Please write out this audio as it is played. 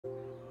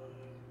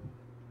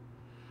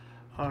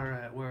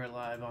Alright, we're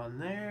live on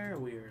there.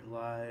 We're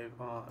live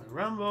on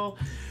Rumble.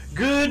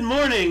 Good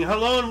morning,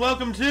 hello, and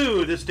welcome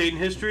to This Date in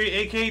History,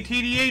 aka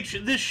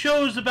TDH. This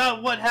show is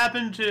about what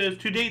happened to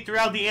date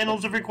throughout the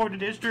annals of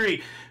recorded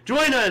history.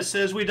 Join us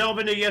as we delve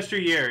into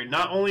yesteryear,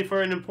 not only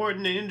for an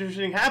important and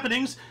interesting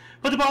happenings,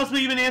 but to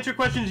possibly even answer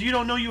questions you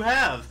don't know you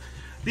have.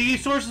 The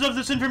sources of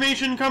this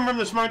information come from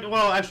the smart...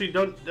 Well, actually,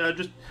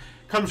 just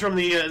comes from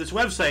the this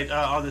website,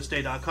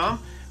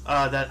 onthisday.com,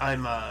 that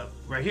I'm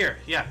right here,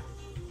 yeah.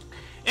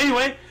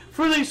 Anyway,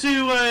 for links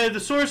to the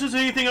sources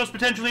and anything else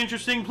potentially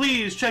interesting,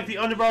 please check the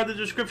underbar of the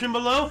description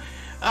below.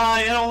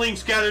 And all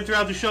links gathered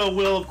throughout the show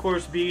will, of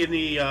course, be in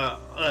the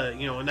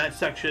in that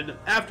section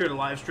after the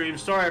live stream.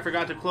 Sorry, I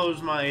forgot to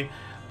close my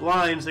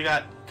blinds. I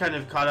got kind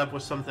of caught up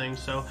with some things.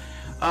 So,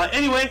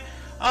 anyway,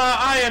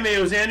 I am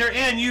Xander,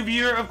 and you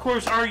viewer, of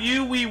course, are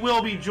you. We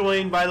will be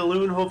joined by the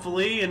Loon,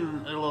 hopefully,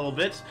 in a little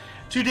bit.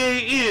 Today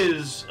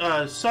is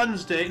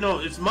Sun's Day. No,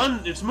 it's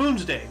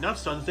Moon's Day, not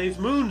Sun's Day. It's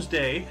Moon's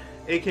Day.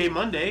 aka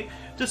Monday,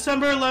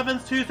 December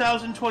 11th,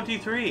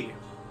 2023.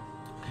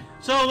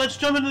 So let's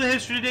jump into the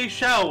history today,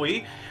 shall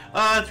we?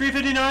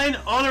 359,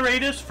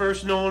 Honorius,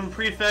 first known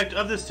prefect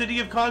of the city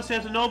of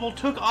Constantinople,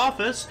 took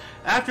office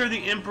after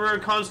the Emperor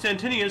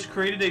Constantinius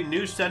created a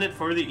new senate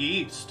for the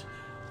East.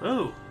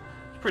 Oh,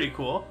 it's pretty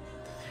cool.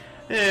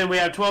 And we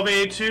have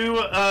 1282,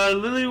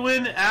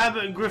 Llywelyn ab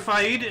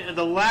Gruffaid,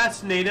 the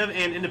last native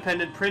and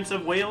independent prince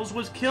of Wales,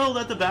 was killed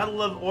at the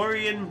Battle of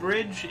Orion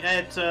Bridge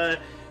at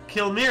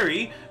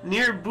Kilmary,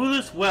 near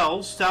Boolis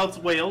Wells, South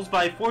Wales,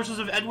 by forces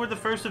of Edward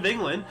I of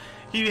England.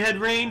 He had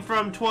reigned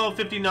from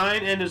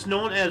 1259 and is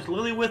known as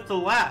Lillywhith the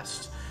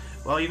Last.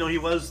 Well, you know, he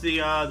was the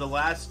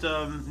last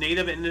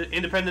native and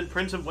independent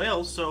prince of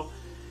Wales, so,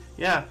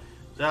 yeah,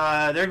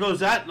 there goes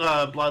that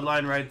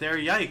bloodline right there.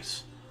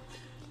 Yikes.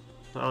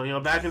 So, you know,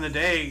 back in the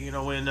day, you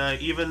know, when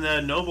even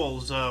the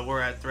nobles were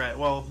at threat.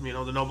 Well, you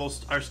know, the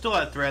nobles are still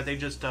at threat. They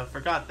just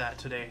forgot that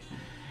today.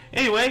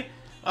 Anyway,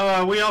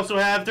 we also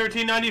have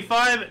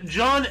 1395,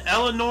 John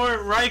Eleanor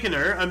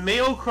Reichener, a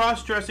male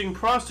cross-dressing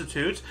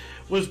prostitute,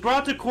 was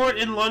brought to court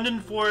in London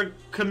for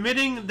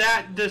committing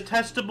that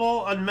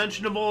detestable,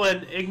 unmentionable,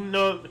 and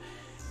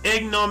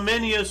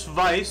ignominious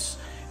vice.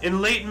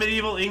 In late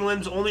medieval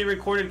England's only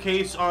recorded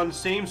case on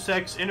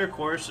same-sex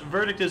intercourse,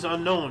 verdict is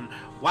unknown.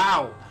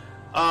 Wow.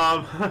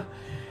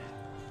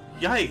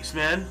 Yikes,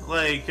 man.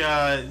 Like,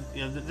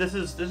 you know, this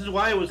is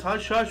why it was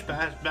hush-hush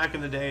back in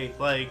the day.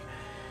 Like,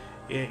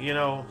 you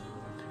know...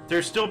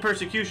 There's still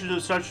persecution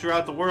and such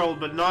throughout the world,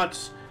 but not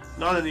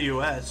in the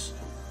U.S.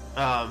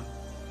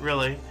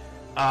 Really.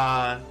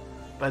 But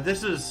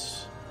this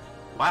is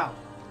wow.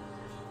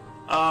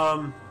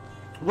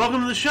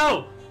 Welcome to the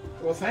show.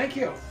 Well, thank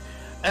you.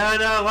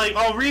 And like,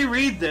 I'll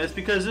reread this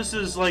because this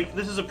is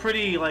a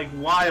pretty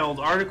wild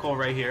article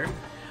right here.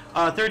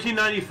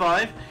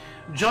 1395.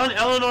 John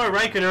Eleanor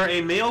Reichener,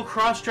 a male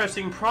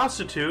cross-dressing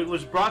prostitute,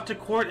 was brought to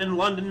court in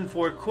London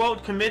for,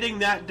 quote, committing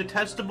that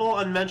detestable,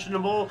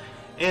 unmentionable,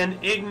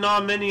 and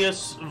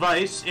ignominious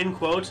vice, end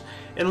quote,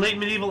 in late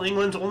medieval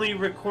England's only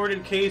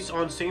recorded case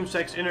on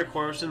same-sex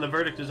intercourse, and the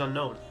verdict is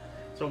unknown.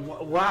 So,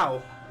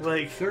 wow.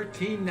 Like...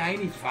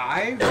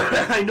 1395?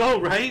 I know,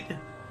 right?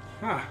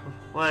 Huh.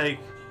 Like,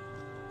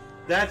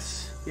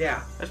 that's...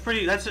 Yeah. That's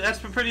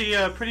a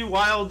pretty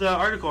wild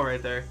article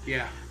right there.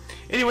 Yeah.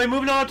 Anyway,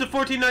 moving on to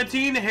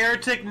 1419,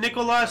 heretic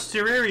Nicholas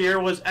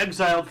Serrurier was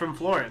exiled from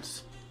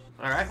Florence.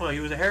 Alright, well,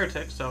 he was a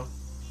heretic, so...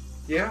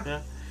 Yeah?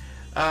 Yeah.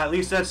 At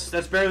least that's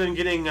better than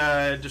getting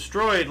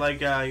destroyed, like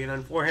you know,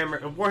 in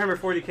Warhammer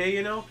 40k.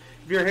 You know,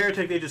 if you're a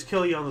heretic, they just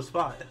kill you on the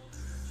spot,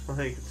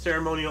 like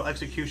ceremonial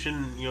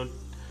execution. You know,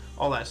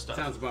 all that stuff.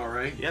 Sounds about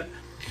right. Yep.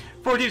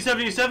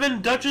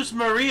 1477, Duchess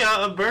Maria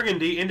of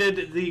Burgundy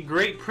ended the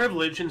Great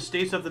Privilege in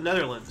States of the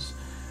Netherlands.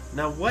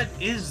 Now, what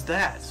is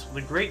that?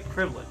 The Great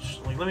Privilege.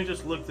 Like, let me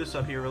just look this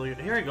up here really.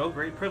 Here we go.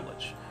 Great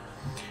Privilege.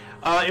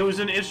 It was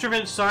an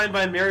instrument signed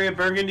by Mary of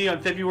Burgundy on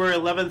February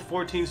 11th,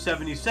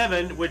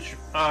 1477, which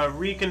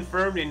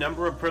reconfirmed a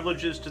number of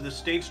privileges to the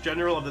States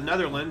General of the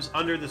Netherlands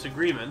under this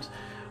agreement.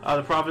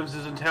 The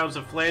provinces and towns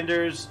of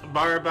Flanders,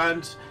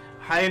 Brabant,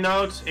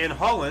 Hainaut, and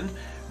Holland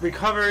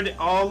recovered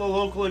all the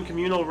local and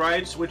communal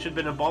rights which had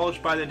been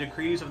abolished by the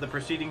decrees of the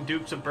preceding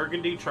Dukes of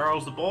Burgundy,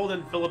 Charles the Bold,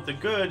 and Philip the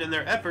Good, in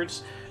their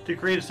efforts to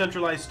create a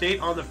centralized state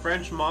on the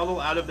French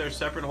model out of their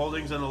separate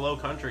holdings in the Low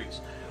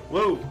Countries.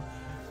 Whoa,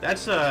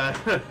 that's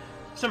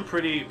some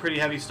pretty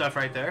heavy stuff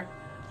right there.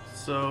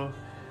 So,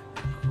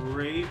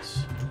 great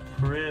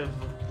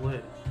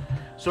privilege.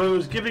 So it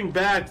was giving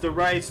back the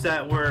rights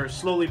that were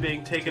slowly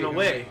being taken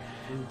away.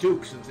 From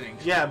dukes and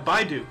things. Yeah,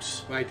 by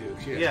dukes. By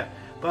dukes, yeah. Yeah,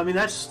 but I mean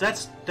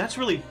that's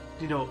really,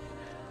 you know,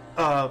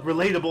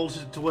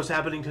 relatable to what's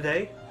happening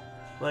today.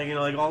 Like, you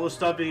know, like all this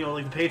stuff, you know,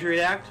 like the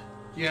Patriot Act.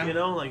 Yeah. You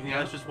know, like, you know,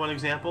 that's just one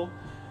example.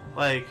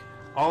 Like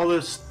all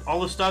the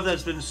stuff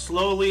that's been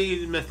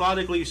slowly,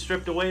 methodically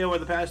stripped away over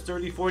the past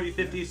 30, 40,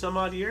 50 some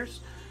odd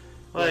years.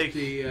 Like,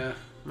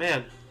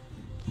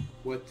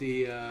 what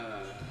the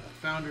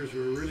founders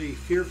were really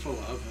fearful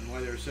of, and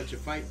why there was such a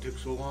fight, took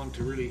so long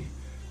to really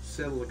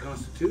settle the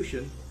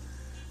Constitution,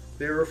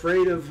 They're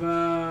afraid of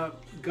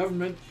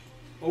government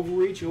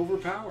overreach,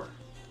 overpower.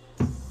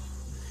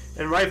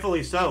 And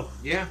rightfully so.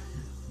 Yeah.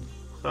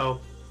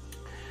 So,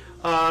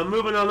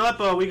 moving on up,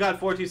 we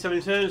got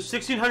 1477.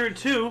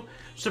 1602,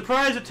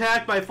 surprise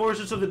attack by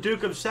forces of the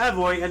Duke of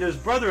Savoy and his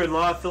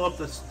brother-in-law, Philip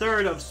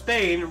III of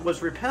Spain,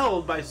 was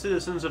repelled by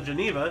citizens of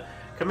Geneva,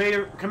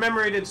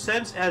 commemorated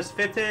since as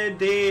Fête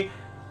de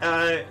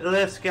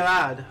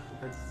l'Escalade.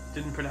 I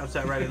didn't pronounce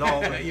that right at all.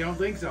 But you don't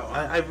think so?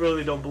 I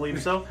really don't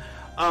believe so.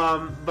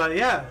 But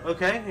yeah,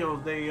 okay, you know,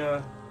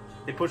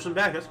 they pushed them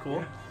back. That's cool.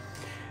 Yeah.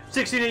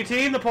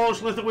 1618, the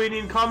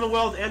Polish-Lithuanian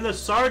Commonwealth and the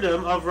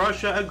Tsardom of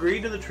Russia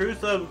agreed to the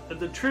truce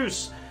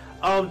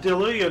of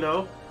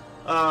Deluino,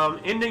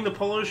 ending the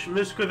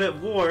Polish-Muscovite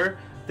War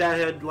that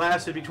had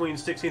lasted between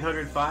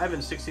 1605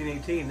 and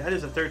 1618. That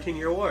is a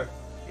 13-year war.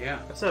 Yeah.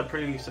 That's a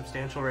pretty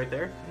substantial right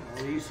there.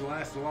 Well, it used to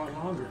last a lot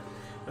longer.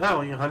 Oh,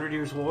 100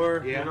 Years'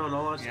 War, yeah. You know, and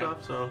all that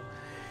stuff. So,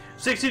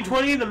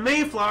 1620, the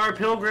Mayflower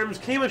pilgrims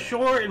came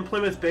ashore in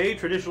Plymouth Bay,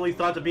 traditionally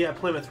thought to be at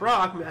Plymouth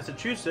Rock,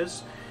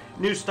 Massachusetts.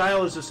 New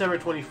style is December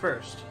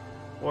 21st,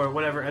 or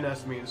whatever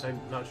NS means.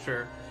 I'm not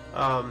sure.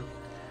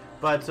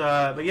 But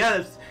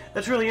yeah,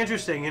 that's really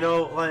interesting. You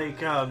know,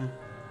 like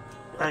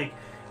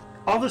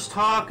all this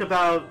talk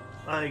about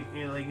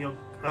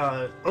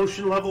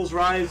ocean levels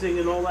rising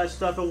and all that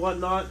stuff and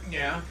whatnot.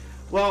 Yeah.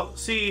 Well,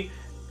 see,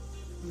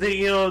 the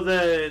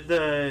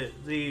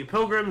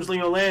pilgrims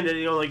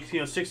landed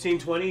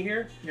 1620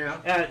 here. Yeah.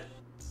 At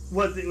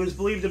what it was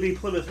believed to be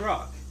Plymouth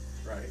Rock.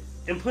 Right.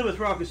 And Plymouth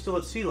Rock is still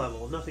at sea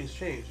level. Nothing's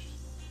changed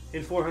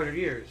in 400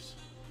 years.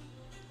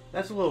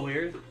 That's a little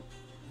weird,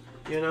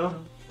 you know?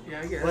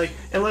 Yeah, I guess. Like,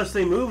 unless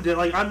they moved it.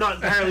 Like, I'm not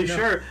entirely No.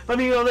 sure. But,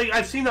 I mean,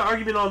 I've seen the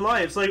argument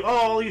online. It's like, oh,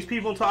 all these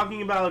people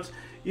talking about,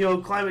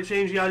 climate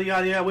change, yada,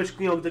 yada, yada, which,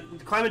 the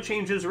climate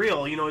change is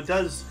real. It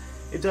does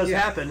Yeah.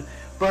 happen.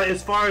 But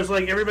as far as,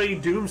 everybody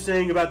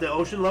doomsaying about the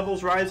ocean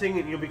levels rising,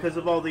 and, because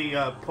of all the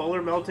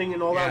polar melting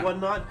and all that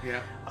whatnot.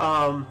 Yeah.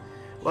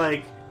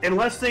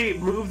 Unless they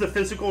move the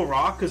physical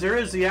rock, because there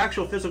is the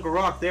actual physical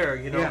rock there,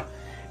 Yeah.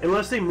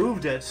 Unless they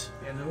moved it.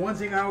 And the one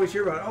thing I always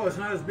hear about, it's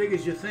not as big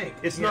as you think.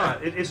 It's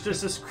not. It's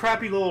just this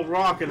crappy little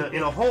rock in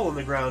a hole in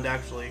the ground,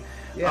 actually.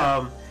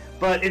 Yeah.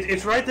 But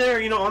it's right there,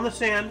 on the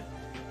sand.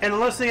 And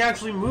unless they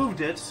actually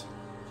moved it,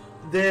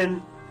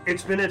 then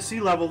it's been at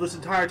sea level this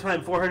entire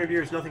time, 400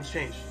 years, nothing's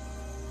changed.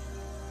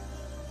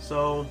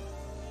 So,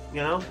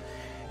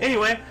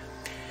 Anyway,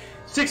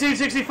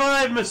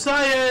 1665,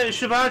 Messiah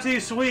Shavati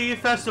Sui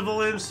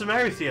Festival in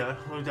Samarithia.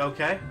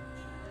 Okay.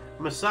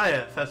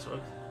 Messiah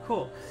Festival.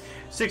 Cool.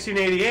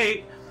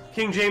 1688,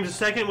 King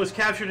James II was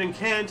captured in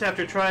Kent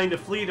after trying to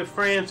flee to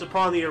France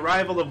upon the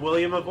arrival of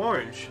William of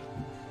Orange.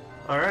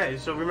 Alright,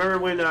 so remember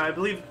when, I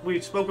believe we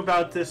spoke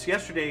about this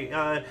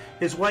yesterday,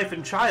 his wife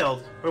and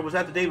child, or was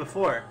that the day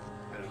before?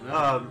 I don't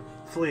know.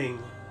 Fleeing,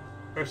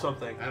 or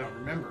something. I don't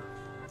remember.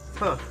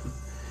 Huh.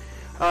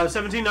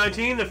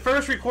 1719, the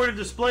first recorded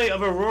display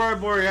of Aurora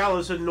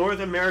Borealis in North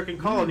American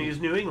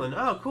colonies, New England.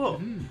 Oh, cool.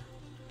 Mm.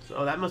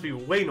 So that must be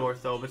way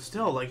north, though. But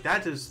still,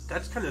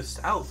 that's kind of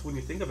south when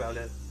you think about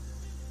it.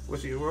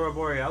 Was the Aurora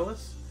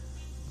Borealis?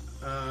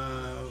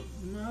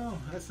 No,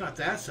 that's not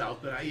that south.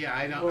 But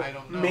I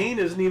don't know. Maine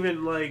isn't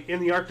even in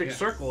the Arctic Yeah.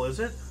 Circle, is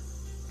it?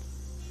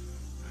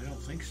 I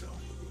don't think so.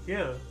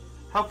 Yeah.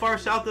 How far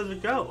south does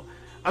it go?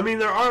 I mean,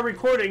 there are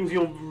recordings,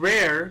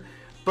 rare,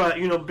 but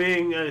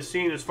being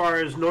seen as far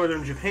as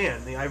northern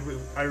Japan.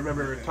 I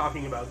remember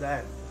talking about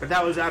that, but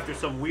that was after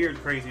some weird,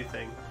 crazy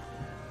thing.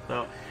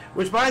 So,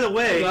 which, by the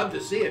way, I'd love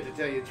to see it, to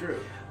tell you the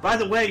truth. By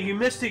the way, you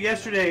missed it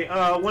yesterday.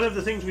 One of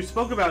the things we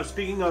spoke about,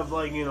 speaking of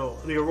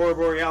the Aurora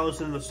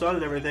Borealis and the sun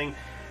and everything,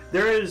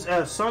 there is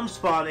a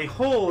sunspot. A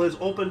hole is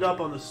opened up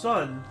on the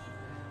sun,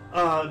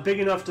 big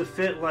enough to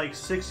fit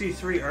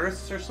 63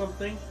 Earths or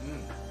something.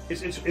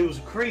 Mm. It was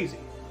crazy.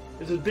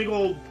 It's a big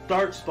old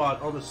dark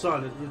spot on the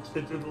sun.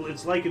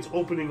 It's like it's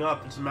opening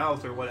up its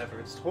mouth or whatever.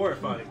 It's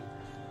horrifying.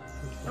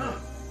 Huh.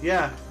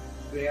 Yeah.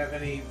 Do they have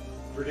any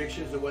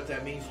predictions of what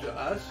that means to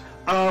us?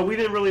 We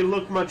didn't really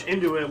look much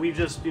into it. We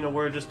just,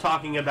 we're just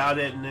talking about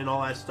it and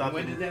all that stuff.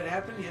 When did that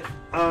happen? Yes.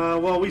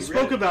 Well, we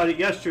spoke about it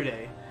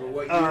yesterday. But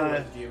what year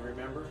was it? Do you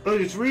remember? Oh,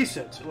 it's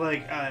recent.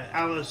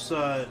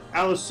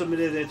 Alice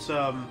submitted it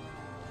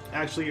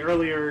actually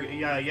earlier,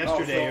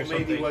 yesterday or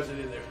something. Maybe it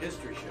wasn't in their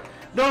history show.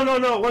 No,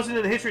 it wasn't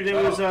in the history. It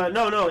was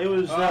it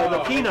was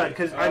the Peanut,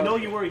 because I know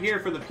you weren't here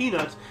for the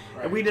Peanuts,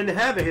 right. And we didn't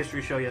have a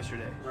history show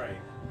yesterday. Right.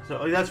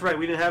 So that's right,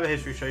 we didn't have a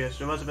history show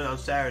yesterday. It must have been on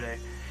Saturday.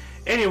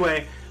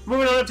 Anyway,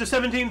 moving on up to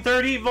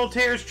 1730,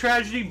 Voltaire's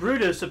tragedy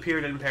Brutus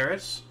appeared in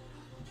Paris.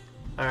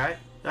 All right,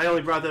 I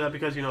only brought that up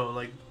because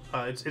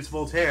it's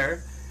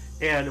Voltaire,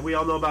 and we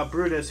all know about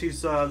Brutus.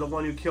 He's the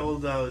one who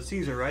killed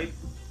Caesar, right,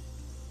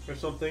 or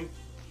something.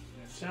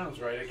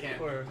 Sounds right. I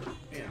can't. Or,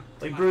 yeah.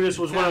 Brutus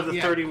was one of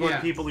the 31 yeah.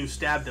 people who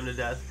stabbed him to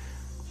death.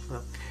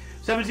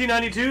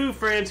 1792,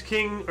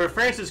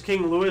 France's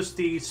King Louis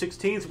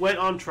XVI went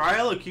on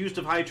trial, accused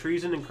of high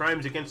treason and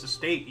crimes against the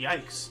state.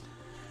 Yikes!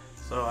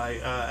 So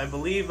I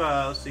believe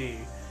let's see,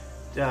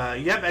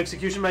 Yep,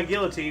 execution by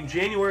guillotine,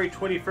 January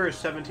 21st,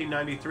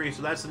 1793.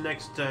 So that's the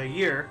next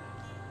year.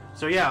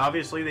 So yeah,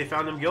 obviously they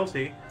found him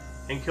guilty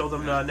and killed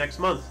him next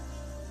month.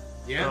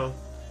 Yeah. So,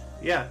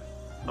 yeah,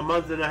 a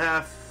month and a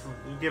half,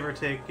 give or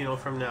take,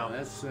 from now.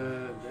 That's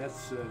the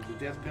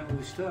death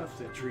penalty stuff,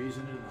 that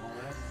treason and all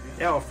that.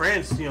 Yeah, well,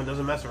 France,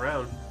 doesn't mess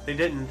around. They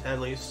didn't, at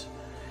least.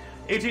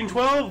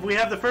 1812, we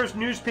have the first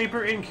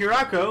newspaper in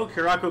Curacao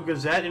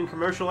Gazette and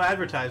commercial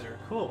advertiser.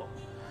 Cool.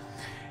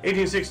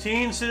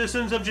 1816,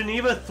 citizens of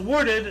Geneva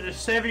thwarted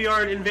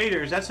Savoyard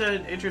invaders. That's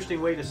an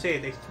interesting way to say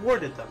it. They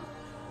thwarted them.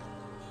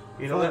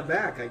 Fought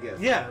back, I guess.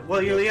 Yeah,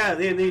 well,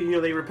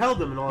 they repelled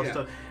them and all that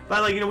stuff.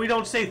 But we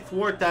don't say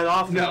thwart that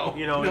often. No,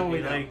 no,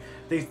 we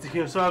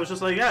don't. So I was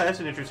just like, yeah, that's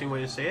an interesting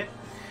way to say it.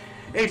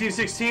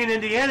 1816,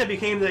 Indiana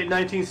became the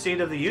 19th state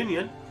of the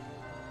Union.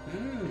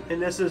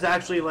 And this is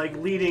actually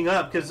leading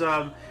up because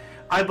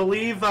I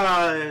believe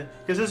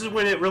because this is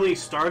when it really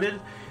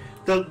started.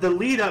 The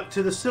lead up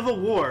to the Civil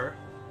War,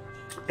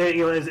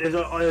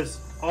 as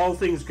all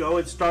things go,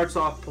 it starts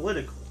off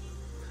political.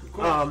 Of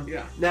course,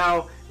 yeah.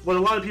 Now, what a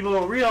lot of people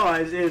don't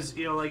realize is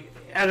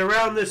at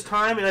around this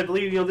time, and I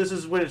believe this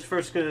is when it's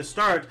first going to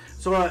start.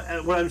 So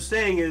what I'm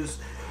saying is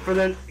for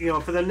the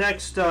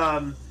next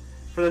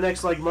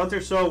month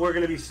or so, we're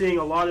going to be seeing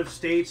a lot of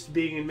states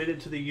being admitted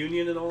to the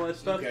Union and all that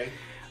stuff. Okay.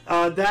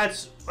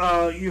 That's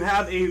you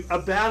have a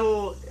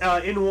battle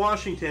in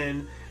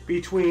Washington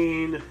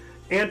between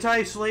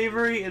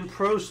anti-slavery and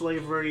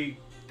pro-slavery,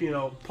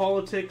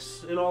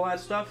 politics and all that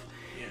stuff,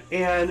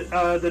 and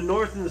the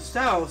North and the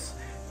South,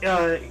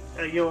 or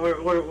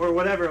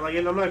whatever.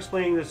 And I'm not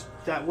explaining this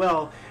that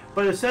well,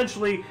 but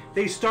essentially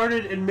they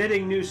started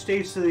admitting new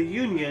states to the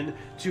Union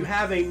to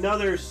have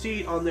another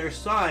seat on their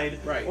side,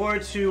 right. or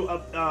to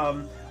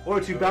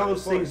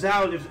balance things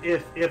out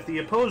if the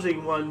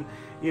opposing one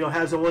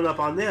has a one up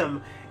on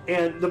them.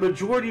 And the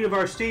majority of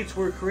our states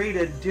were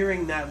created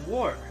during that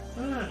war.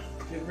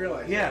 Didn't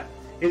realize. Yeah.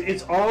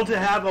 It's all to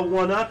have a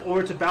one up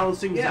or to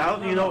balance things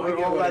out,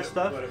 or all that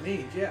stuff. What it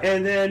means, yeah.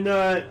 And then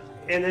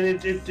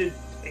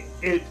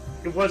it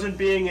wasn't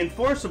being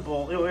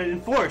enforceable.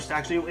 Enforced,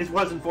 actually, it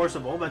was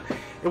enforceable, but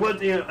it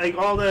was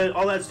all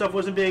that stuff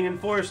wasn't being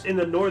enforced in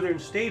the northern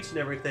states and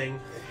everything.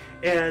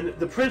 And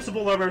the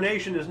principle of our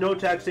nation is no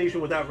taxation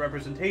without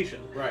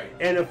representation. Right.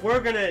 And if we're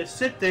gonna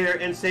sit there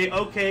and say,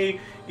 okay,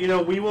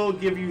 we will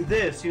give you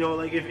this,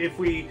 if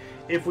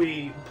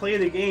we play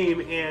the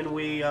game and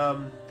we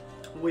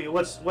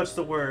what's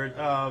the word,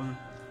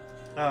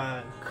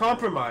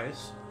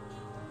 compromise,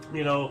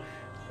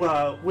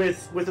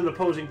 with an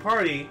opposing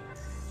party,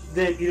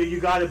 then you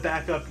got to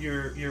back up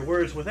your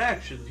words with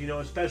actions.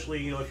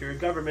 Especially if you're a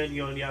government,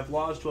 and you have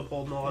laws to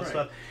uphold and all that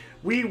stuff.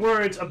 We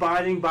weren't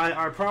abiding by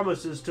our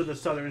promises to the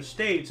southern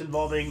states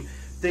involving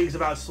things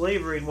about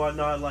slavery and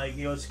whatnot,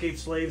 escaped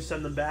slaves,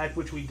 send them back,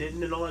 which we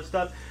didn't, and all that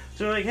stuff.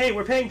 So hey,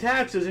 we're paying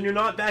taxes and you're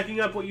not backing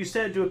up what you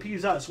said to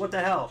appease us. What the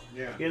hell?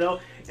 Yeah.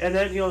 And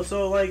then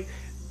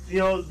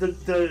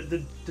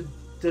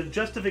the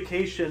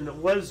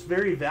justification was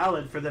very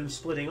valid for them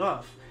splitting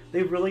off.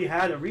 They really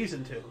had a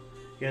reason to,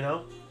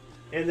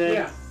 And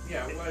then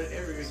well,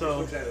 everybody just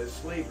looks at it as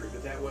slavery,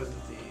 but that wasn't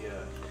the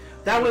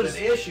that was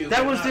an issue.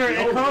 That was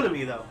their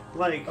economy, though.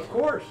 Of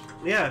course.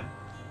 Yeah.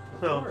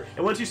 So,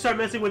 and once you start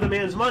messing with a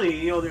man's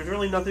money, there's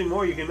really nothing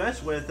more you can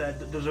mess with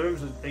that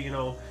deserves,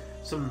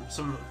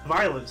 some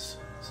violence.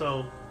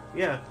 So,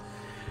 yeah.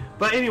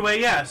 But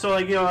anyway, yeah. So,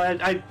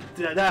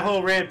 that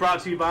whole rant brought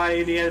to you by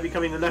Indiana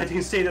becoming the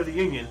 19th state of the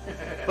Union.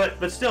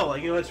 But still,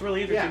 it's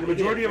really interesting. Yeah, the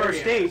majority of our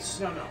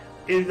states,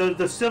 in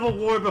the Civil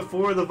War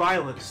before the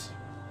violence.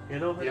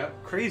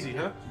 Crazy,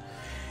 huh?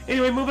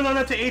 Anyway, moving on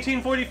up to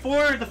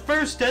 1844, the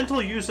first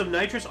dental use of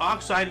nitrous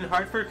oxide in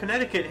Hartford,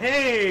 Connecticut.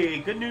 Hey,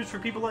 good news for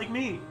people like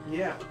me.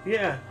 Yeah.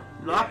 Yeah,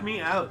 knock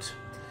me out.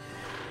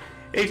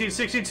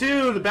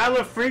 1862, the Battle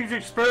of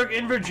Fredericksburg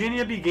in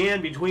Virginia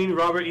began between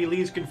Robert E.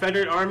 Lee's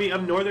Confederate Army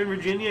of Northern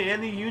Virginia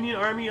and the Union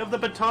Army of the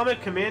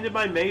Potomac, commanded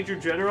by Major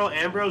General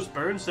Ambrose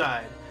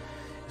Burnside.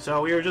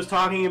 So we were just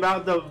talking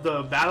about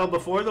the battle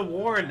before the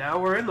war, and now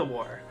we're in the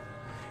war.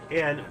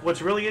 And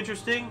what's really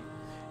interesting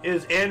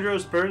is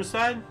Ambrose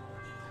Burnside.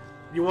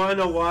 You want to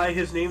know why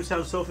his name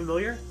sounds so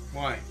familiar?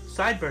 Why?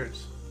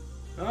 Sideburns.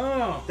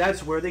 Oh.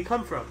 That's where they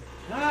come from.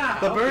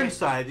 The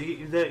Burnside.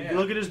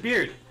 Look at his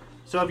beard.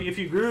 So if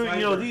you grew,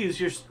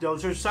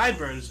 those are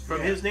sideburns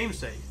from his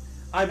namesake,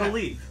 I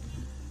believe.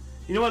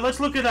 You know what? Let's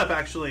look it up,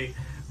 actually.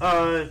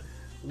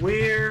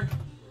 Where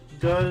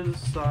does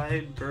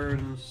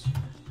sideburns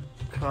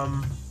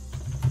come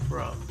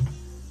from?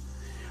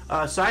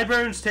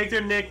 Sideburns take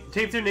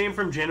their name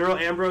from General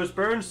Ambrose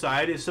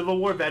Burnside, a Civil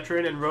War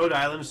veteran and Rhode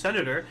Island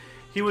senator.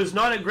 He was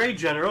not a great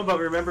general, but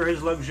remember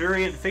his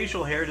luxuriant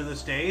facial hair to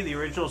this day. The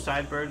original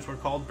sideburns were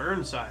called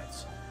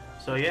Burnsides.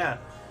 So yeah,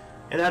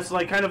 and that's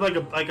kind of like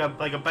a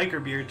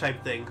biker beard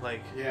type thing,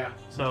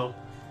 So,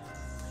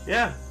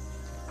 yeah.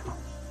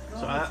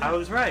 So I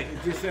was right.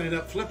 It just ended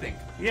up flipping.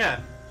 Yeah.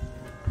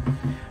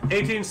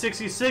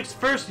 1866,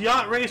 first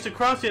yacht raced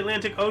across the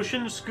Atlantic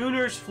Ocean.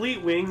 Schooners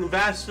Fleetwing,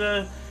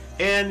 Vasta,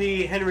 And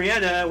the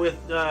Henrietta, with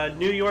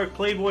New York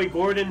Playboy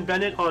Gordon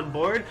Bennett on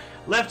board,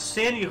 left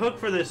Sandy Hook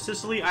for the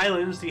Sicily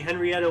Islands. The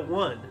Henrietta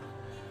won.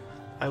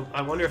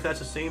 I wonder if that's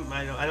the same.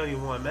 I don't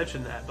even want to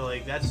mention that, but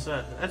like that's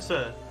a that's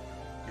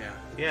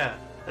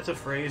a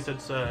phrase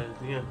that's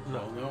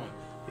known.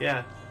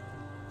 Yeah.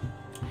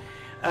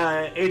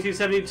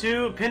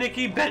 1872,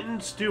 Pinnicky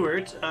Benton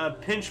Stewart,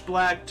 Pinch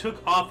Black,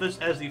 took office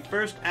as the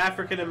first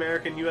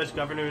African-American U.S.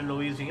 governor in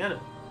Louisiana.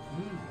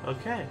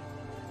 Okay.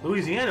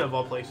 Louisiana, of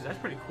all places. That's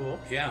pretty cool.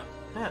 Yeah.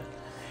 Yeah.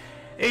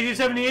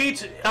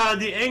 1878,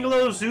 the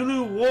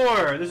Anglo-Zulu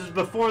War. This is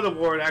before the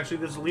war, actually.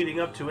 This is leading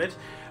up to it.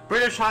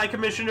 British High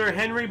Commissioner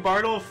Henry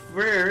Bartle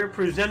Frere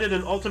presented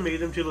an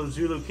ultimatum to the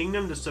Zulu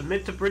Kingdom to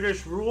submit to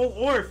British rule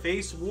or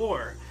face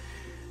war.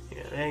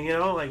 And, you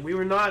know, like, we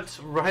were not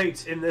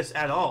right in this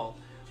at all.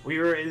 We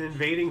were an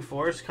invading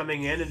force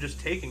coming in and just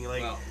taking,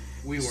 like... Well,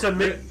 we were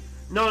submit. Britain.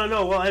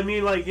 No. Well, I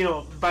mean, like, you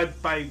know, by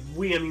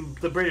we, I mean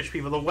the British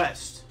people, the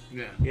West.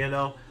 Yeah. You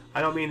know?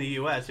 I don't mean the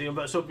U.S. You know,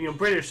 but so, you know,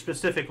 British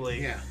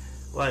specifically. Yeah.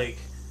 Like...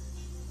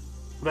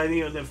 But,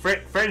 you know, the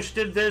French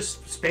did this.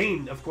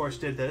 Spain, of course,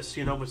 did this,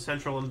 you know, with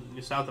Central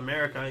and South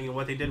America. You know,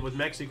 what they did with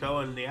Mexico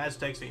and the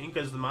Aztecs, the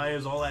Incas, the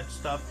Mayas, all that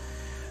stuff.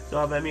 So,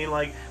 I mean,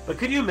 like... But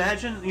could you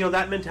imagine, you know,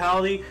 that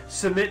mentality?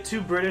 Submit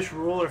to British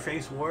rule or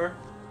face war?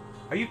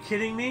 Are you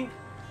kidding me?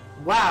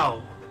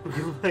 Wow.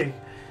 Like...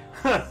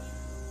 Huh.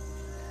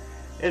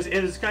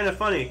 It's kind of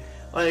funny.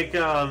 Like, you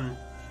know,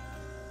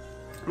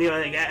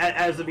 like,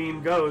 as the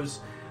meme goes,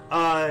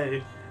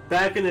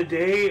 back in the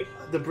day,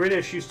 the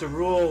British used to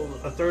rule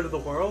a third of the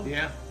world.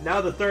 Yeah. Now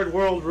the third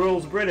world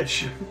rules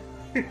British.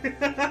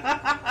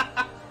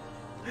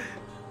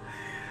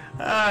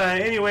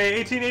 Anyway,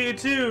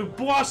 1882,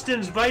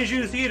 Boston's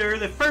Bijou Theater,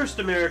 the first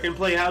American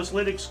playhouse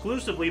lit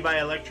exclusively by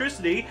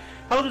electricity,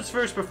 held its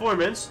first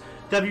performance.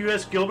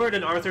 W.S. Gilbert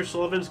and Arthur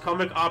Sullivan's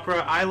comic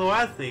opera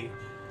Iloathy.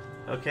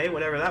 Okay,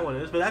 whatever that one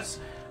is, but that's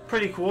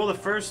pretty cool. The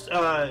first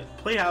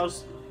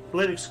playhouse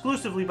lit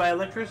exclusively by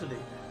electricity.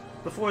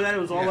 Before that, it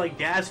was all like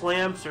gas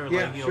lamps or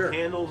like you know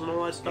candles and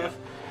all that stuff.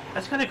 Yeah.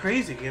 That's kind of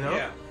crazy, you know.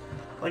 Yeah.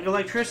 Like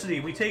electricity,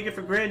 we take it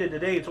for granted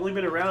today. It's only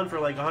been around for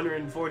like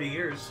 140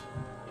 years.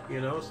 You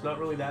know, it's not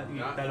really that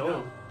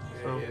old.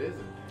 So, it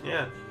isn't.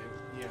 Yeah.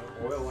 You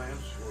know, oil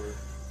lamps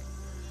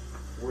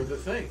were the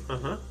thing.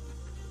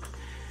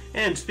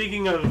 And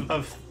speaking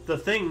of the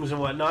things and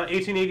whatnot,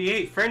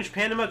 1888, French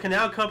Panama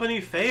Canal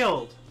Company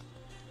failed.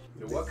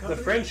 The what company?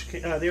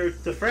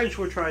 The French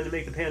were trying to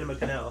make the Panama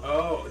Canal.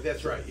 Oh,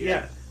 that's right.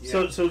 Yeah.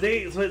 So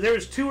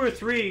there's 2 or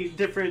 3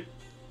 different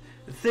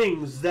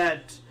things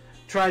that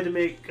tried to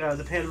make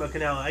the Panama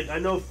Canal. I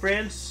know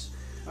France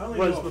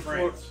was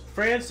before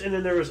France, and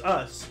then there was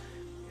us,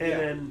 and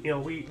then you know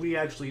we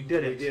actually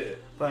did it. We did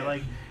it. But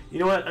like, you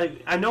know what?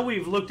 I know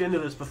we've looked into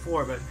this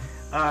before, but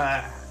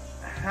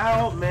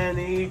how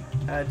many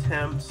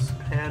attempts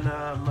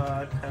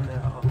Panama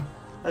Canal?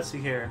 Let's see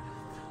here.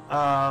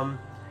 How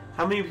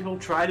many people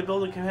tried to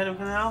build a Panama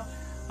Canal?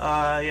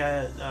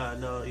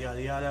 No,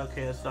 yada yada.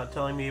 Okay, that's not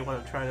telling me what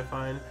I'm trying to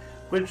find.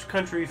 Which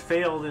country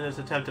failed in its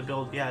attempt to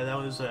build? Yeah, that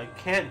was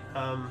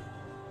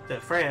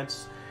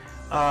France.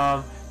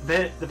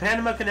 The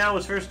Panama Canal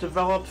was first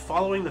developed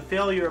following the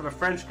failure of a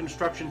French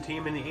construction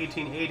team in the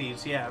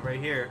 1880s. Yeah, right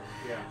here.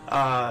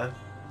 Yeah.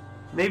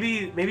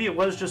 Maybe it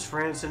was just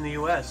France and the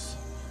U.S.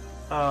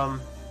 I'm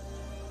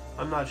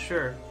not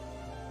sure.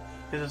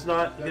 Because it's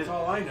not... That's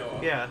all I know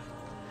of. Yeah.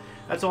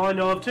 That's all I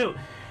know of, too.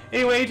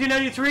 Anyway,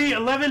 1893,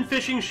 11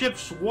 fishing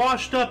ships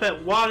washed up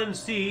at Wadden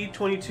Sea.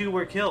 22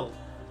 were killed.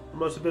 There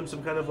must have been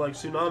some kind of, like,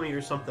 tsunami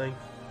or something.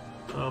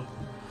 And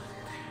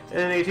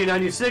in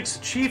 1896,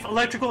 Chief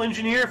Electrical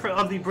Engineer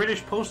of the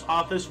British Post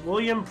Office,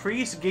 William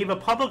Preece, gave a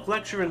public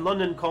lecture in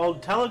London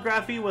called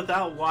Telegraphy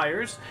Without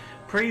Wires,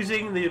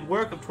 praising the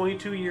work of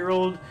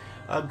 22-year-old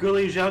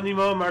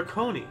Guglielmo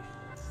Marconi.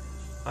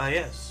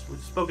 Yes, we've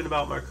spoken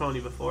about Marconi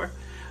before.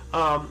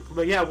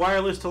 But yeah,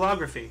 wireless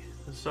telegraphy.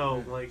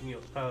 So, like, you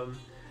know,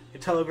 a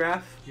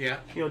telegraph. Yeah.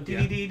 You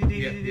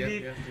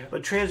know,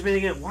 but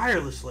transmitting it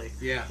wirelessly.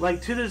 Yeah.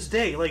 Like, to this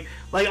day, like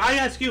I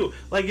ask you,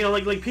 like, you know,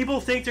 like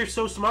people think they're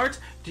so smart.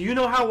 Do you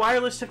know how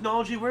wireless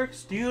technology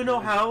works? Do you know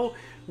how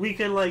we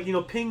can, like, you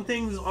know, ping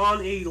things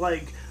on a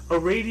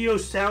radio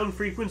sound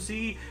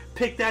frequency,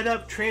 pick that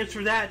up,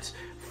 transfer that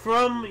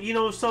from, you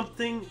know,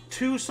 something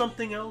to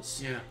something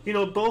else? Yeah. You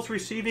know, both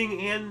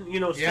receiving and, you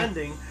know,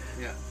 sending.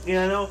 Yeah. You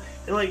know,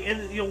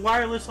 and you know,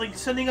 wireless, like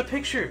sending a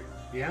picture.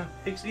 Yeah.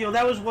 You know,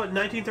 that was what,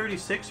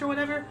 1936 or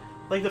whatever?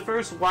 Like the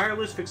first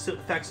wireless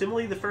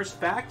facsimile, the first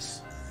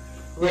fax?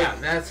 Like, yeah,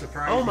 that's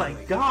surprising. Oh my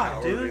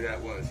god, dude.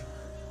 That was.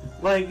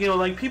 Like, you know,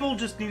 like people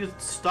just need to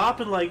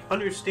stop and like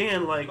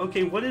understand, like,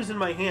 okay, what is in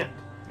my hand?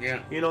 Yeah.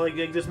 You know,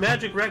 like this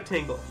magic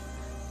rectangle.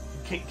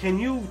 Can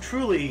you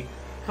truly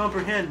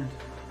comprehend,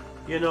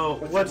 you know,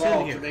 what's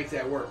in here? To make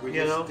that work. We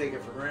just take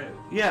it for granted.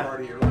 Yeah. It's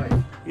part of your life.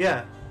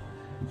 Yeah.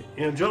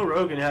 You know, Joe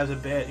Rogan has a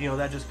bit, you know,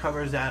 that just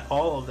covers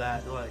all of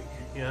that, like,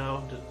 you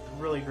know, just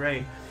really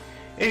great.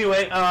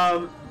 Anyway,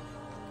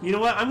 you know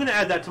what? I'm going to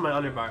add that to my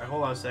underbar.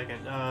 Hold on a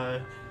second.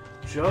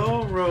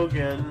 Joe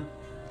Rogan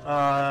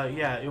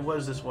Yeah, it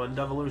was this one,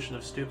 Devolution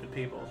of Stupid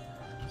People.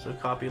 So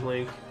copy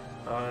link.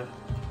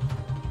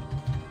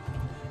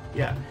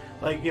 Yeah,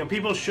 like, you know,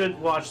 people should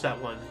watch that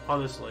one,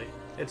 honestly.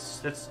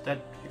 That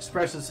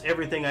expresses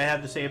everything I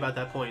have to say about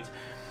that point.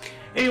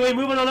 Anyway,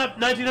 moving on up,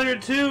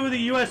 1902, the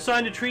U.S.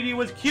 signed a treaty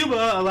with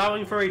Cuba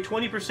allowing for a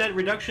 20%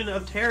 reduction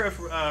of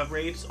tariff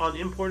rates on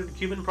imported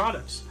Cuban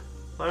products.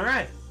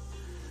 Alright.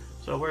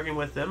 So working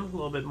with them a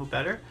little bit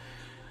better.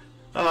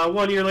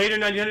 1 year later,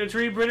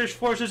 1903, British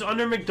forces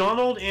under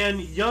MacDonald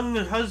and young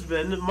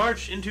husband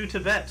marched into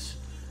Tibet.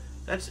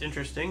 That's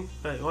interesting.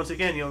 But once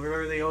again, you know,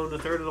 remember they owned a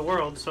third of the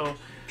world, so...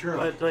 True.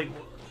 But, like...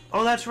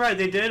 Oh, that's right,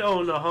 they did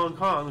own Hong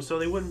Kong, so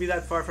they wouldn't be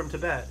that far from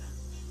Tibet.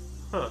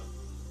 Huh.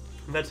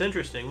 That's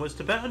interesting. Was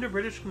Tibet under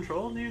British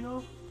control, do you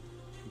know?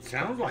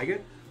 Sounds like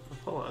it.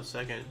 Hold on a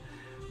second.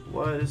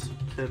 Was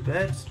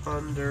Tibet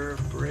under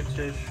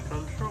British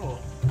control?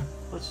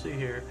 Let's see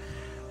here.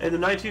 In the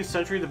 19th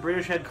century, the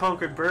British had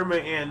conquered Burma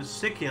and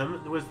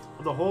Sikkim, with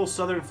the whole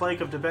southern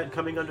flank of Tibet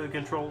coming under the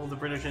control of the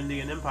British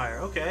Indian Empire.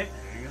 Okay.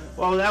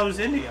 Well, that was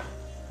India.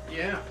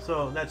 Yeah.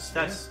 So that's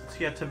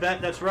yeah,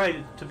 Tibet. That's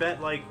right.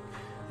 Tibet, like,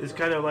 is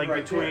kind of like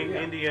right between there,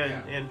 yeah.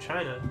 India and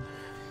China.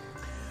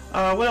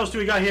 What else do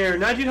we got here?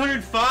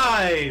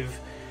 1905.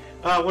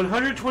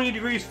 120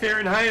 degrees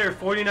Fahrenheit or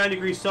 49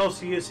 degrees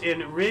Celsius in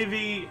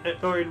Rivadavia,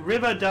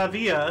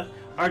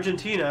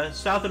 Argentina,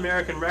 South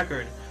American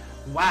record.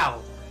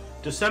 Wow.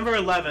 December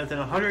 11th and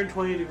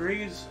 120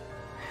 degrees?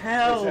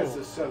 Hell. That's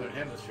the southern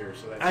hemisphere,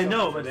 so that's I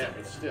know, but them,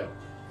 but still.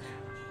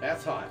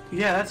 That's hot.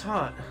 Yeah, that's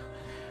hot.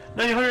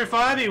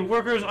 1905, a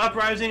workers'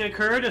 uprising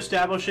occurred,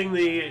 establishing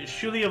the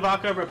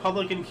Shuliavaka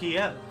Republic in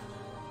Kiev.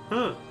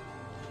 Huh.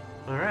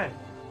 Alright.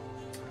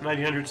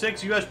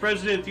 1906, U.S.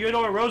 President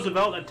Theodore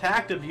Roosevelt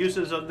attacked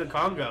abuses of the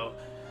Congo.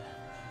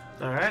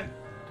 Alright.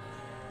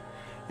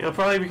 You know,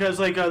 probably because,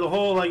 like, the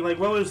whole, like,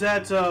 what was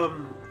that,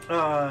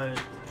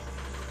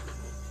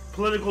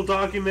 political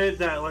document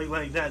that,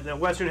 like that the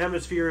Western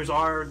Hemisphere is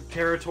our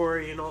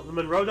territory, you know, the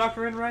Monroe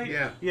Doctrine, right?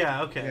 Yeah.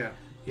 Yeah, okay.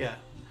 Yeah.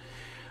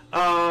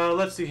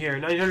 Let's see here.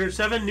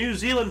 1907, New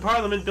Zealand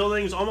Parliament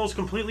buildings almost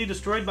completely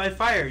destroyed by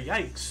fire.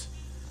 Yikes.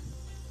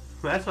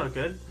 That's not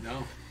good.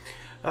 No.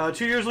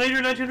 2 years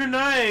later,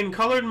 1909,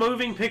 colored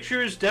moving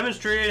pictures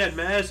demonstrated at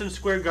Madison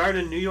Square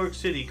Garden, New York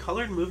City.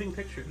 Colored moving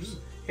pictures.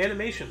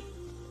 Animation.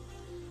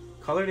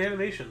 Colored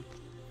animation.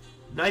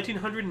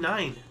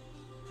 1909.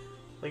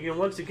 Like, you know,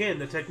 once again,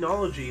 the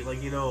technology, like,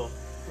 you know...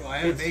 Well,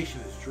 animation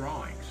is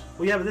drawings.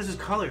 Well, yeah, but this is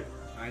color.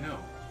 I know.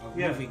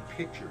 Moving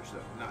pictures, though,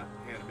 not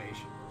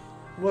animation.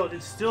 Well,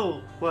 it's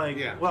still, like...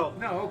 Yeah. Well...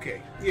 No,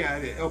 okay. Yeah,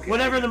 okay.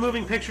 Whatever the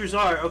moving pictures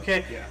are,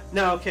 okay? Yeah.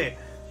 Now, okay.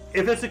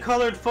 If it's a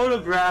colored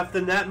photograph,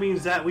 then that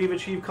means that we've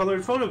achieved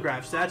colored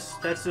photographs.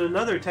 That's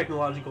another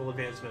technological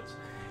advancement.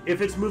 If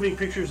it's moving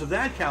pictures of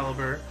that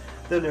caliber,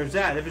 then there's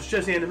that. If it's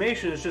just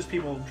animation, it's just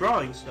people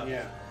drawing stuff.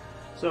 Yeah.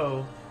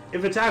 So...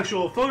 if it's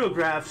actual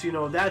photographs, you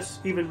know, that's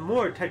even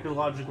more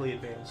technologically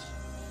advanced.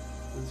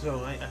 And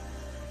so, I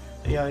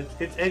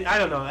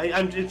don't know.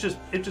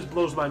 It just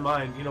blows my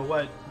mind. You know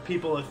what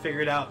people have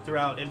figured out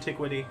throughout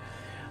antiquity.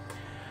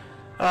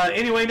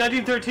 Anyway,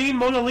 1913,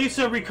 Mona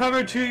Lisa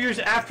recovered 2 years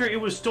after it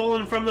was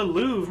stolen from the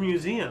Louvre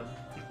Museum.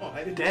 Oh,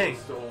 I didn't Dang. know it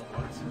was stolen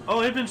once.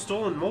 Oh, it had been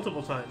stolen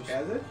multiple times.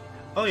 Has it?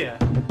 Oh yeah.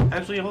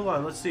 Actually, hold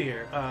on. Let's see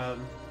here.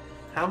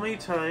 How many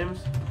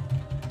times?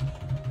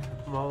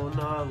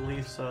 Mona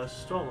Lisa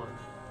stolen.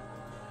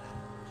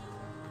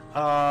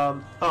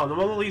 The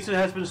Mona Lisa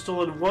has been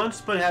stolen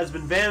once, but has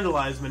been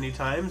vandalized many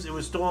times. It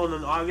was stolen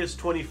on August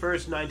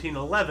 21st,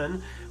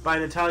 1911, by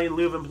an Italian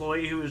Louvre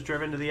employee who was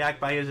driven to the act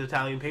by his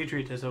Italian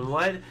patriotism.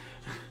 What?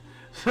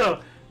 So,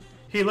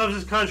 he loves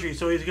his country,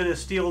 so he's going to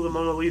steal the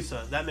Mona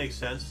Lisa. That makes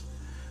sense.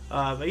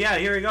 But yeah,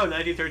 here we go,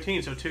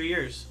 1913, so 2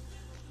 years.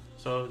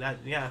 So that,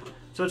 yeah.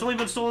 So it's only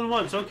been stolen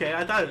once. Okay,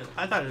 I thought it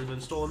had been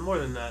stolen more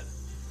than that.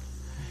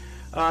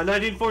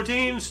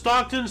 1914,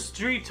 Stockton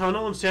Street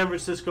Tunnel in San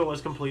Francisco was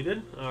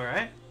completed.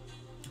 Alright.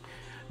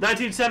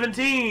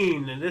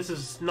 1917, this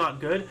is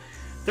not good.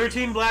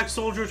 13 black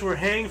soldiers were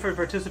hanged for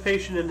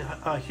participation in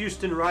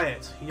Houston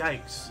riots.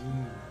 Yikes.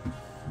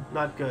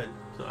 Not good.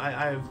 So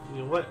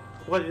you know,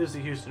 what is the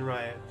Houston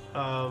riot?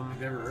 I've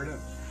never heard of it.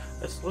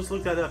 Let's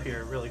look that up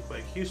here really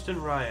quick. Houston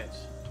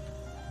riots.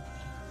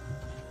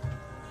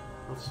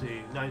 Let's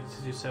see,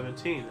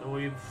 1917.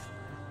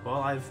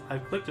 I've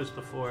clicked this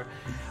before.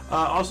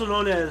 Also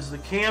known as the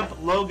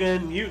Camp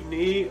Logan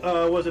Mutiny,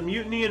 was a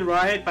mutiny and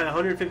riot by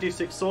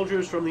 156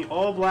 soldiers from the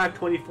all-black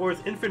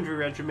 24th Infantry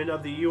Regiment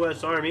of the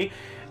U.S. Army,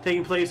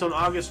 taking place on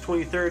August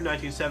 23rd,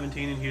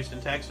 1917 in Houston,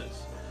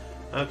 Texas.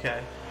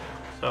 Okay,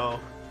 so,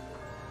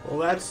 well,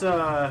 that's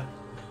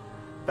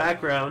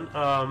background.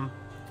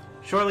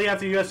 Shortly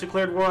after the U.S.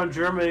 declared war on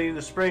Germany in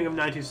the spring of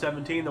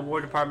 1917, the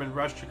War Department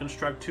rushed to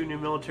construct 2 new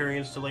military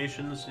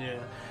installations. Yeah.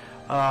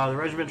 The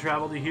regiment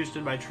traveled to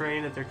Houston by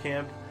train at their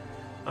camp,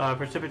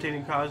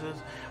 precipitating causes.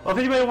 Well, if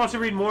anybody wants to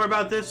read more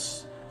about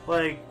this,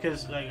 like,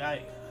 because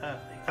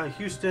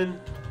Houston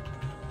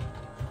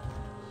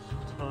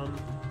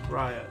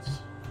riots.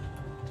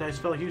 Did I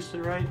spell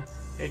Houston right?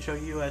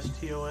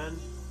 Houston.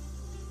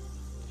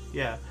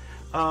 Yeah.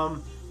 I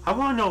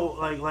want to know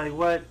like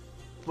what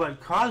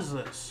caused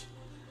this.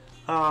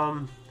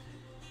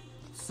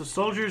 The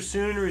soldiers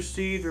soon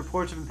received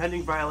reports of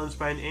impending violence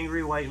by an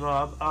angry white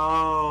mob.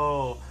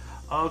 Oh,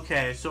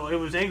 okay. So it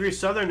was angry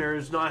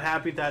Southerners not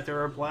happy that there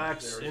were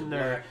blacks in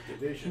their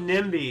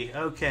NIMBY.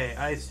 Okay,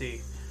 I see.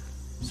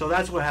 So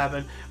that's what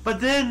happened. But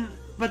then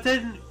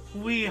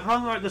we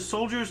hung the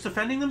soldiers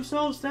defending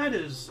themselves. That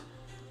is.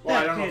 Well,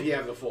 I don't know if you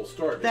have the full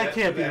story. That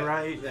can't be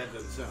right. That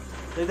doesn't sound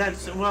right.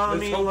 That's well. I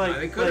mean, like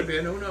it could have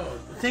been. Who knows?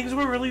 Things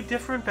were really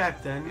different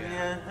back then.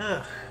 Yeah.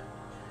 Ugh.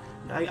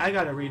 I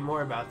got to read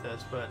more about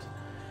this, but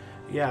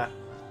yeah.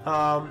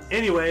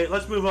 Anyway,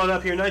 let's move on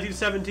up here.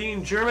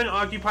 1917,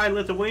 German-occupied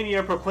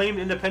Lithuania proclaimed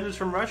independence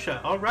from Russia.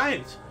 All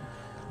right,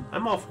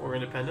 I'm all for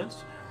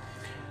independence.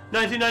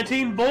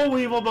 1919, Bull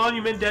Weevil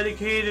Monument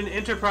dedicated in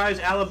Enterprise,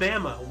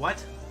 Alabama.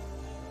 What?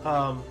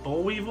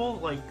 Bull Weevil,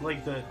 like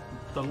the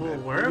little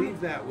worm? I believe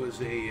that was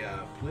a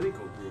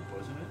political group,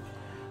 wasn't it?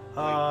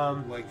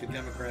 Like the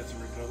Democrats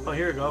and Republicans. Oh,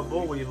 here we go.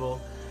 Bull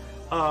Weevil.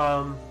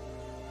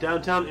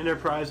 Downtown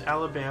Enterprise,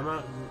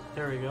 Alabama.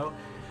 There we go.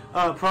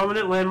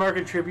 Prominent landmark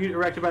and tribute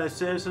erected by the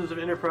citizens of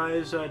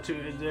Enterprise to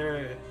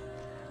their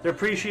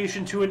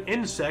appreciation to an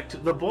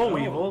insect, the boll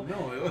weevil,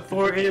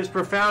 for its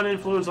profound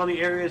influence on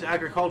the area's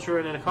agriculture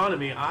and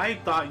economy. I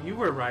thought you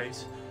were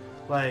right,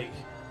 but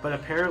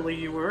apparently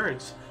you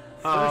weren't.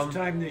 First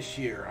time this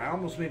year. I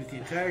almost made it the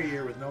entire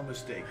year with no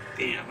mistake.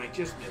 Damn, I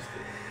just missed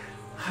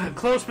it.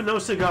 Close but no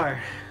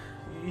cigar.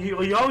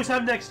 You always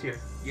have next year.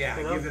 Yeah,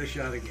 you know? Give it a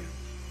shot again.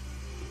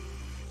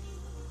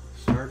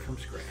 Start from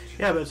scratch.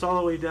 Yeah, but it's all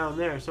the way down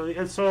there. So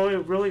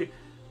it really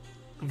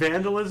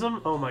vandalism.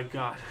 Oh my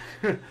god.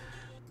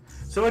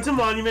 So it's a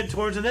monument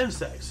towards an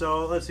insect.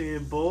 So let's see,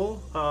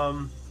 bull.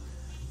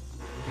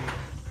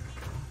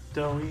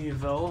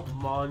 Weevil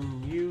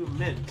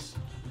monument.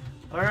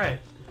 All right.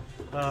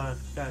 Got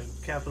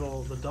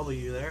capital the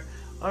W there.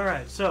 All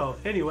right. So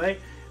anyway,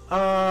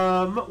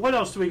 what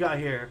else do we got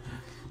here?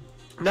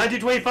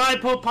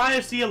 1925, Pope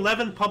Pius XI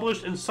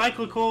published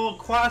encyclical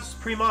Quas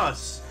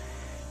Primas,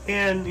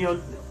 and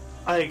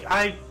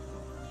I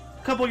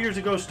a couple years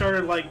ago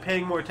started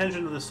paying more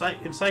attention to the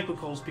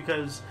encyclicals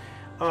because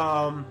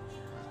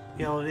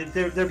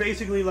they're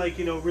basically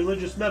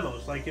religious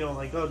memos,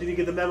 oh, did you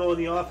get the memo in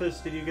the office?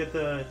 Did you get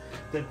the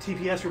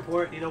TPS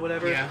report?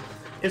 Whatever. Yeah.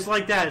 It's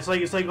like that. It's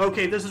like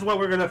okay, this is what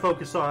we're going to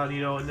focus on,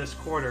 in this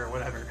quarter or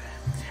whatever.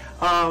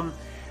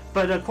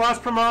 But Quas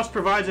Primas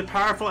provides a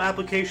powerful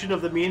application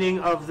of the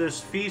meaning of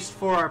this feast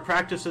for our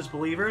practice as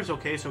believers.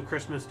 Okay, so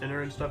Christmas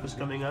dinner and stuff is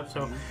coming up.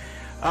 So,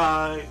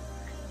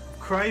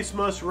 Christ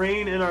must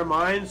reign in our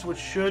minds, which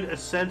should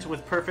assent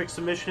with perfect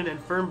submission and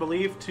firm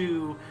belief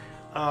to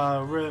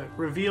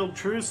revealed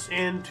truths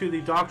and to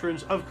the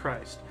doctrines of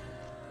Christ.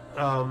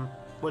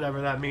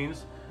 Whatever that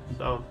means.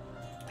 So,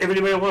 if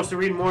anybody wants to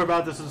read more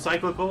about this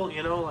encyclical,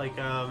 yeah,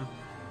 I'm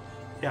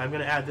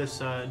going to add this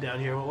down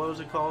here. What was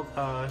it called?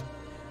 Quas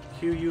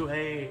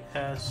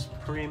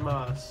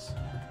Primas.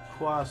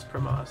 Quas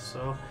Primas.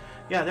 So,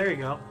 yeah, there you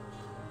go.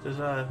 Just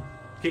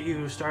get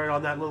you started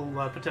on that little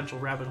potential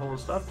rabbit hole and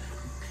stuff.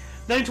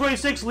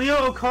 1926,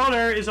 Leo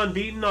O'Connor is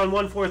unbeaten on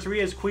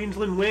 1-4-3 as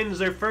Queensland wins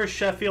their first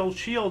Sheffield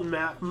Shield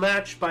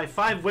match by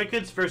 5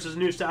 wickets versus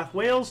New South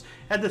Wales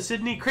at the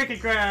Sydney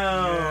Cricket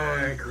Ground.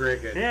 Yeah,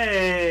 cricket.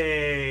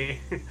 Yay!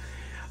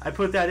 I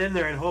put that in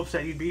there in hopes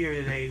that you'd be here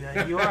today.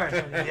 You are.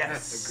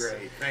 Yes.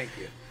 Great. Thank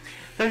you.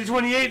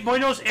 1928,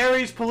 Buenos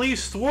Aires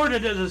police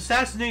thwarted an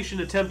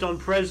assassination attempt on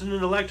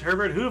President-elect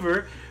Herbert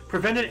Hoover,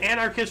 prevented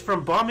anarchists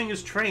from bombing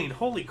his train.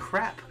 Holy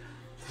crap.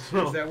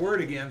 There's that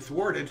word again,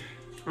 thwarted.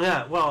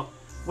 Yeah, well,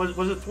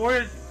 was it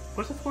thwarted?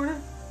 Was it thwarted?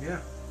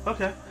 Yeah.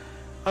 Okay.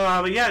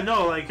 But yeah,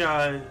 no,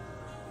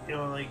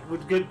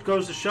 what good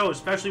goes to show,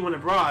 especially when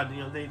abroad,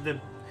 the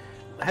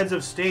heads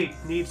of state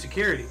need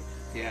security.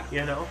 Yeah.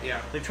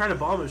 Yeah. They try to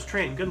bomb his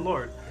train. Good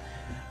lord.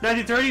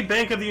 1930,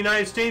 Bank of the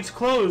United States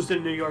closed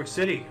in New York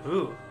City.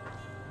 Ooh.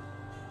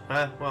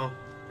 Well,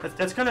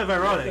 that's kind of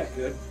ironic. That's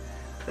good.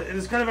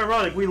 It's kind of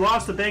ironic. We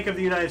lost the Bank of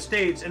the United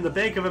States, and the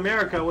Bank of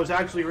America was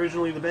actually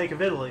originally the Bank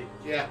of Italy.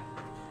 Yeah.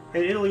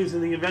 And Italy is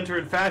the inventor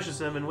in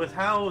fascism, and with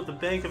how the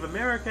Bank of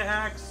America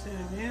acts,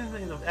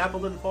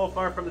 apple didn't fall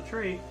far from the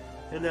tree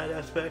in that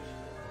aspect.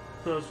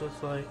 So it's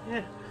just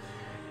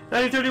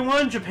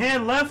 1931,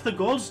 Japan left the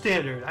gold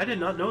standard. I did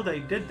not know they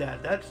did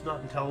that. That's not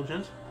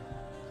intelligent.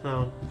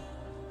 So,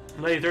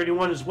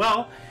 1931 as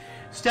well.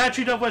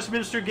 Statute of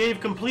Westminster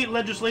gave complete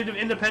legislative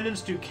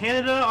independence to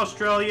Canada,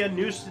 Australia,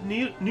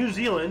 New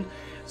Zealand,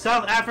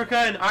 South Africa,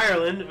 and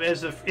Ireland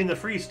in the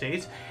Free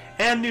States,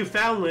 and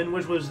Newfoundland,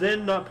 which was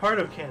then not part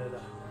of Canada.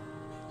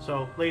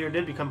 So later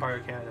did become part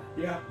of Canada.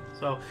 Yeah.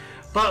 So,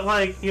 but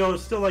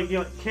still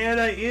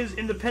Canada is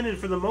independent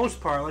for the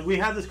most part. We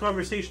have this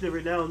conversation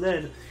every now and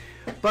then,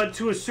 but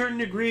to a certain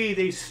degree,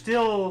 they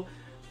still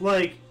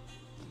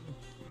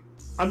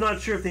I'm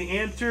not sure if they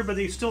answer, but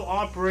they still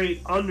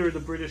operate under the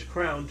British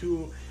Crown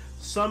to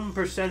some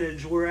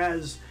percentage,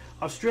 whereas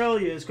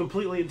Australia is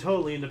completely and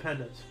totally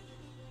independent.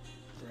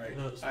 Right.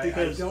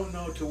 I don't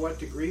know to what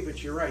degree,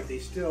 but you're right. They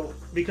still...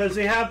 Because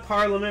they have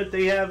parliament,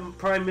 they have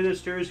prime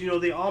ministers,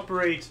 they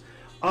operate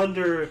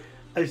under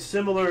a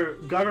similar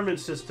government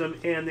system,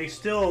 and they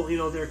still,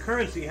 their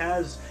currency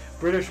has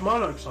British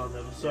monarchs on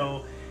them.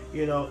 So,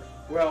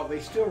 Well, they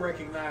still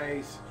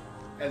recognize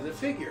as a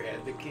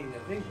figurehead the King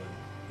of England,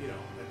 and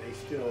they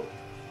still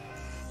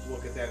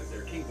look at that as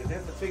their king, but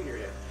that's a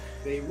figurehead.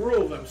 They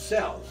rule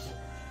themselves.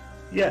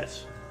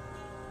 Yes.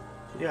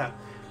 Yeah.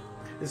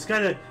 It's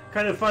kind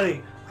of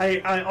funny.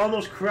 I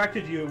almost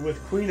corrected you with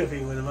Queen of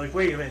England. I'm like,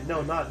 wait a minute,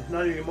 no, not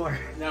anymore.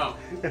 No.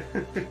 No.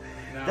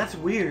 That's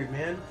weird,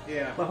 man.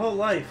 Yeah. My whole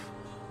life,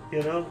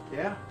 Yeah,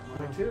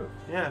 mine too.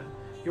 Yeah.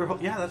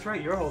 Yeah, that's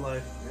right, your whole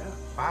life. Yeah.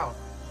 Wow.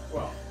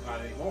 Well,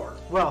 not anymore.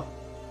 Well,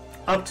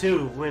 up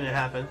to when it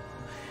happened.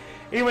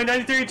 Anyway,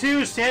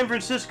 1932, San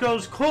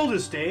Francisco's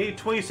coldest day,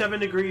 27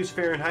 degrees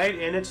Fahrenheit,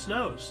 and it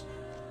snows.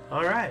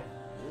 All right.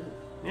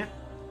 Yeah.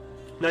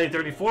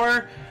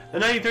 1934, the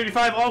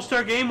 1935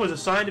 All-Star Game was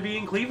assigned to be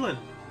in Cleveland.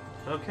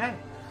 Okay.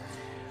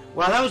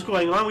 While that was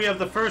going on, we have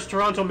the first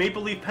Toronto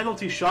Maple Leaf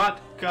penalty shot,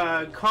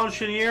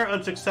 Conchinier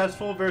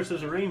unsuccessful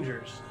versus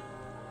Rangers.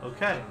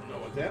 Okay. I don't know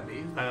what that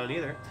means. I don't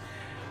either.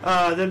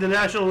 Then the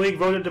National League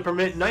voted to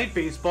permit night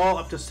baseball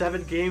up to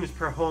 7 games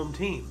per home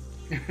team.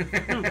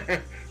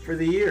 For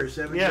the year,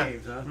 7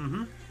 games, huh?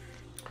 Mm-hmm.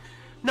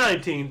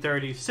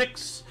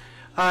 1936.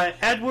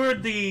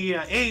 Edward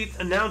VIII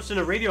announced in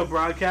a radio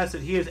broadcast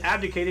that he is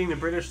abdicating the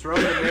British throne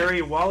to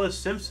marry Wallis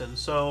Simpson.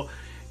 So,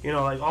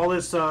 all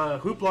this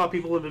hoopla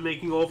people have been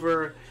making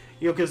over,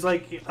 because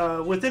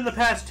within the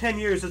past 10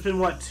 years, there's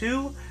been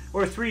 2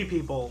 or 3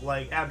 people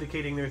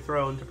abdicating their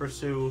throne to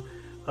pursue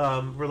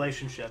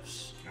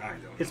relationships. I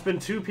don't know. It's been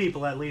 2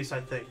 people at least,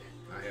 I think.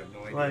 I have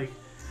no idea.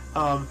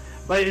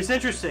 But it's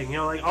interesting,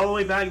 all the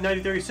way back in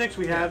 1936,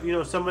 we have,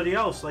 somebody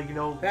else,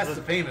 That's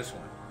the famous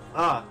one.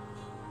 Ah,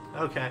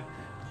 okay.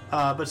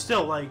 But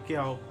still,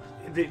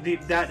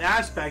 that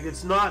aspect,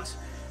 it's not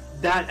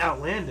that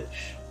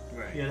outlandish,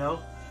 Right.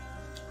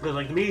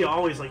 Because, the media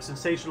always,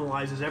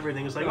 sensationalizes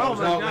everything. It's like, Well, oh, it was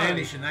my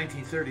outlandish God. in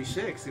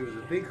 1936. There was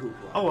a big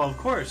hoopla. Oh, well, of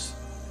course.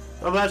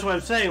 Well, that's what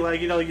I'm saying.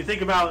 You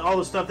think about all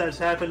the stuff that's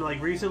happened,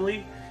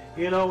 recently,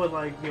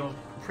 with,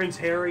 Prince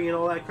Harry and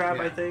all that crap,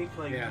 Yeah. I think.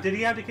 Yeah. Did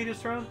he abdicate his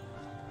throne?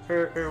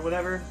 Or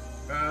whatever?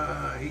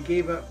 He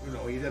gave up.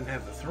 He doesn't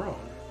have the throne.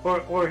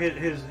 Or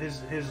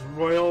his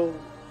royal...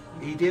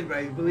 He did, but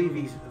I believe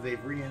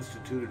they've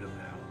reinstituted him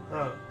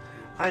now.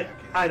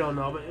 I don't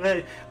know,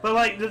 but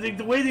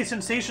the way they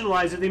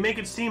sensationalize it, they make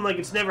it seem like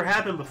it's never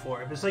happened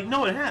before. It's like,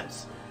 no, it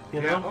has.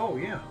 Yeah. Oh,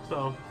 yeah.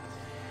 So,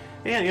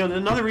 yeah,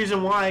 another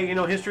reason why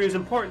history is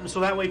important, so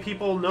that way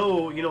people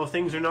know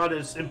things are not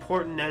as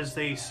important as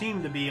they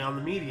seem to be on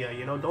the media.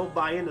 Don't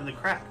buy into the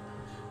crap.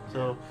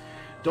 So,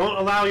 don't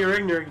allow your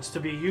ignorance to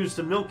be used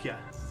to milk you.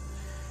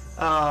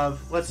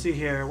 Let's see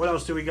here. What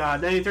else do we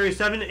got?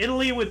 1937,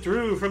 Italy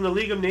withdrew from the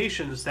League of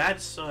Nations.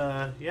 That's,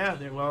 I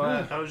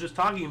was just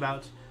talking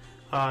about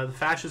the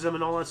fascism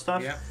and all that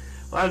stuff. Yeah.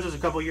 Well, that was just a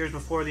couple years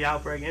before the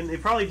outbreak. And they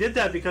probably did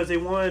that because they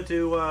wanted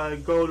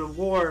to go to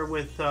war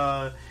with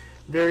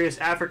various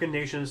African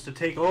nations to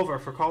take over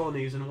for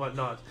colonies and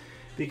whatnot.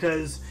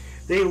 Because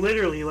they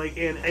literally,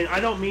 and I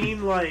don't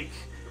mean,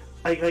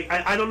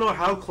 I don't know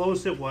how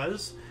close it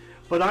was,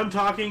 but I'm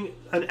talking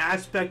an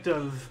aspect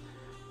of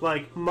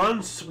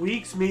months,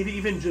 weeks, maybe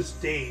even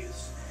just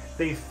days.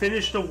 They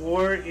finished a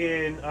war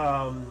in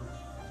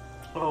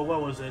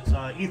what was it?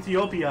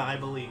 Ethiopia, I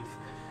believe,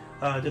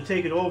 to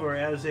take it over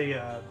as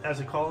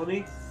a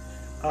colony.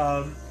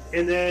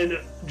 And then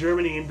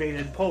Germany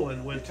invaded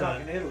Poland with. You're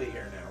talking Italy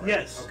here now, right?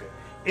 Yes. Okay.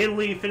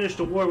 Italy finished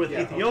a war with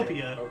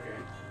Ethiopia. Okay.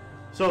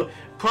 So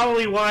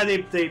probably why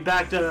they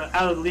backed out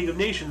of the League of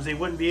Nations. They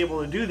wouldn't be able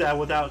to do that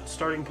without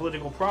starting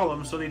political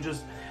problems. So they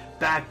just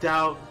backed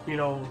out,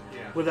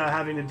 without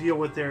having to deal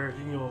with their,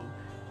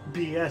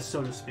 BS,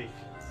 so to speak.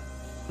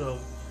 So,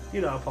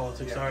 how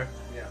politics are.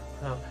 Yeah.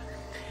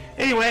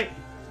 Anyway.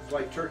 It's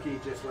like Turkey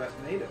just left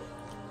NATO.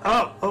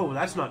 Oh,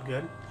 that's not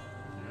good.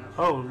 Yeah.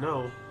 Oh,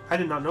 no. I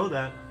did not know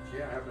that.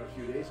 Yeah, it happened a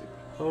few days ago.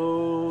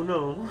 Oh,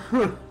 no.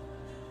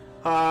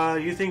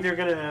 You think they're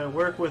going to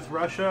work with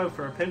Russia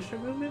for a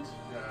pension movement?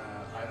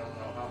 I don't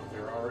know how.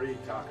 They're already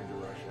talking to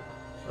Russia.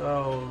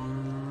 Oh,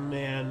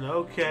 man.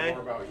 Okay.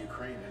 More about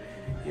Ukraine than anything.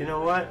 You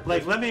know what?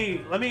 Let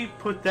me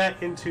put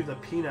that into the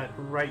peanut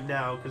right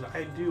now, because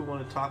I do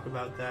want to talk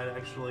about that,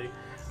 actually.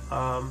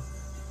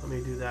 Let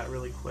me do that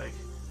really quick.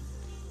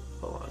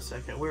 Hold on a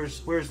second.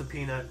 Where's the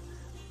peanut?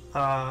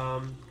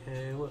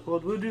 Okay,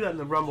 we'll do that in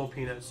the Rumble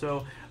peanut.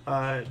 So,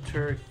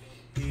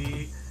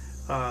 Turkey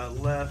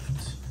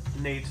left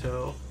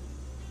NATO.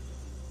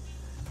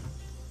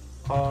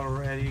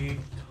 Already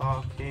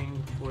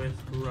talking with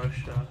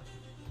Russia.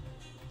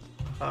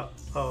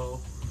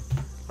 Oh.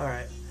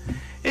 Alright.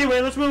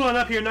 Anyway, let's move on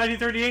up here.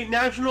 1938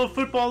 National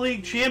Football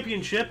League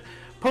Championship.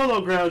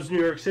 Polo Grounds,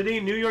 New York City.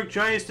 New York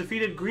Giants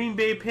defeated Green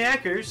Bay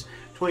Packers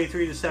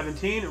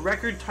 23-17.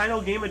 Record title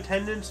game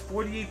attendance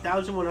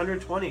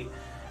 48,120.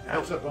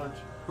 That's a bunch.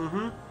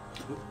 Mm-hmm.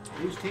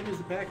 Whose team is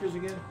the Packers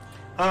again?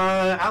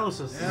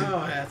 Alice's.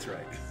 Oh, that's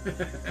right.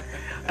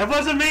 It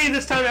wasn't me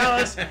this time,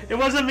 Alice. It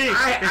wasn't me.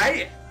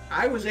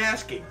 I was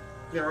asking.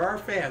 There are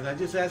fans. I'm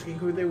just asking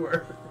who they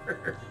were.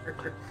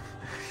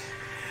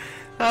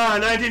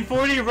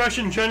 1940,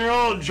 Russian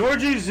General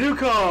Georgy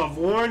Zhukov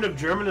warned of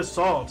German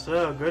assault.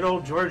 Oh, good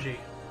old Georgy.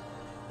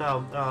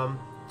 No,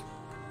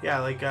 yeah,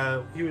 like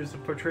he was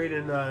portrayed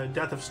in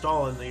Death of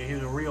Stalin. Like, he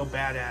was a real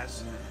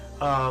badass.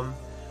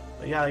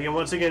 Yeah,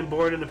 once again,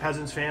 born in a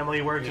peasant's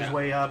family, worked his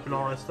way up and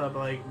all that stuff.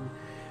 Like,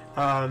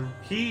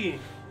 he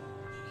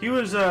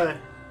was a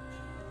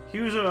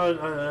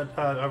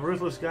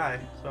ruthless guy.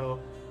 So,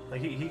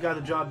 like, he got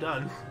the job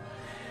done.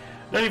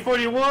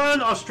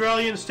 1941,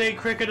 Australian State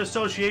Cricket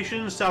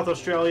Association, South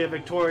Australia,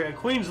 Victoria,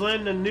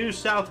 Queensland, and New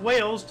South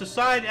Wales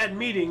decide at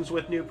meetings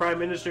with new Prime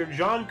Minister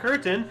John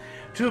Curtin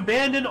to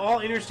abandon all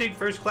interstate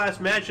first-class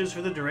matches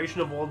for the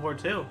duration of World War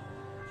II.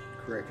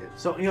 Cricket.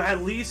 So,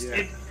 at least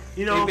it,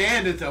 They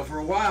banned it, though, for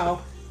a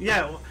while.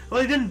 Yeah,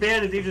 well, they didn't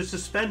ban it, they just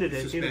suspended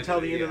it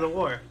until the end of the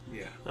war.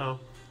 Yeah.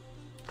 So,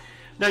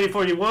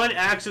 1941,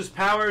 Axis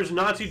powers,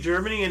 Nazi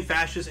Germany, and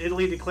Fascist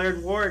Italy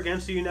declared war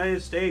against the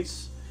United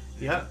States.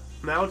 Yep.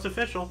 Now it's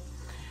official.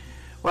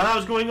 While that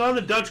was going on,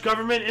 the Dutch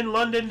government in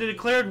London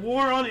declared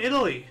war on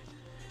Italy.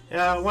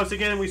 Once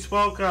again, we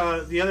spoke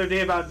the other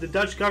day about the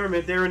Dutch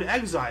government. They're in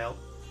exile.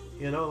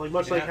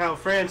 Much like how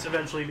France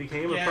eventually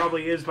became. It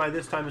probably is by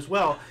this time as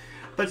well.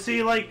 But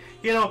see, I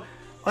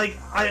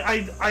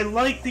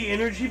like the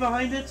energy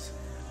behind it.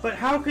 But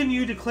how can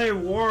you declare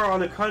war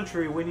on a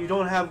country when you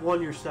don't have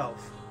one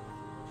yourself?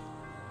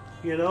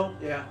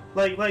 Yeah.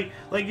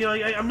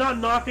 I'm not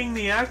knocking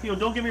the act.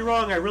 Don't get me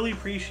wrong. I really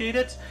appreciate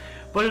it.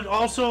 But it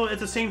also, at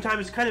the same time,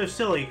 it's kind of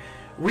silly.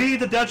 We,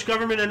 the Dutch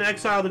government in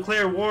exile,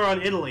 declare war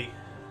on Italy.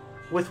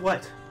 With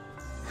what?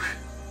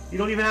 You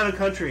don't even have a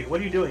country. What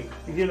are you doing?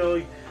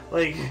 I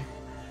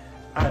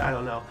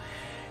don't know.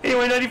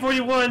 Anyway,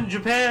 1941,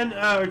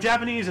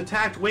 Japanese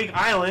attacked Wake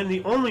Island,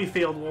 the only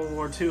failed World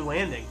War II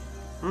landing.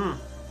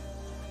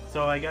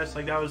 So I guess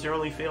that was their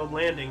only failed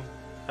landing.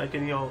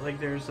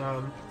 There's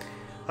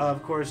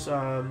of course,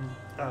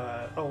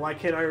 why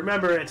can't I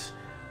remember it?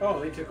 Oh,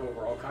 they took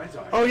over all kinds of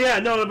islands. Oh, yeah,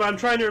 no, but I'm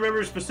trying to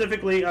remember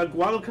specifically.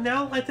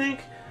 Guadalcanal, I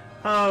think,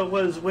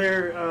 was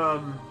where...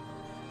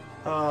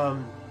 well,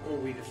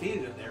 we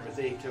defeated them there, but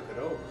they took it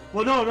over.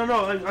 Well, no.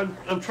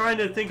 I'm trying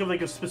to think of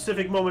a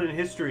specific moment in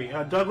history.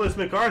 Douglas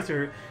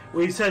MacArthur,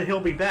 when he said he'll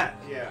be back.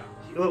 Yeah.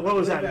 What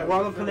was that?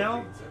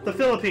 Guadalcanal? The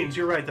Philippines.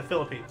 You're right, the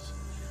Philippines.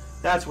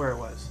 That's where it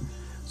was.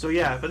 So,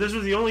 yeah, but this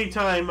was the only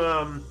time...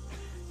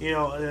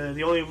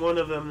 the only one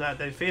of them that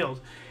they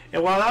failed.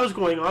 And while that was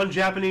going on,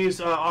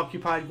 Japanese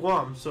occupied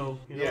Guam. So,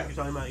 what you're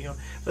talking about,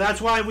 But that's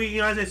why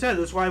we, as I said,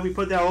 that's why we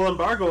put that whole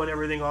embargo and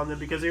everything on them,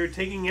 because they were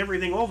taking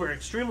everything over,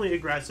 extremely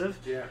aggressive.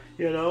 Yeah.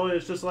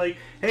 It's just like,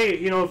 hey,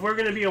 if we're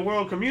going to be a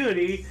world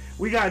community,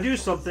 we got to do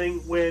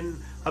something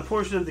when a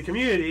portion of the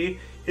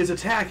community is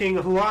attacking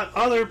a lot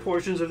other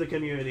portions of the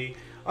community.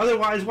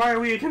 Otherwise, why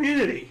are we a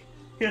community?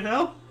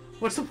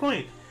 What's the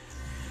point?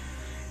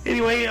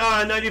 Anyway,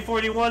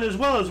 1941 as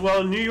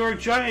well, New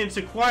York Giants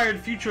acquired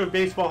future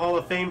Baseball Hall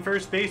of Fame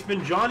first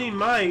baseman Johnny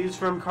Mize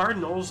from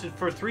Cardinals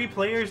for 3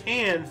 players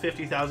and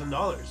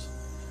 $50,000.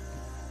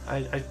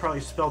 I probably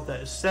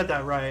said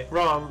that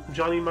wrong.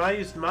 Johnny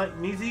Mize?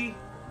 Mize?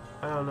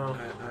 I don't know.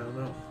 I don't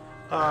know.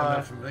 I'm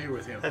not familiar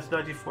with him. That's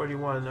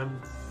 1941.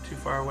 I'm too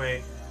far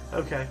away.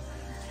 Okay.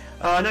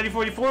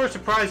 1944,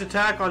 surprise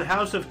attack on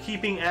House of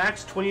Keeping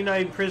Axe.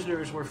 29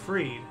 prisoners were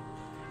freed.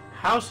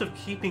 House of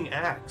Keeping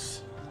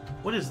Axe.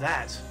 What is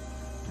that?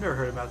 Never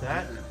heard about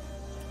that.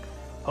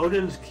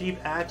 Odin's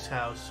Keep Axe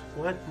House.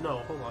 What? No,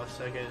 hold on a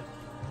second.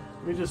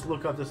 Let me just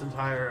look up this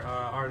entire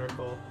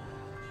article.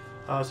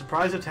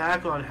 Surprise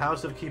attack on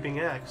House of Keeping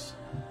Axe.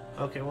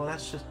 Okay, well that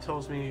just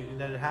tells me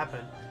that it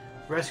happened.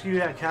 Rescue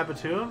at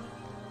Capitum?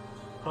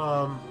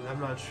 I'm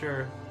not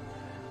sure.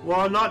 Well,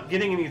 I'm not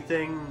getting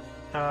anything.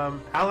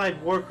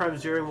 Allied war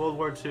crimes during World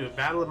War II.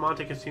 Battle of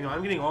Monte Cassino.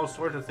 I'm getting all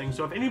sorts of things.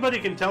 So if anybody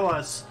can tell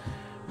us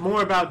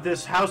more about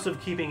this House of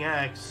Keeping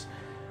Axe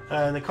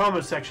in the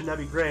comments section,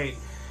 that'd be great.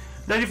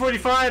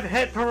 1945,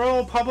 Het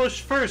Parool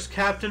published first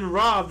Captain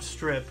Rob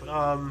strip. Is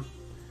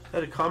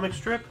that a comic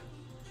strip?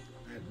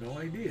 I have no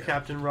idea.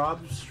 Captain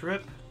Rob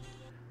strip?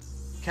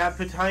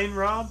 Captain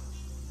Rob?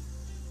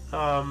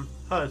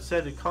 It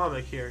said a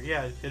comic here.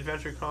 Yeah,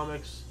 Adventure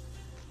Comics.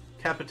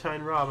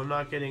 Captain Rob. I'm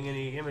not getting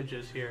any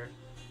images here.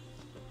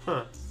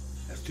 Huh.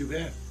 That's too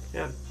bad.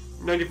 Yeah.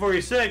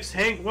 1946,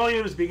 Hank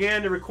Williams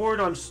began to record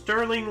on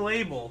Sterling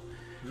Label.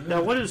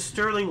 Now, what is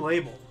Sterling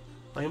Label?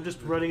 I'm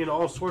just running into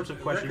all sorts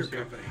of questions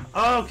here.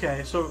 Oh,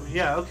 okay, so,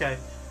 yeah, okay.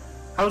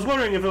 I was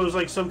wondering if it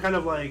was some kind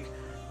of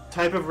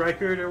type of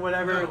record or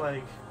whatever,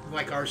 no.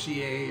 Like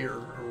RCA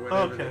or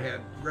whatever. Okay. They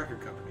had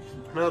record companies.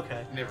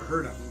 Okay. Never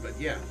heard of them, but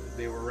yeah,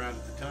 they were around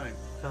at the time.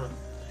 Huh.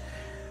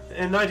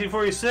 In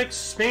 1946,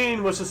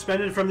 Spain was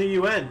suspended from the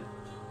UN.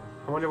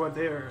 I wonder what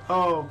they were.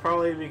 Oh,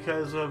 probably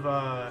because of,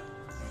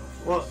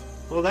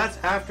 well, that's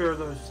after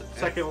the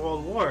Second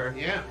World War.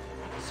 Yeah.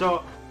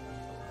 So,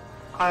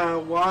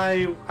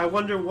 why? I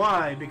wonder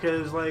why.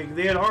 Because like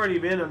they had already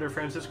been under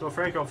Francisco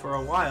Franco for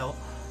a while.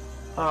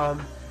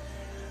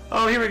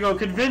 Oh, here we go.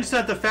 Convinced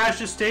that the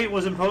fascist state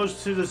was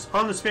imposed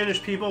on the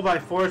Spanish people by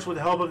force with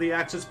the help of the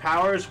Axis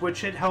powers,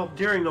 which it helped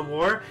during the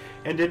war,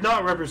 and did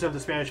not represent the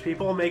Spanish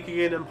people, making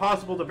it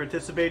impossible to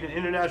participate in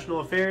international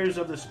affairs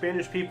of the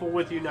Spanish people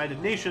with the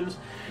United Nations.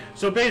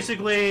 So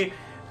basically,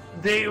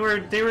 the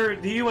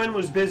UN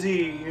was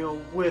busy, you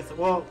know, with,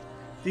 well,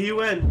 the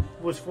UN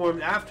was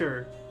formed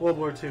after World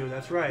War II.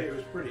 That's right. It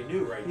was pretty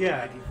new, right?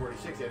 Yeah.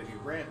 1946 had to be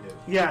brand new.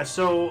 Yeah.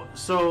 So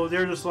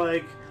they're just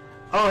like,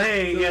 oh,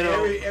 hey, so you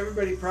know,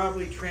 everybody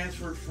probably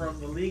transferred from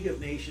the League of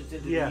Nations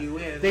into the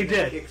UN. They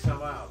did. Kick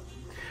some out.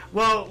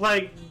 Well,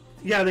 like,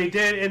 yeah, they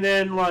did, and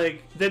then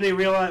then they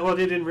realized. Well,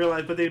 they didn't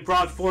realize, but they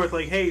brought forth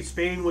like, hey,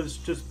 Spain was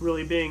just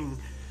really being,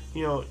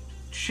 you know,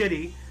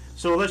 shitty.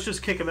 So let's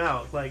just kick them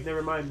out. Like,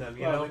 never mind them.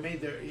 You know,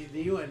 the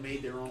UN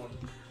made their own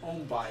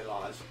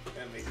bylaws,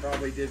 and they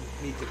probably didn't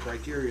meet the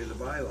criteria of the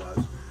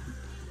bylaws,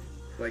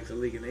 like the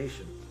League of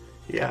Nations.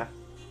 Yeah.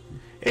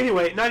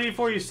 Anyway,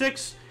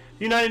 1946.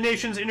 The United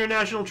Nations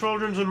International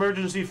Children's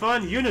Emergency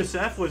Fund,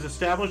 UNICEF, was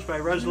established by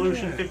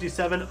Resolution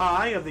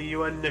 57I of the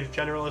UN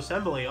General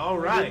Assembly. All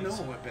right. I didn't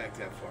know it went back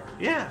that far.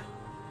 Yeah.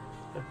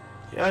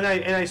 And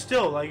I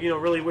still, like, you know,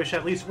 really wish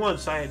at least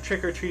once I had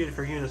trick-or-treated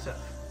for UNICEF.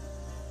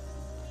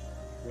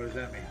 What does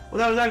that mean? Well,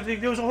 that was actually,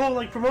 there was a whole,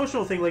 like,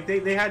 promotional thing. Like,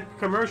 they had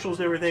commercials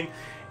and everything.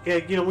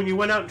 You know, when you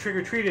went out and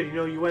trick-or-treated, you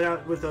know, you went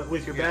out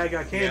with your bag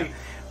of candy. Yeah.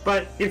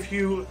 But if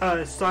you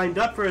signed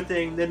up for a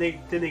thing, then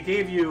they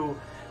gave you...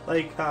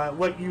 like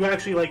what you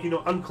actually like, you know,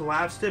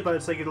 uncollapsed it, but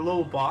it's like in a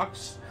little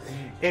box,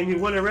 and you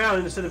went around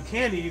and instead of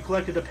candy, you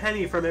collected a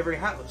penny from every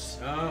house.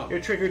 Oh. You're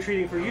trick or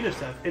treating for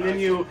UNICEF, and then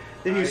you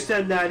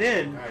send that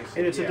in,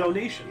 and it's a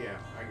donation. Yeah,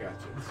 I got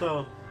you.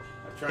 So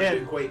I'm trying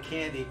to equate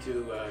candy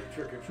to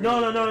trick or treat.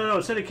 No.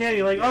 Instead of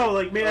candy,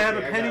 like may I have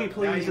a penny,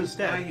 please,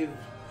 instead. Now you've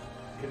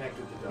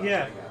connected the dots.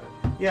 Yeah, I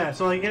got it. Yeah.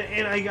 So like,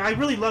 and I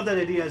really loved that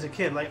idea as a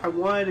kid. Like, I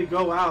wanted to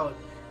go out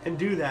and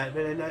do that,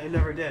 but I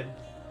never did.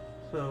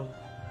 So.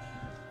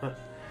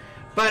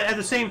 But at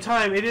the same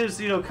time, it is,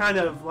 you know, kind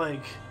of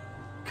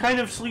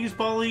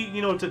sleazeball-y,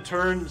 you know, to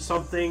turn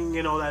something,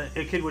 you know, that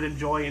a kid would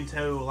enjoy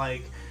into,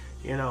 like,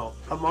 you know,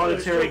 a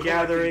monetary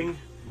gathering,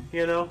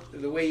 you know?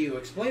 The way you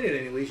explain it,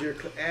 anyways,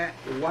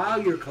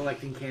 while you're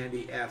collecting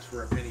candy, ask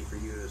for a penny for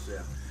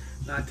UNICEF,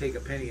 not take a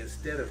penny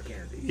instead of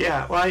candy.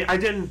 Yeah, well, I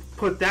didn't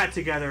put that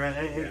together.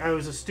 I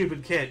was a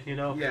stupid kid, you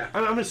know? Yeah.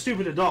 I'm a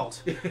stupid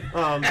adult.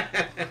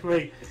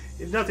 Like,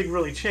 nothing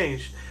really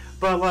changed.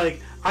 But,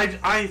 like,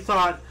 I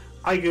thought...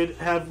 I could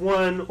have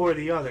one or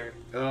the other.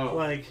 Oh.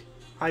 Like,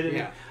 I didn't...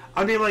 Yeah.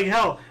 I mean, like,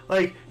 hell,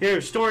 like,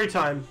 here, story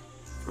time.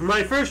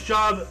 My first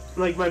job,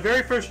 like, my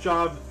very first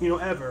job, you know,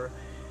 ever,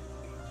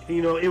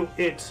 you know,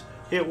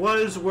 it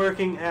was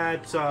working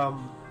at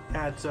Home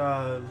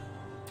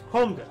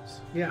Goods.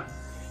 Yeah.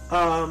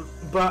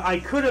 But I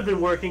could have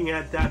been working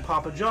at that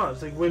Papa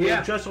John's. Like, when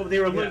they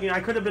were looking, I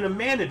could have been a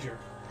manager.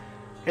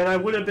 And I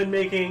would have been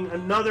making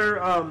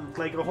another,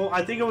 like,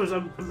 I think it was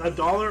 $1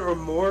 or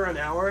more an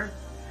hour.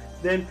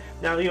 Then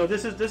now, you know,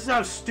 this is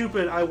how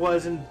stupid I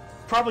was, and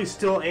probably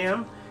still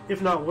am,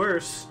 if not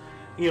worse,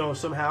 you know,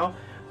 somehow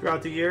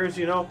throughout the years,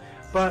 you know.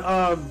 But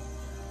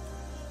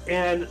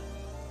and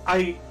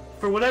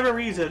for whatever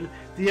reason,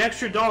 the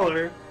extra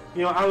 $1,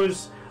 you know, I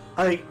was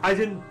like, I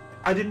didn't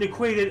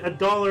equate it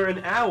 $1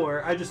 an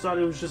hour. I just thought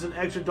it was just an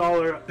extra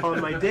 $1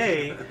 on my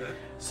day.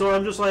 So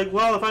I'm just like,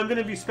 well, if I'm going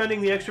to be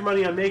spending the extra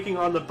money I'm making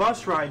on the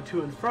bus ride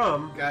to and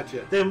from,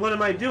 gotcha, then what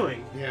am I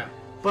doing? Yeah.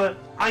 But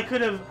I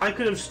could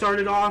have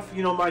started off,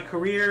 you know, my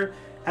career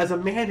as a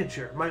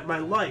manager, my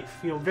life,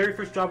 you know, very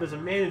first job as a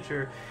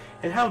manager,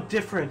 and how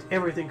different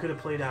everything could have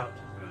played out,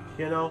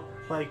 you know,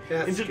 like,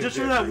 and just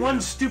for that one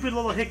stupid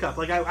little hiccup,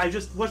 like I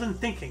just wasn't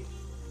thinking,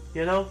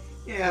 you know.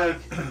 Yeah.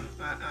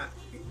 Like,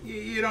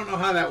 you don't know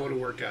how that would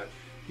have worked out.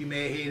 You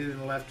may have hated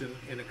and left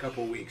in a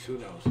couple of weeks. Who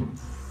knows?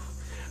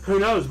 Who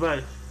knows?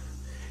 But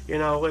you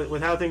know,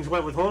 with how things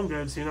went with Home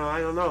Goods, you know,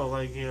 I don't know.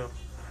 Like, you know,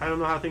 I don't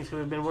know how things could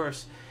have been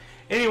worse.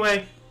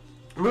 Anyway,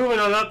 moving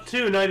on up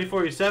to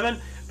 1947,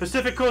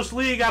 Pacific Coast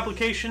League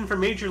application for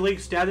Major League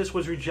status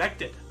was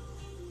rejected.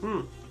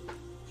 In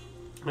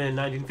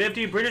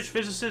 1950, British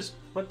physicist...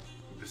 What?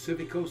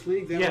 Pacific Coast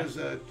League? That was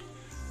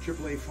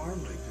AAA Farm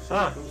League,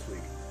 Pacific Coast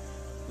League.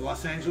 The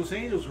Los Angeles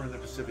Angels were in the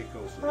Pacific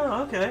Coast League.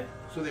 Oh, okay.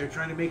 So they're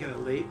trying to make it a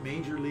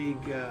Major League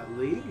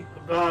league?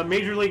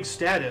 Major League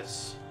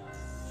status.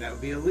 That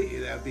would be a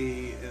league. That would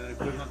be an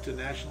equivalent to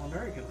National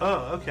American League.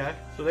 Oh, okay.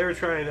 So they were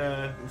trying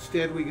to...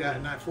 Instead, we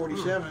got, not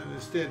 47,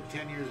 instead,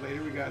 10 years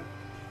later, we got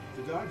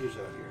the Dodgers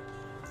out here.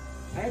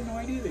 I had no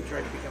idea they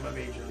tried to become a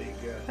Major League.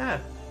 Yeah.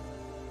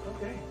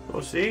 Okay.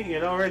 Well, see,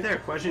 you know, right there.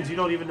 Questions you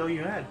don't even know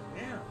you had.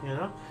 Yeah. You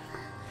know?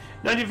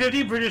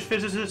 1950, British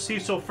physicist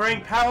Cecil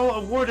Frank Powell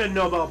awarded a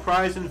Nobel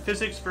Prize in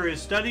Physics for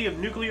his study of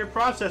nuclear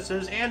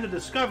processes and the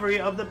discovery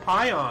of the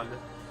Pion.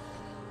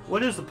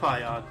 What is the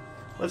Pion?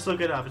 Let's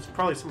look it up. It's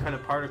probably some kind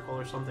of particle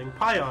or something.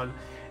 Pion,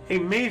 a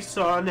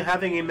meson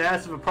having a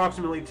mass of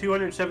approximately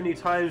 270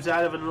 times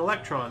that of an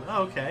electron.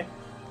 Oh, okay.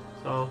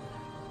 So,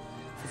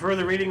 for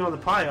further reading on the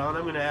Pion,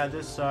 I'm going to add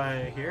this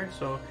here.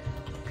 So,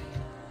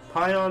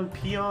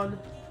 Pion.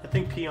 I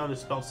think Pion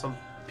is spelled some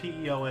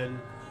P-E-O-N.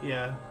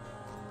 Yeah,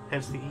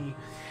 hence the E.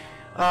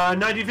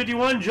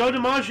 1951, Joe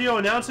DiMaggio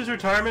announces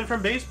retirement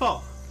from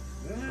baseball.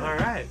 Yeah. All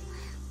right.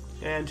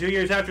 And 2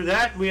 years after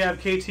that, we have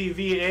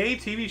KTVA,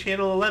 TV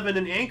channel 11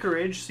 in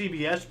Anchorage,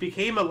 CBS,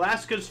 became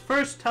Alaska's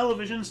first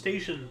television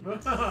station.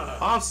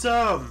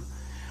 Awesome.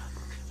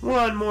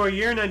 One more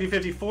year,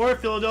 1954,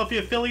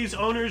 Philadelphia Phillies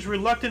owners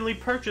reluctantly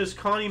purchased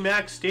Connie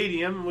Mack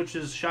Stadium, which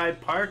is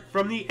Shibe Park,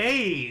 from the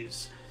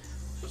A's.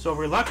 So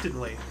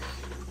reluctantly.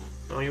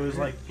 So he was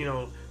like, you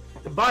know,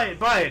 buy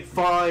it,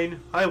 fine,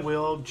 I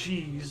will,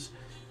 jeez.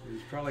 It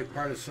was probably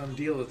part of some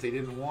deal that they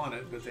didn't want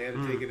it, but they had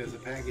to take it as a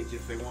package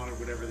if they wanted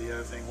whatever the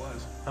other thing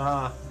was.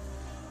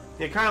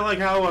 Yeah, kind of like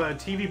how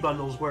TV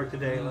bundles work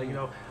today. Like, you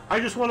know, I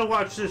just want to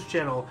watch this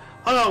channel.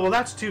 Oh, well,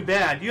 that's too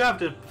bad. You have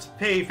to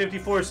pay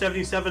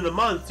 $54.77 a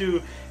month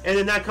to, and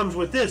then that comes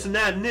with this and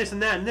that and this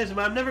and that and this.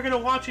 But I'm never going to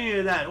watch any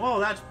of that. Well,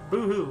 that's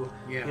boo-hoo.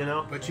 Yeah, you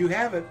know. But you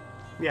have it.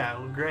 Yeah,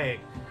 well, great.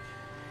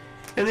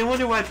 And they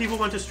wonder why people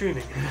went to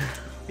streaming.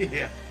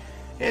 Yeah.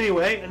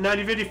 Anyway,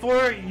 1954,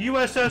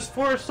 USS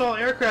Forrestal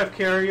aircraft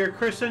carrier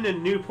christened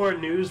in Newport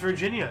News,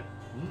 Virginia.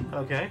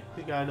 Okay,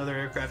 we got another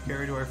aircraft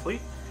carrier to our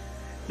fleet.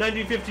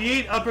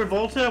 1958, Upper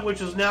Volta,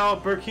 which is now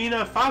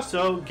Burkina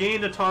Faso,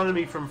 gained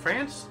autonomy from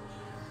France.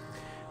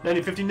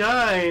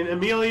 1959,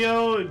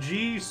 Emilio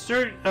G.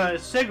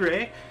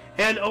 Segre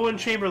and Owen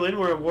Chamberlain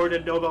were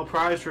awarded Nobel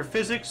Prize for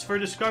Physics for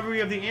discovery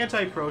of the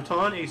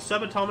antiproton, a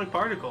subatomic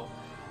particle.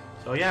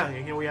 So yeah,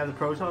 again, we have the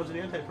protons and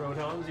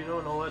antiprotons, you know,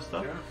 and all that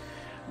stuff. Yeah.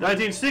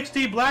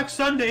 1960, Black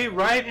Sunday,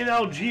 riot in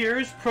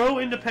Algiers,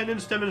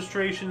 pro-independence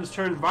demonstrations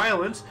turned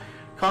violent,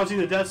 causing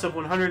the deaths of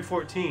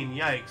 114.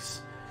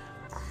 Yikes.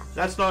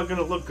 That's not going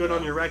to look good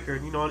on your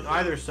record, you know, on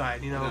either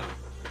side, you know. No.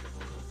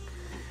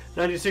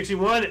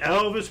 1961,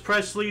 Elvis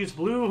Presley's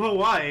Blue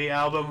Hawaii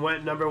album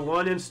went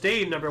 #1 and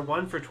stayed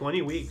 #1 for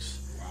 20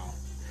 weeks. Wow.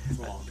 That's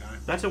a long time.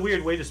 That's a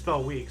weird way to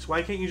spell weeks.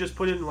 Why can't you just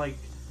put in, like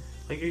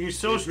are you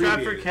so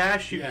strapped for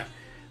cash, you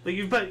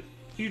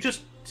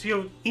just, you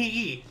know,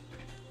 EE.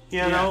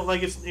 You know,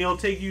 like it'll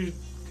take you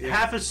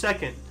half a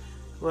second.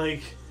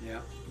 Like,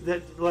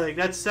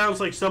 that sounds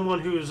like someone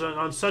who's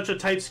on such a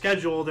tight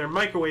schedule, they're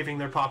microwaving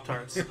their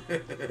Pop-Tarts.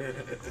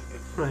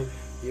 Like,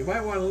 you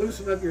might want to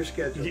loosen up your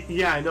schedule.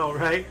 Yeah, I know,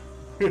 right?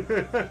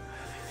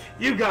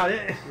 You got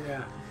it.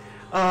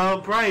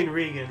 Yeah. Brian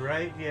Regan,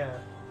 right? Yeah.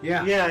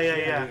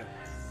 Yeah.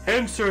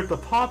 Insert the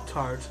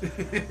Pop-Tarts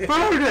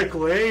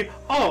vertically.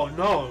 Oh,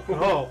 no.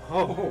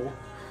 Oh.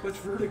 What's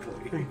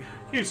vertically?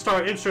 You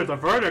insert the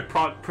verdict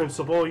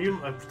principle, you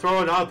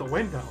throw it out the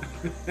window.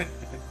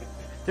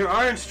 There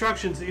are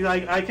instructions.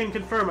 I can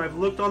confirm. I've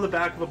looked on the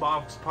back of a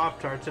box of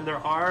Pop-Tarts, and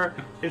there are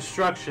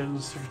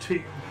instructions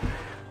to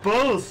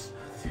both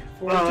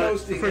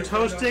for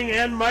toasting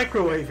and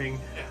microwaving.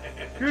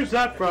 Here's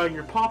that, Brian,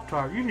 your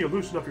Pop-Tart. You need to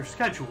loosen up your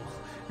schedule.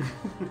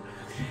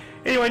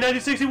 Anyway,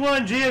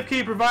 1961,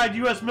 JFK provided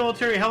U.S.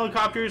 military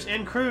helicopters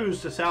and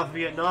crews to South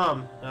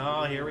Vietnam.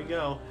 Oh, here we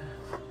go.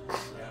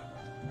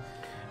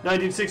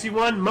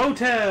 1961,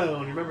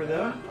 Motown. Remember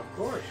that? Of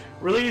course.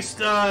 Released,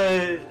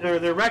 or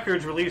their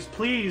records released,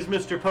 Please,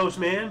 Mr.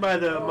 Postman by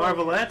the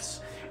Marvelettes.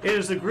 It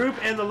is the group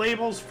and the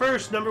label's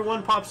first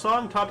 #1 pop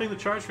song, topping the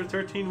charts for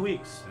 13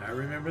 weeks. I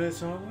remember that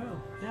song well.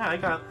 Yeah,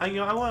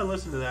 I want to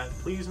listen to that.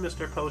 Please,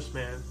 Mr.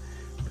 Postman.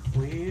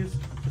 Please,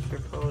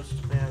 Mr.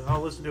 Postman.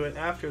 I'll listen to it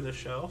after the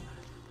show.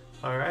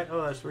 All right.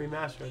 Oh, that's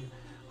remastered.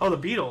 Oh, the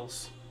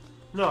Beatles.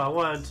 No, I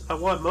want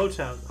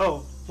Motown.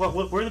 Oh, what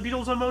were the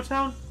Beatles on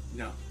Motown?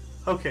 No.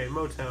 Okay,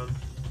 Motown.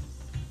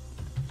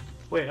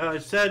 Wait,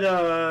 it said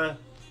the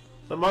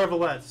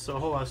Marvelettes, so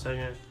hold on a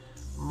second.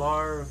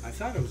 I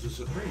thought it was the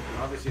Supremes,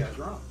 but obviously I was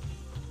wrong.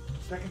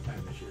 Second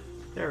time this year.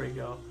 There we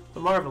go. The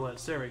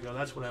Marvelettes, there we go.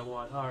 That's what I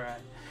want.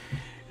 Alright.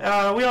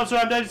 We also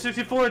have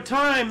 1964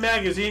 Time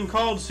magazine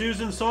called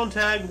Susan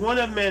Sontag one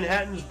of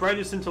Manhattan's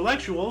brightest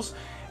intellectuals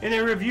in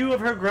a review of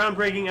her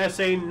groundbreaking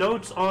essay,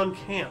 Notes on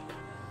Camp.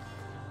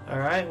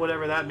 Alright,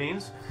 whatever that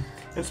means.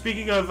 And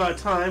speaking of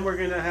Time, we're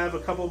going to have a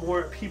couple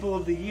more People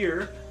of the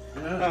Year,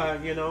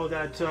 you know,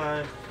 that,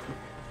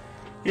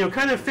 you know,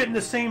 kind of fit in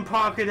the same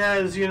pocket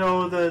as, you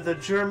know, the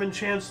German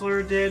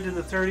Chancellor did in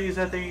the 30s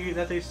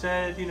that they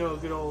said, you know,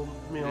 good old,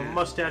 you know,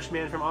 mustache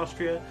man from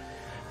Austria.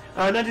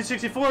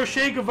 1964,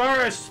 Che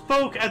Guevara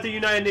spoke at the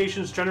United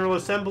Nations General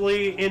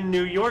Assembly in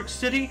New York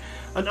City.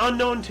 An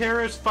unknown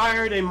terrorist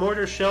fired a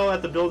mortar shell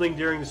at the building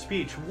during the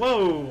speech.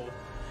 Whoa!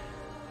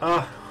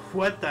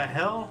 What the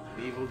hell?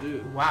 Evil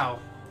dude. Wow.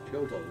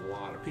 Killed a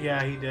lot of people.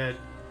 Yeah, he did.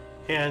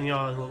 And, you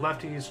know, the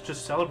lefties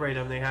just celebrate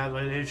him. They had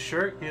his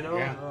shirt, you know,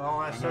 all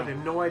that stuff. They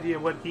have no idea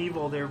what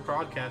evil they're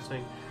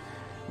broadcasting.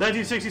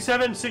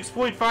 1967,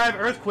 6.5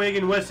 earthquake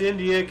in West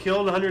India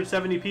killed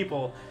 170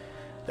 people.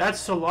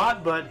 That's a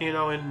lot, but, you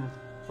know, in,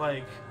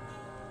 like,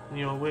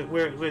 you know,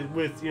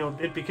 with you know,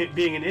 it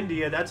being in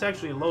India, that's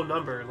actually a low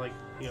number. Like,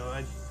 you know,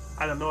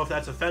 I don't know if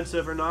that's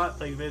offensive or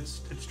not. Like,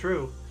 it's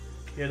true,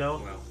 you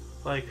know. Well,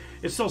 like,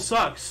 it still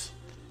sucks,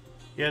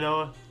 you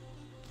know.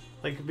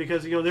 Like,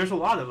 because, you know, there's a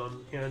lot of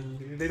them,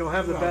 and they don't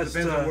have the best...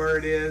 Depends on where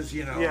it is,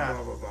 you know, yeah.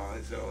 blah, blah, blah.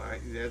 So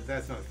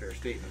that's not a fair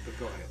statement, but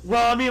go ahead.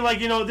 Well, I mean,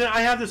 like, you know,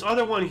 I have this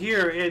other one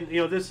here, and,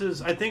 you know, this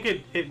is... I think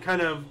it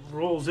kind of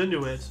rolls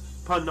into it,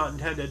 pun not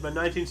intended, but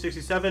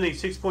 1967, a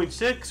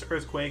 6.6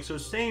 earthquake, so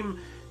same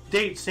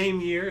date,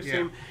 same year,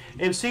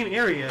 same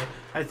area,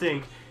 I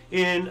think.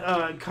 In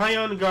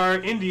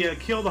Kyangar, India,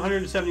 killed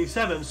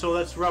 177, so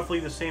that's roughly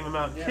the same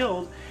amount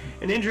killed,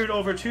 and injured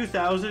over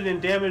 2,000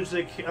 and damaged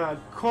the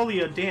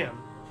Kolia Dam.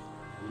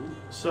 Ooh,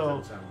 so, that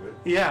doesn't sound good.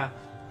 Yeah,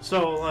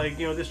 so, like,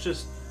 you know, this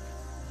just,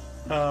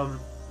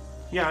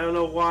 yeah, I don't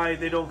know why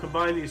they don't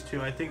combine these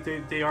two. I think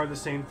they are the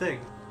same thing.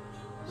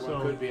 Well, so,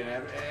 it could be, and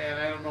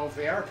I don't know if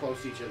they are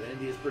close to each other.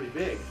 India's pretty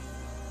big.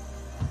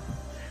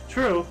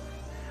 True,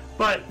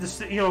 but, this,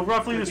 you know,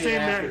 roughly Could the be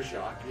same... an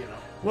aftershock, you know.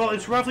 Well,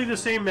 it's roughly the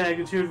same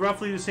magnitude,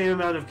 roughly the same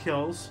amount of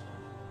kills,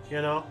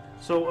 you know.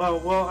 So,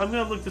 well, I'm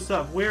going to look this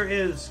up. Where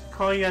is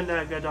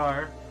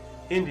Kayanagadar,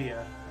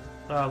 India?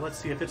 Let's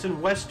see if it's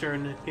in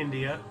western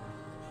India.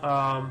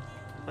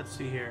 Let's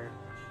see here.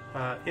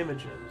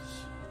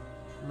 Images.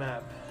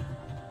 Map.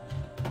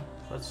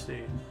 Let's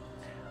see.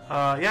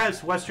 Yeah,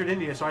 it's western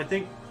India, so I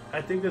think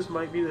this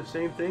might be the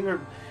same thing,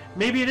 or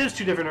maybe it is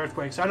two different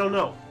earthquakes. I don't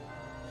know.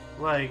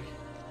 Like...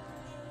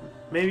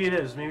 Maybe it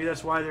is. Maybe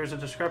that's why there's a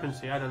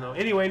discrepancy. I don't know.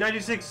 Anyway,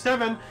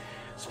 1967,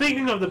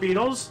 speaking of the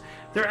Beatles,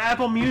 their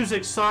Apple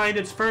Music signed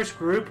its first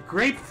group,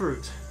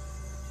 Grapefruit.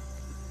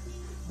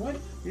 What?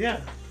 Yeah.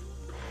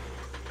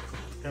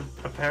 And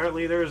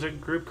apparently there was a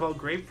group called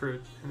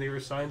Grapefruit, and they were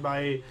signed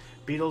by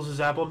Beatles'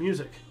 Apple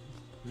Music.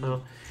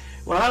 So,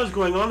 while that was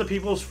going on, the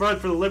People's Front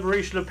for the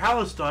Liberation of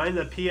Palestine,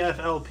 the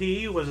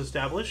PFLP, was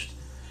established.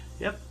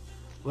 Yep.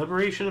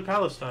 Liberation of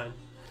Palestine.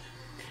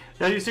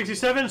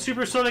 1967,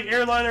 supersonic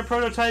airliner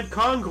prototype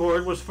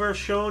Concorde was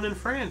first shown in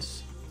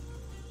France.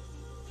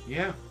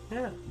 Yeah.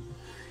 Yeah.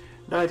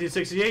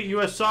 1968,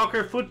 U.S.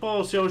 Soccer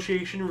Football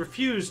Association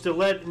refused to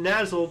let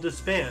NASL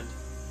disband.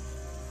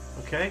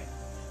 Okay.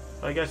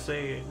 I guess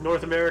a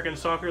North American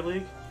Soccer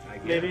League, I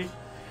guess. maybe.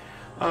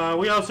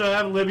 We also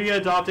have Libya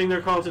adopting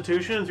their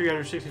constitution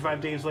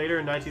 365 days later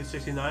in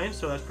 1969,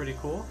 so that's pretty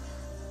cool.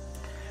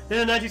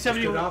 Then in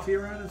 1971... Was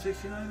Gaddafi around in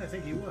 69? I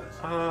think he was.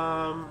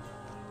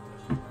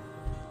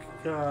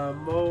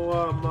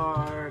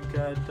 Muammar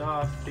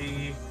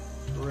Gaddafi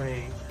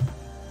reign.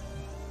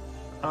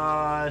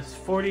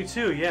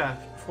 42, yeah.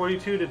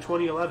 42 to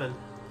 2011.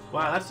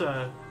 Wow, that's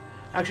a...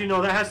 Actually,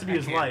 no, that has to be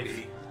his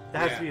life.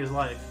 That has to be his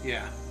life.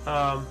 Yeah.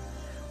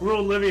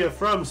 Ruled Libya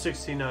from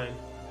 69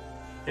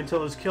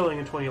 until his killing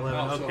in 2011.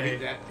 Well, okay.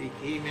 So he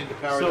came into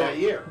power that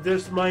year.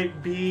 This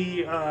might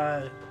be...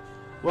 well,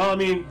 I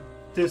mean...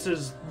 This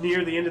is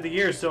near the end of the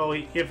year, so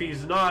if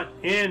he's not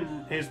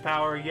in his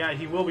power, yeah,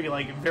 he will be,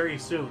 like, very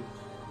soon.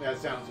 That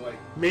sounds like...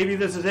 Maybe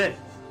this is it.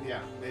 Yeah,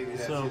 maybe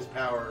that's So, his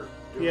power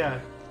doing Yeah.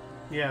 that.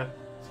 Yeah.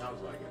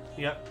 Sounds like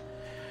it. Yep.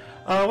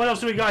 What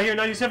else do we got here?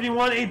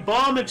 1971, a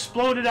bomb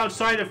exploded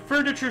outside a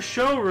furniture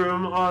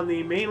showroom on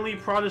the mainly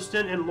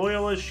Protestant and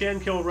Loyalist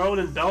Shankill Road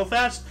in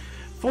Belfast.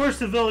 4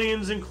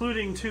 civilians,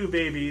 including 2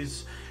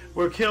 babies,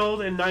 were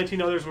killed and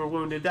 19 others were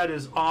wounded. That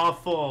is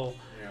awful.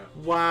 Yeah.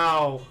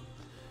 Wow.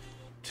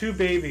 2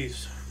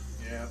 babies.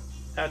 Yeah.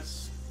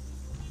 That's...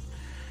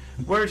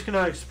 Words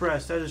cannot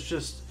express. That is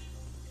just...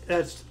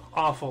 That's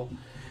awful.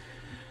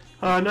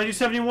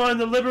 1971,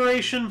 the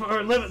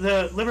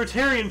the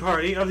Libertarian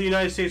Party of the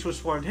United States was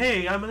formed.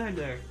 Hey, I'm an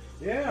there.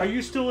 Yeah. Are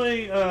you still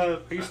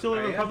a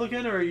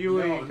Republican, or are you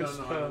No, a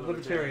I'm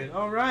libertarian?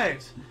 All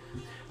right.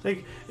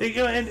 Like, you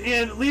know,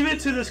 and leave it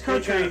to this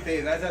country. They kind of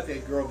faded. I thought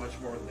they'd grow much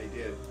more than they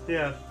did.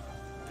 Yeah.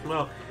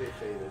 Well. They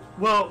faded.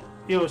 Well,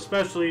 you know,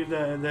 especially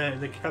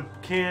the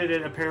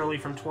candidate apparently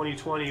from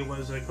 2020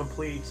 was a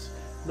complete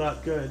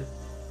not good.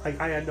 I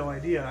had no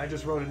idea. I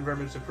just wrote it in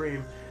Vermin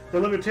Supreme. The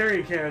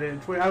Libertarian candidate.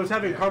 I was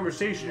having a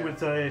conversation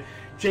with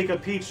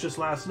Jacob Peach just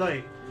last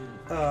night,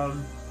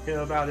 you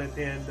know, about it,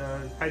 and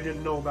I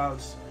didn't know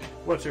about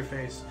what's her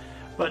face.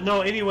 But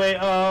no, anyway,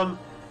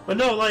 but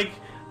no, like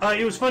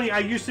it was funny. I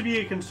used to be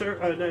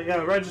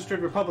a registered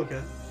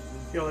Republican.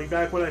 You know, like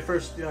back when I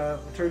first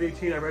turned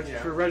 18, I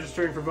registered for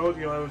registering for vote.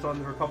 You know, I was on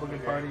the Republican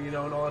Party, you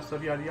know, and all that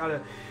stuff, yada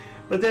yada.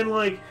 But then,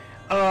 like,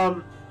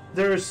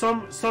 there was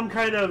some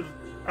kind of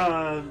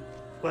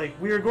like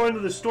we were going to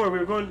the store, we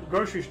were going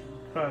grocery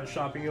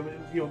shopping. You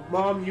know,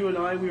 Mom, you and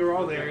I, we were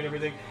all there and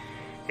everything.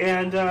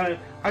 And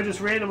I just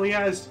randomly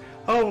asked,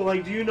 "Oh,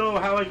 like, do you know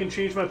how I can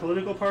change my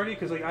political party?"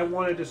 Because like I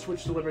wanted to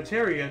switch to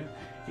Libertarian.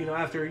 You know,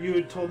 after you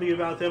had told me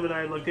about them and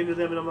I had looked into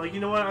them, and I'm like, you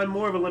know what, I'm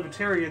more of a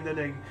Libertarian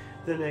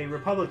than a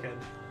Republican,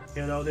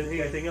 you know, than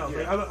anything else.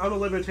 Yeah. Like, I'm a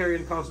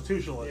Libertarian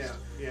constitutionalist.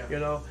 Yeah. You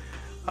know,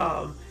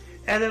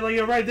 and then like,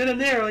 you know, right then and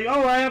there, like,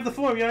 oh, I have the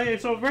form. Yeah.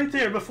 So right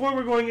there, before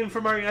we're going in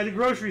from at the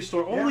grocery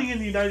store, only in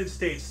the United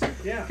States.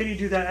 Yeah. Can you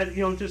do that?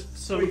 You know, just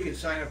so you can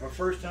sign up a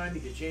first time.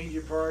 You can change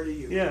your party.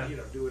 You can, you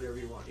know, do whatever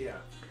you want. Yeah.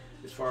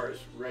 as far as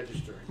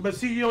registering. But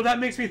see, you know, that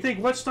makes me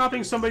think, what's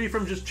stopping somebody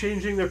from just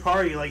changing their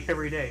party, like,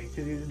 every day?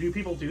 Do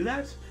people do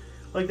that?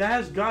 Like, that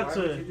has got Why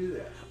to... would you do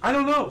that? I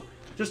don't know.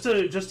 Just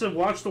to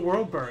watch the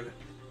world burn,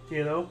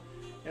 you know?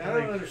 And I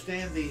don't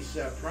understand these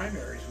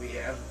primaries we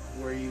have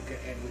where you can,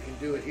 and we can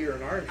do it here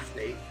in our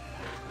state.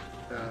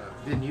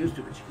 Didn't used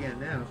to, but you can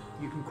now.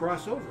 You can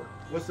cross over.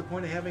 What's the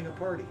point of having a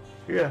party?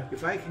 Yeah.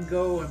 If I can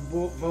go and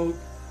vote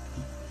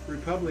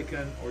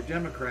Republican or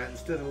Democrat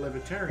instead of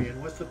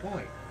Libertarian, what's the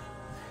point?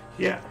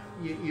 Yeah.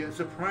 It's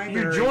a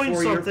primary You join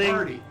for something. your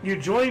party. You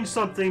join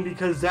something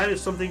because that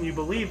is something you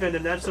believe in,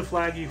 and that's the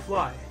flag you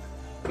fly.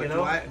 But you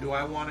know? do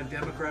I want a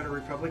Democrat or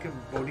Republican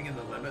voting in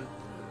the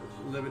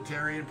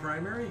Libertarian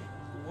primary?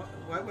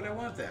 Why would I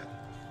want that?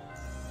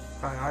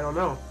 I don't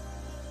know.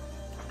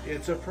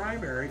 It's a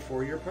primary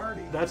for your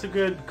party. That's a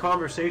good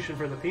conversation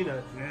for the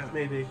peanut. Yeah.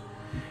 Maybe.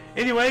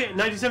 Anyway,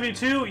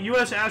 1972,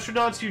 U.S.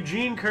 astronauts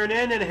Eugene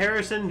Cernan and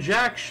Harrison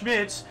Jack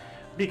Schmitz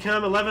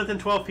become 11th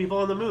and 12th people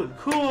on the moon.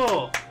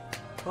 Cool.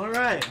 All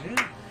right.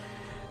 Yeah.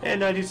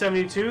 And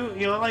 1972,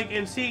 you know, like,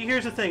 and see,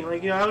 here's the thing,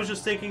 like, you know, I was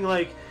just thinking,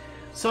 like,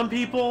 some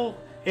people,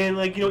 and,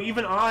 like, you know,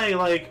 even I,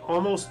 like,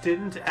 almost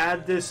didn't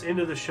add this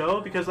into the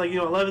show because, like, you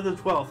know, 11th and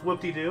 12th,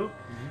 whoop-de-doo.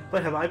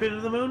 But have I been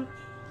to the moon?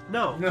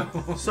 No. No.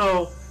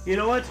 So, you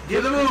know what?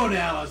 To the moon,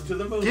 Alice. To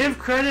the moon. Give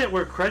credit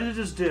where credit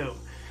is due.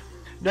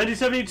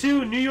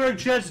 1972, New York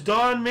Jets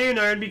Don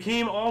Maynard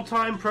became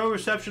all-time pro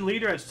reception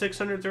leader at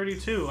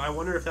 632. I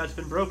wonder if that's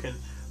been broken.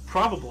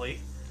 Probably.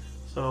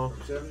 So,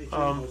 72,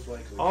 most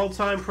likely.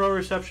 all-time pro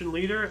reception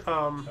leader.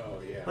 Oh,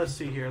 yeah. Let's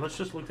see here. Let's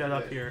just look that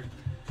up here.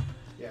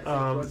 Yeah,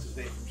 I think what's his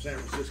name from San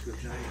Francisco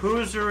Giants. Who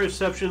is the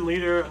reception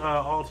leader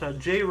all-time?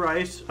 Jay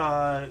Rice.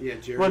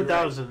 Jerry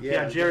 1,000. Rice.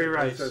 Yeah, Jerry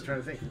Rice. That's what I was trying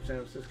to think from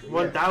San Francisco.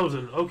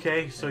 1,000.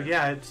 Okay, so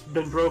yeah, it's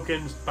been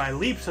broken by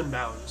leaps and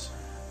bounds.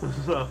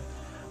 So,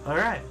 all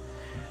right.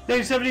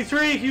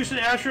 1973, Houston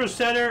Astro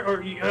Center,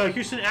 or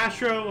Houston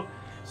Astro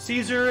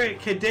Cesar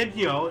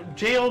Cadeno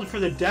jailed for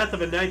the death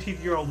of a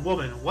 19-year-old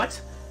woman. What?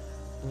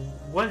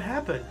 What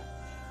happened?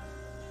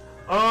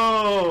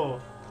 Oh,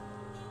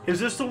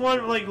 is this the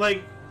one?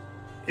 Like,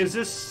 is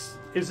this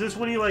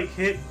when he like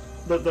hit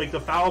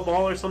the foul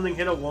ball or something?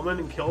 Hit a woman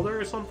and killed her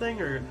or something?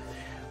 Or,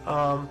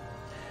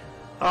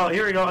 oh,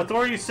 here we go.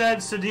 Authorities said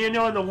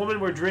Cedeno and the woman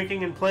were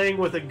drinking and playing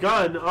with a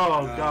gun.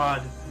 Oh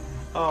God.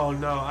 Oh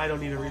no, I don't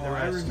need to read the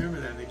rest. I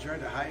remember that. They tried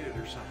to hide it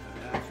or something.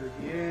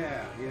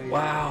 Yeah.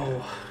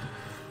 Wow.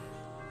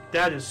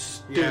 That is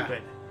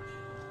stupid.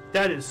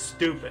 That is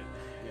stupid.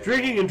 Yeah.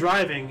 Drinking and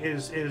driving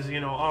is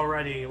you know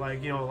already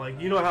like you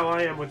know how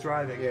I am with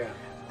driving. Yeah.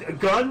 A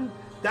gun,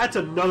 that's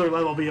another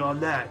level beyond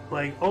that.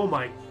 Like, oh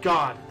my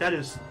God, that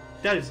is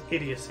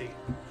idiocy.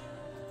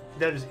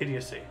 That is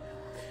idiocy.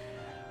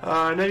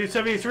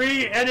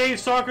 1973, NA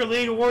Soccer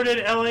League awarded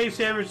LA,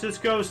 San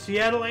Francisco,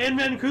 Seattle, and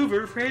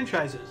Vancouver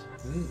franchises.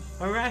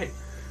 All right.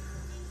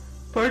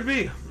 Part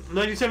B.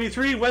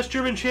 1973, West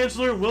German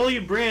Chancellor Willy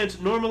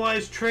Brandt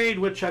normalized trade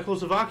with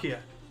Czechoslovakia.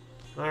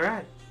 All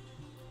right.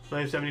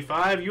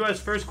 1975, U.S.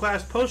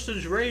 first-class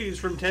postage raised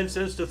from 10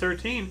 cents to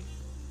 13.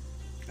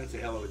 That's a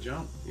hell of a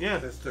jump. Yeah.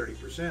 That's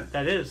 30%.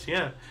 That is,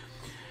 yeah.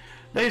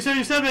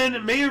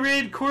 1977,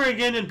 Mayrid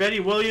Corrigan and Betty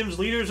Williams,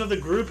 leaders of the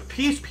group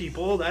Peace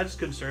People, that's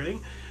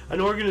concerning,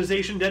 an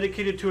organization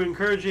dedicated to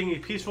encouraging a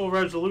peaceful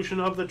resolution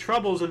of the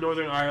troubles in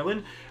Northern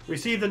Ireland,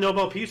 received the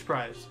Nobel Peace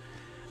Prize.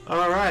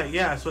 All right,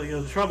 yeah, so you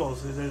know the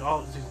troubles,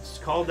 it's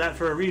called that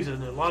for a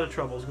reason. A lot of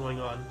troubles going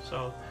on.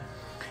 So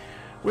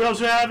we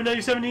also have in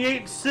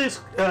 1978,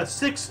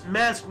 six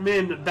masked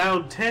men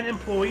bound 10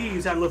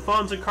 employees at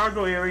Lufthansa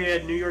cargo area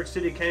at New York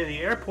City Kennedy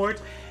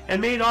Airport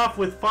and made off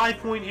with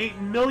 $5.8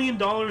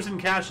 million in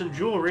cash and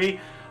jewelry.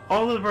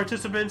 All of the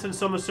participants and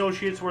some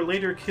associates were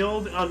later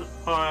killed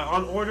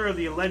on order of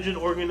the alleged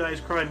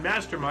organized crime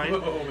mastermind.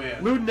 Oh,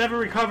 man. Loot never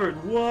recovered.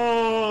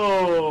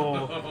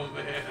 Whoa. Oh,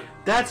 man.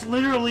 That's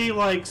literally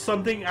like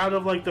something out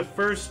of like the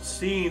first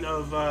scene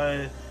of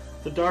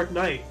The Dark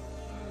Knight.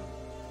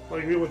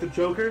 Like with the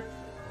Joker.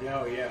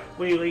 Oh, yeah.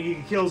 When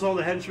he kills all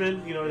the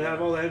henchmen, you know, and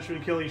have all the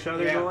henchmen kill each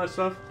other and all that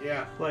stuff.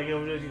 Yeah. Like,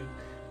 you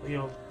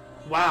know,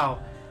 wow.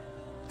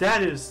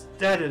 That is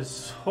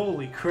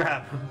holy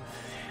crap.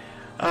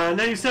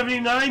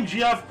 1979,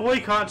 Geoff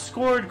Boycott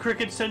scored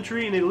cricket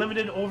century in a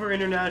limited over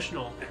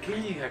international.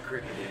 Again, you got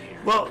cricket in here.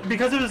 Well,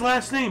 because of his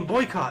last name,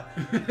 Boycott.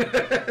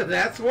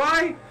 That's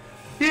why?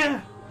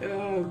 Yeah.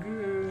 Oh,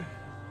 good.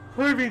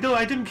 Whatever you know,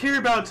 I didn't care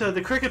about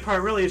the cricket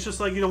part really. It's just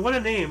like, you know, what a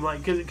name.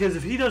 Like, because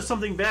if he does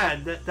something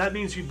bad, that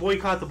means you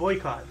boycott the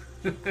boycott.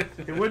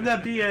 And wouldn't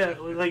that be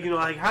like, you know,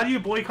 like how do you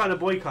boycott a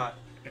boycott?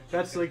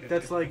 That's like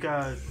it's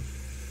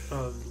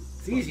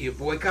easy. You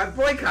boycott.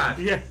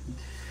 Yeah.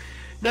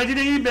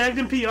 1980,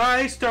 Magnum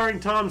P.I. starring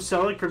Tom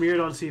Selleck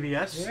premiered on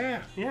CBS.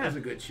 Yeah. That was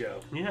a good show.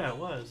 Yeah, it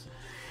was.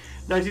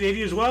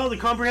 1980 as well, the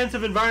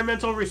Comprehensive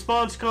Environmental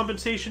Response,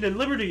 Compensation, and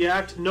Liberty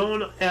Act,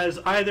 known as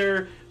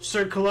either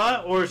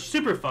CERCLA or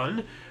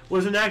Superfund,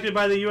 was enacted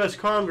by the U.S.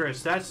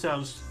 Congress. That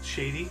sounds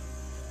shady.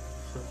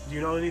 Do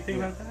you know anything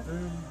about that?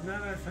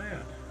 Not a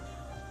fan.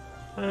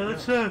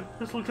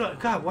 Let's look up.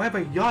 God, why am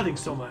I yawning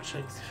so much?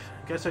 I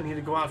guess I need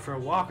to go out for a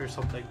walk or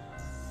something.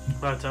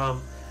 But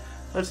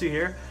let's see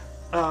here.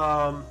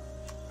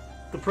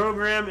 The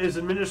program is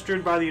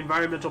administered by the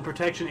Environmental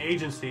Protection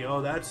Agency.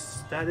 Oh,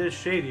 that is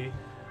shady.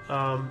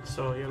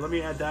 So here, let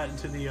me add that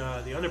into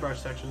the underbrush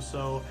section.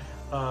 So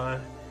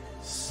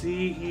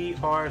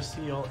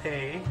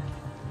CERCLA,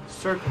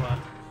 CERCLA.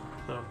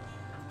 So,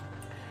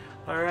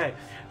 all right.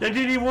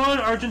 1981,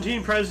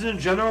 Argentine President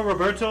General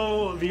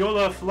Roberto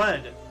Viola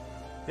fled.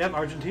 Yep,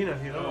 Argentina.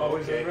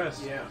 Always okay. the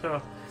rest. Yeah.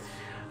 So,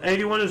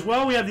 81 as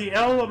well. We have the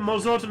El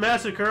Mozote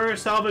massacre.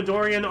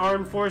 Salvadorian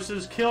armed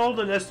forces killed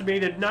an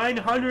estimated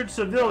 900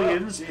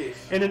 civilians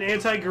in an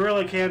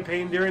anti-guerrilla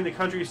campaign during the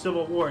country's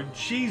civil war.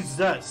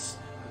 Jesus.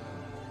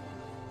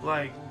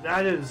 Like,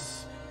 that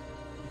is,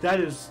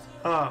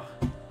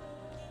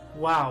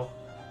 wow.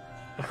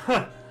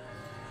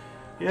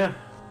 Yeah,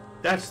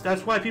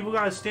 that's why people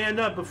gotta stand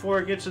up before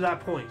it gets to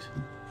that point,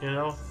 you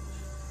know?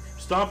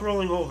 Stop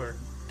rolling over.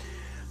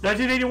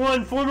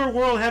 1981, former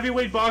world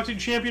heavyweight boxing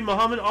champion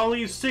Muhammad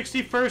Ali's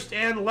 61st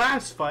and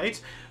last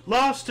fight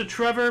lost to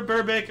Trevor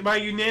Berbick by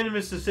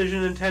unanimous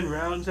decision in 10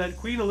 rounds at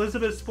Queen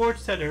Elizabeth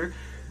Sports Center.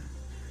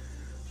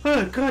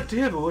 God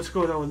damn it, what's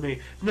going on with me?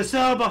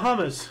 Nassau,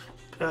 Bahamas.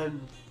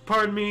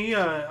 Pardon me,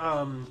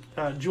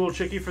 Jewel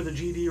Chicky for the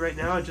GD right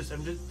now. I'm just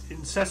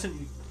incessant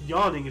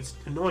yawning. It's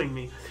annoying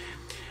me.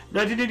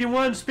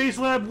 1981, Space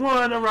Lab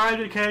 1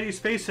 arrived at Kennedy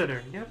Space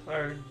Center. Yep,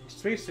 our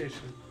space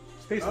station.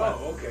 Space Lab.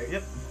 Oh, okay.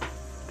 Yep.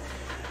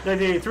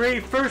 1983,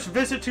 first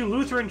visit to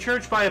Lutheran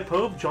Church by a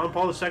Pope, John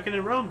Paul II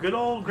in Rome. Good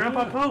old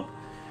Grandpa Pope.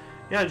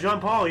 Yeah,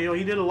 John Paul,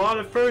 he did a lot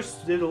of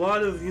firsts, did a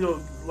lot of,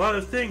 a lot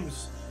of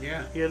things.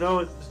 Yeah.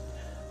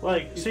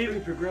 Like, he's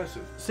pretty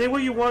progressive. Say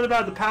what you want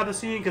about the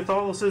papacy and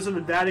Catholicism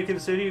in Vatican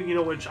City,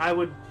 which I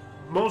would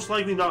most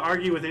likely not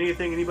argue with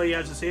anything anybody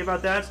has to say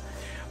about that.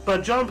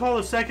 But John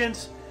Paul II,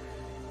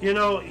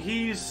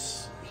 he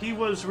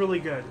was really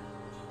good.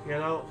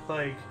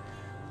 Like,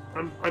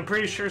 I'm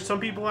pretty sure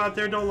some people out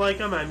there don't like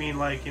him. I mean,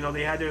 like,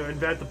 they had to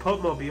invent the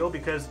Pope Mobile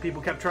because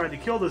people kept trying to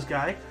kill this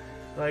guy.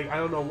 Like, I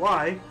don't know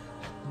why.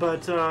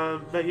 But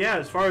yeah,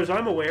 as far as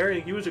I'm aware,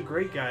 he was a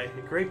great guy.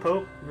 A great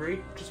Pope.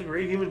 Just a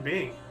great human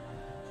being.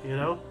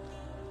 It's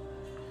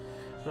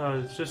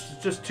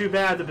just too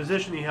bad the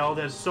position he held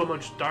has so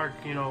much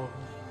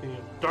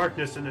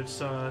darkness in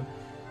its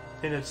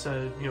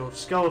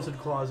skeleton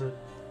closet,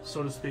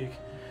 so to speak.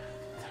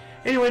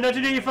 Anyway,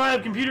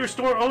 1985, computer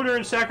store owner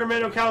in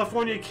Sacramento,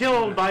 California,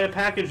 killed by a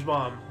package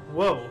bomb.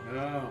 Whoa.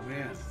 Oh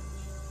man,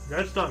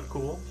 that's not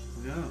cool.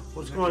 No.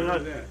 What's going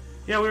on?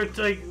 Yeah, we were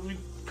a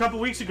couple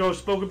weeks ago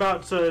spoke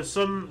about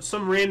some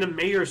random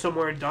mayor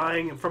somewhere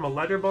dying from a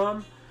letter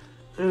bomb.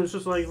 And it's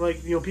just like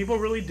people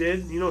really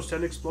did,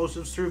 send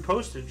explosives through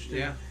postage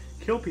to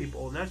kill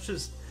people. And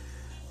that's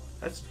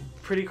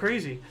pretty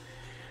crazy.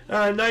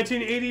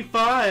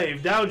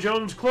 1985, Dow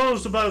Jones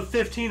closed above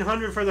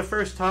 1,500 for the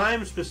first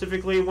time,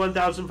 specifically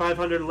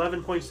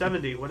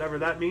 1,511.70, whatever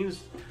that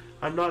means.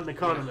 I'm not an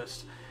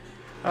economist.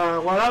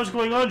 While that was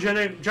going on,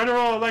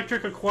 General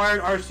Electric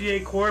acquired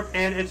RCA Corp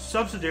and its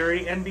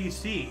subsidiary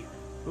NBC.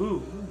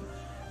 Ooh.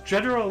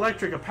 General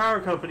Electric, a power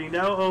company,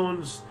 now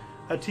owns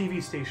a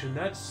TV station.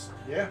 That's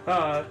that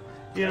was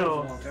a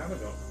long time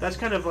ago. That's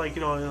kind of like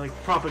like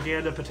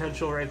propaganda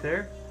potential right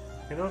there.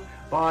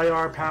 Buy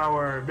our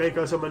power, make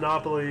us a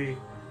monopoly.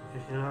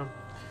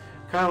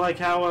 Kind of like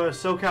how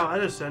SoCal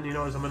Edison,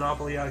 is a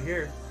monopoly out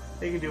here.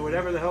 They can do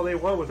whatever the hell they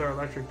want with our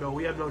electric bill.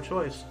 We have no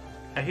choice.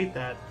 I hate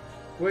that.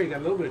 Well, you got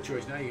a little bit of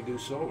choice now. You can do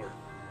solar.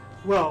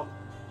 Well,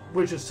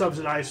 which is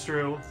subsidized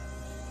through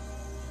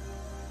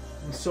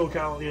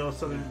SoCal,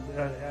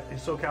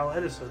 SoCal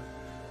Edison.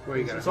 Well,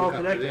 you got it's all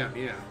connected. Them,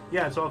 yeah.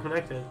 Yeah, it's all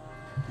connected.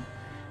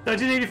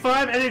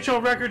 1985,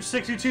 NHL record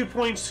 62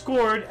 points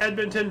scored.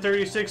 Edmonton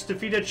 36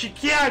 defeated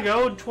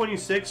Chicago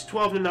 26,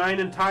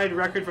 12-9, and tied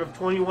record for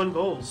 21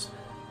 goals.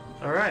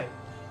 All right.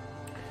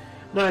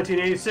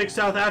 1986,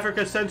 South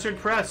Africa censored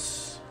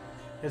press.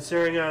 It's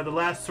during the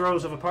last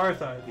throes of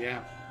apartheid.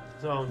 Yeah.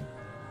 So,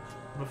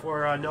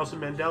 before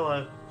Nelson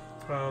Mandela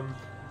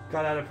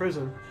got out of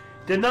prison.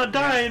 Did not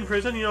die in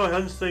prison,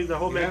 hence the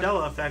whole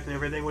Mandela effect and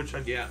everything, which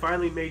I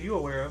finally made you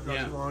aware of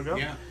not too long ago.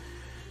 Yeah.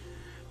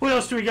 What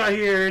else do we got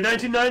here?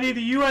 1990,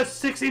 the U.S.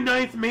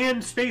 69th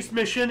manned space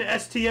mission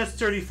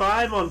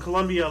STS-35 on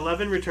Columbia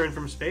 11 returned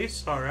from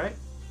space. All right.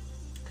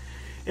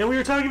 And we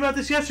were talking about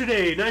this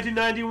yesterday,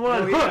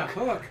 1991. Oh, yeah.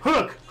 Hook.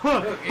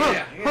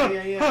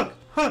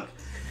 Hook.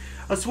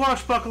 A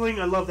swashbuckling,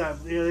 I love that.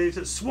 It's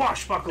a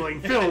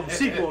swashbuckling film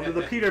sequel to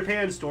the Peter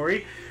Pan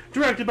story,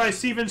 directed by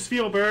Steven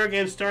Spielberg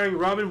and starring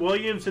Robin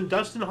Williams and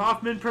Dustin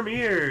Hoffman,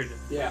 premiered.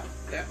 Yeah,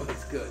 that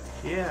was good.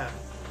 Yeah.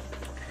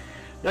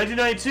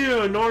 1992,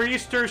 a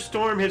nor'easter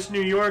storm hits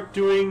New York,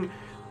 doing $1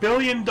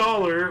 billion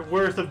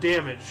worth of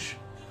damage.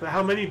 But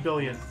how many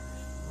billion?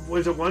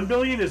 Was it 1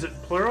 billion? Is it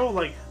plural?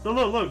 Like, no,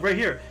 look, right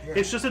here. Yeah.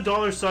 It's just a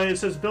dollar sign. It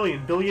says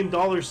billion. $1 billion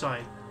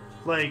sign.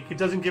 Like, it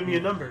doesn't give me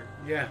a number.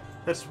 Yeah.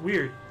 That's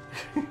weird.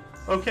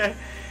 Okay.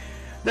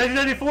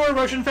 1994,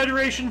 Russian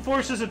Federation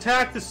forces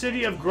attacked the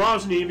city of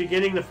Grozny,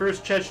 beginning the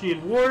First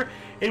Chechnyan War,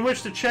 in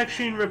which the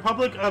Chechen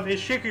Republic of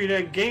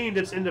Ishikria gained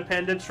its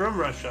independence from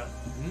Russia.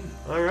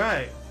 Mm. All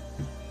right.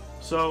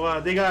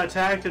 So they got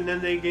attacked, and then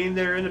they gained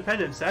their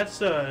independence.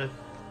 That's a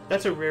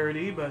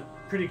rarity, but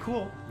pretty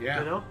cool. Yeah.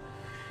 You know.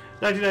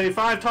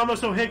 1995,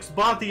 Thomas O. Hicks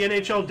bought the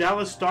NHL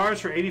Dallas Stars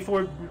for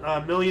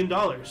 $84 million.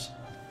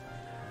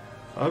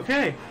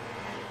 Okay.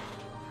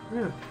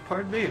 Yeah,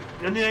 pardon me.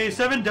 In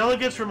 1997,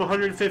 delegates from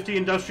 150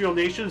 industrial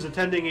nations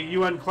attending a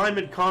UN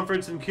climate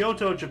conference in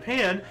Kyoto,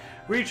 Japan,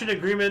 reached an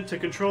agreement to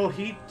control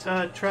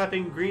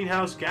heat-trapping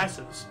greenhouse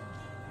gases.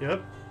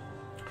 Yep.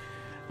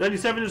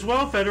 97 as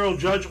well, federal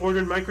judge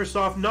ordered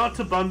Microsoft not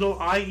to bundle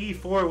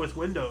IE4 with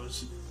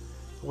Windows.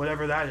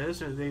 Whatever that is.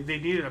 They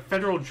needed a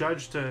federal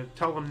judge to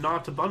tell them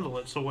not to bundle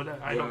it. So what?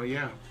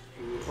 Yeah.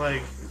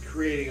 Like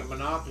creating a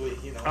monopoly,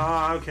 you know.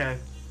 Ah, okay.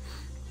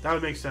 That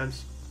would make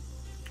sense.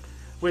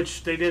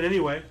 Which they did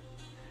anyway.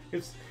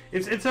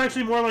 It's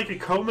actually more like a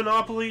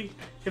co-monopoly.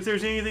 If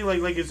there's anything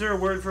like is there a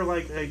word for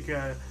like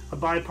a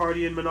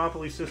bipartisan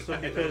monopoly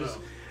system?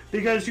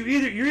 Because you're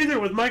either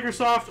with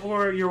Microsoft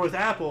or you're with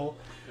Apple,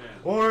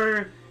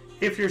 or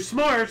if you're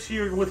smart,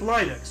 you're with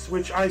Linux.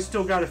 Which I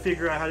still got to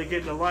figure out how to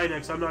get into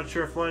Linux. I'm not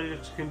sure if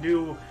Linux can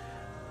do,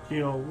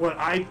 what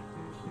I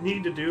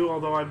need to do.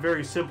 Although I'm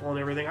very simple and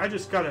everything. I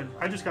just gotta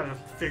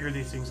figure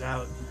these things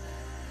out.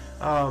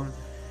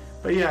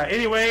 But yeah,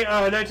 anyway,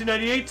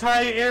 1998,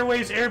 Thai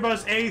Airways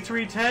Airbus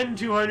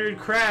A310-200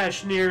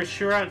 crash near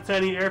Surat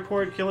Thani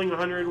Airport, killing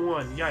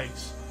 101.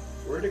 Yikes.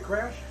 Where did it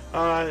crash?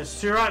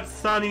 Surat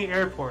Thani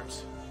Airport.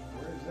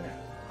 Where is that?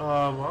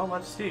 Well,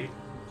 let's see.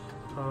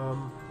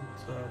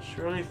 It's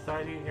Surat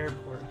Thani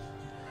Airport.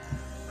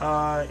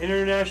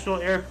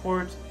 International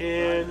Airport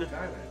in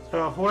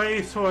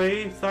Hua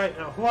Soi,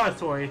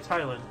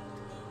 Thailand.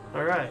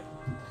 Alright.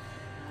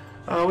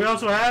 We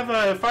also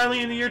have,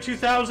 finally in the year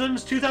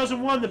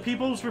 2001, the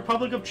People's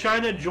Republic of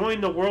China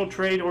joined the World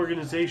Trade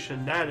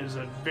Organization. That is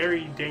a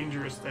very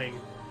dangerous thing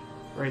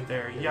right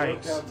there. Yikes. It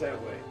worked out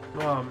that way.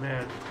 Oh,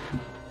 man.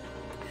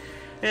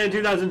 And in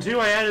 2002,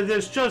 I added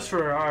this just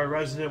for our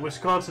resident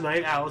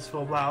Wisconsinite, Alice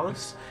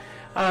Philblalis.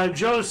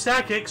 Joe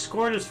Sakic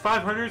scored his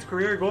 500th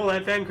career goal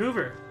at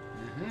Vancouver.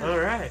 Mm-hmm. All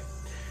right.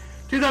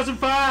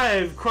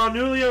 2005,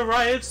 Cronulla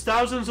riots.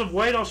 Thousands of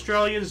white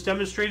Australians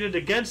demonstrated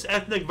against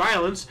ethnic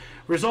violence,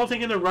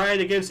 resulting in a riot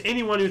against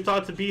anyone who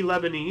thought to be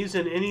Lebanese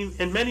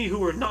and many who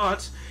were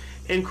not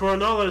in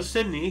Cronulla,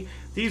 Sydney.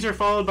 These are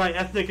followed by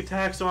ethnic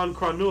attacks on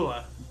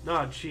Cronulla.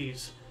 Oh,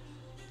 jeez.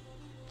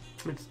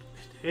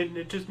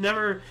 It just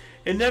never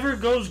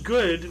goes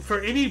good for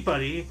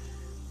anybody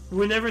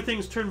whenever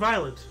things turn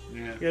violent.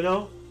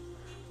 Yeah.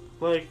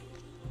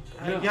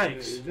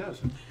 Yikes. It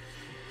doesn't.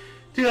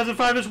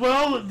 2005 as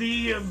well,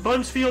 the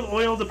Buncefield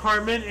Oil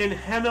Department in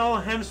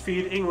Hemel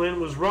Hempstead, England,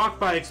 was rocked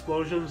by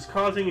explosions,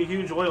 causing a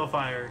huge oil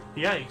fire.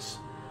 Yikes.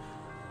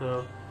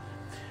 So,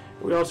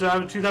 we also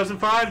have in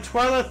 2005,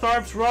 Twyla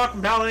Tharp's rock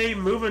ballet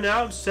Moving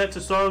Out, set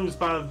to songs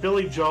by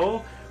Billy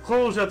Joel,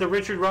 closed at the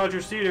Richard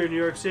Rogers Theater in New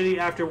York City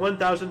after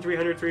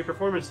 1,303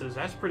 performances.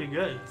 That's pretty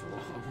good.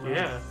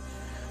 Yeah.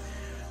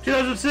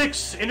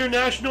 2006,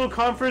 International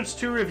Conference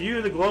to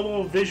Review the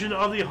Global Vision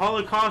of the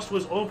Holocaust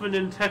was opened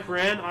in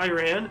Tehran,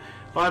 Iran,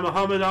 by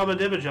Mohammed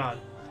Ahmadinejad.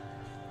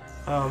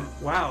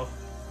 Wow.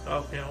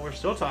 Oh, we're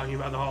still talking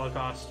about the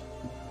Holocaust.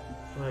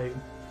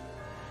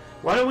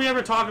 Why don't we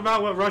ever talk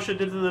about what Russia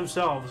did to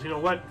themselves?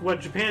 What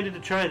Japan did to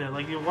China?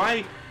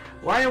 Why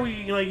are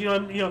we,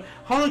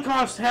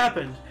 Holocaust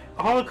happened.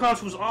 The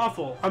Holocaust was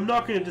awful. I'm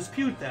not going to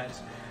dispute that.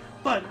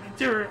 But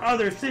there are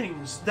other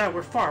things that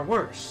were far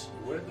worse.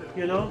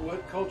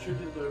 What culture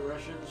did the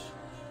Russians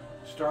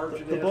starve to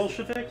death? The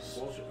Bolsheviks?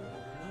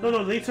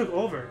 No, they took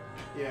over.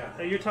 Yeah.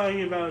 You're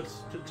talking about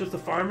just the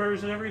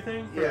farmers and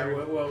everything? Yeah,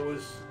 well,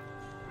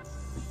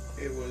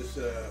 it was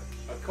a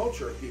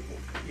culture of people,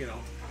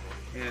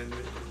 and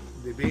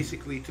they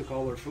basically took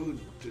all their food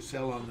to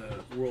sell on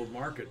the world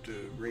market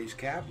to raise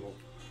capital.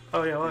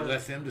 Oh, yeah. And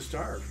left them to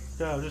starve.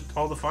 Yeah, just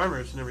all the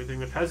farmers and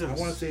everything, the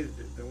peasants. I want to say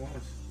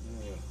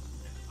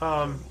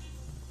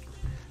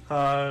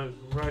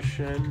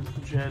Russian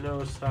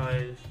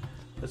genocide.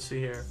 Let's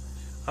see here.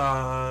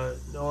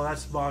 No,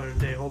 that's modern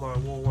day. Hold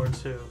on, World War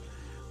II.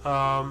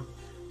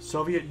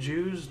 Soviet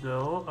Jews?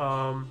 No.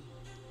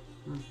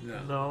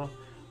 No.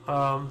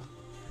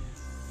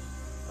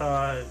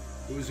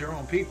 It was their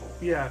own people.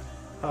 Yeah.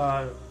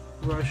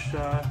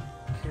 Russia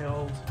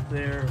killed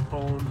their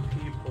own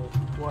people.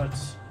 What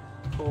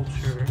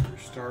culture?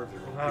 Starved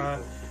their own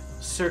people.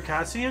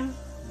 Circassian?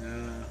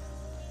 No.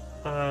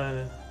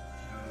 How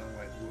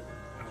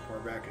far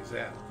back is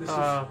that?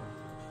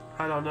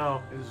 I don't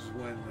know. This is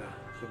when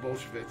the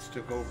Bolsheviks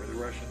took over. The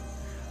Russian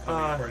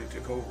Communist Party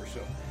took over.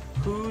 So,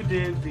 who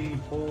did the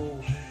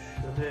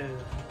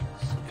Bolsheviks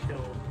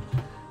kill?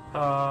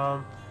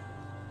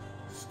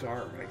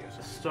 Starved, I guess.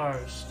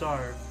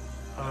 Starved.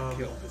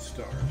 Killed, but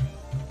starved.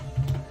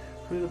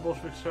 Who did the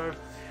Bolsheviks starve?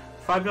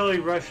 5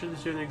 million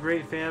Russians during the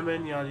Great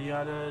Famine. Yada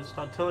yada. It's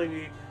not telling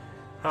me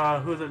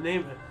who the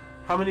name.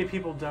 How many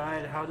people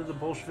died? How did the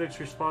Bolsheviks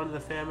respond to the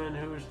famine?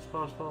 Who was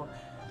responsible?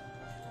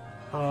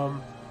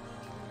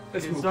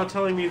 It's not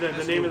telling me the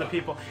name of the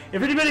people.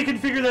 If anybody can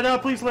figure that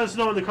out, please let us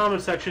know in the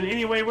comment section.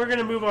 Anyway, we're going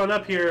to move on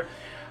up here.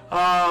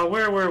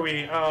 Where were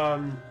we?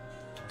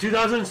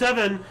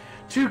 2007,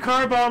 2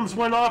 car bombs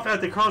went off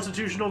at the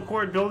Constitutional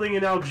Court building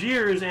in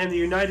Algiers and the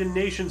United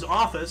Nations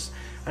office.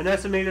 An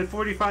estimated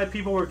 45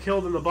 people were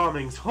killed in the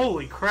bombings.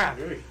 Holy crap.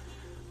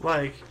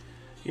 Like,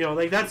 you know,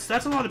 like that's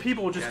a lot of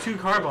people with just 2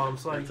 car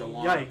bombs. Like,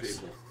 yikes.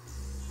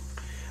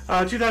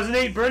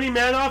 2008, Bernie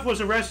Madoff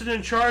was arrested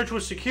and charged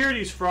with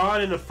securities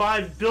fraud in a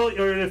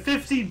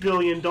 $50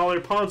 billion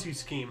Ponzi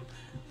scheme.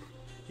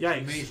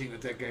 Yikes! Amazing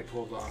that guy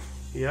pulled off.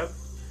 Yep.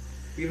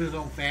 Even his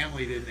own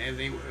family didn't,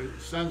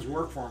 and sons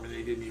worked for him, and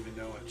they didn't even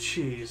know it.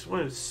 Jeez,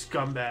 what a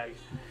scumbag!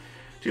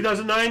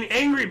 2009,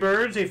 Angry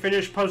Birds, a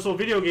Finnish puzzle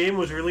video game,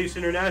 was released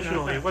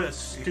internationally. What a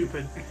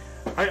stupid!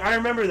 I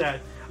remember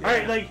that. Yeah. All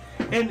right, like,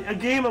 and a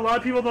game a lot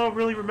of people don't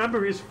really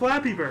remember is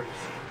Flappy Birds.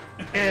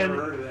 And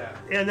never heard of that.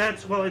 And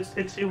that's, well,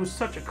 it was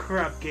such a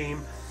crap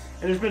game,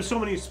 and there's been so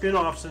many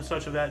spin-offs and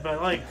such of that.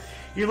 But like,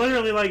 you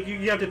literally like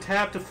you have to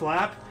tap to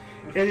flap,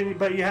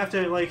 but you have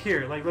to like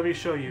here, like let me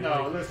show you.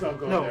 No, like, let's not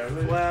go no, there.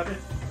 Flap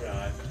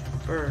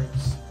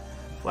Birds,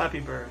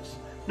 Flappy Birds.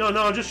 No,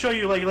 I'll just show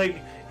you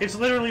like it's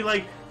literally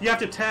like you have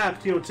to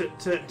tap, you know,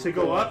 to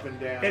go up and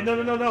down. And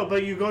no,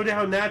 but you go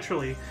down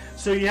naturally,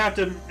 so you have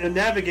to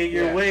navigate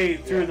your way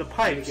through the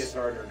pipes. And it gets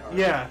harder and harder.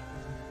 Yeah,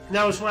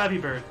 that was Flappy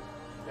Bird.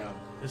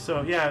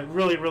 So yeah,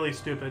 really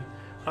stupid.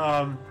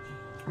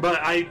 But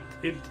I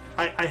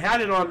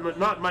had it on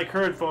not my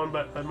current phone,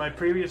 but on my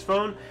previous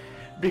phone,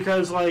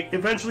 because like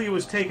eventually it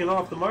was taken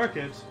off the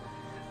market.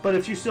 But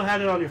if you still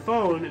had it on your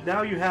phone,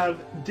 now you have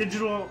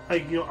digital,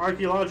 like, you know,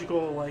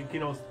 archaeological, like, you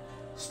know,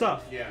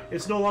 stuff. Yeah.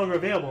 It's no longer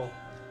available.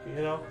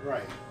 You know.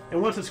 Right.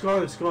 And once it's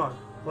gone, it's gone.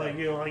 Like,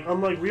 you know, like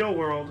unlike real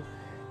world,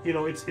 you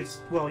know, it's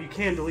well, you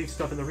can delete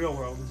stuff in the real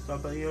world and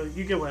stuff, but you know,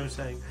 you get what I'm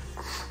saying.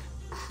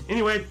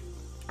 Anyway.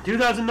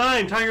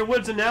 2009, Tiger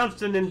Woods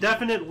announced an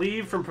indefinite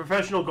leave from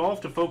professional golf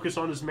to focus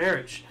on his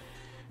marriage.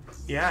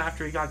 Yeah,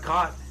 after he got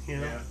caught, you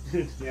know.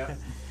 Yeah.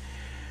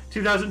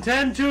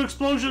 2010, 2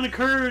 explosions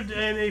occurred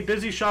in a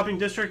busy shopping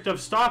district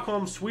of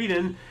Stockholm,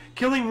 Sweden,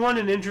 killing 1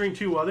 and injuring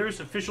 2 others.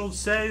 Officials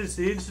says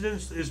the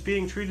incident is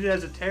being treated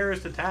as a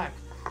terrorist attack.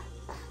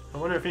 I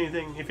wonder if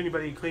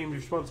anybody claimed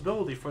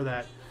responsibility for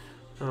that.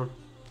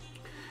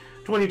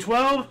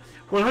 2012,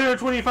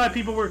 125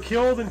 people were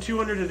killed and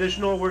 200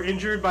 additional were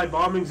injured by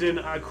bombings in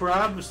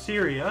Akrab,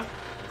 Syria.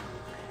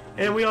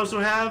 And we also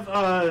have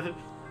a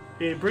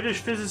British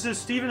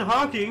physicist, Stephen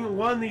Hawking,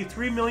 won the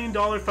 $3 million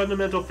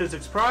Fundamental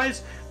Physics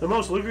Prize, the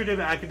most lucrative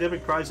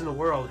academic prize in the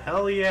world.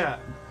 Hell yeah.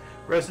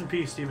 Rest in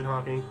peace, Stephen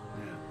Hawking.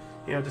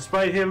 Yeah. You know,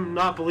 despite him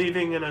not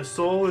believing in a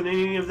soul and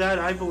any of that,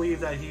 I believe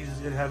that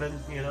he's in heaven,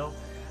 you know,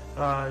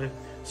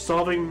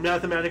 solving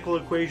mathematical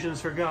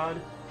equations for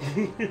God.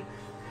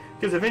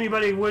 Because if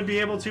anybody would be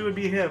able to, it would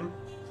be him.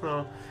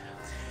 So,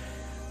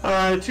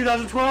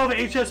 2012,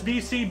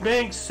 HSBC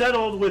Bank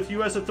settled with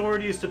U.S.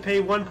 authorities to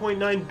pay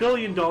 $1.9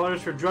 billion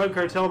for drug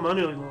cartel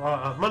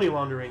money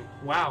laundering.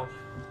 Wow.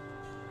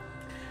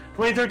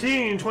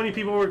 2013, 20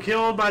 people were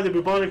killed by the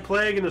bubonic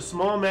plague in a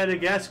small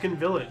Madagascan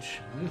village.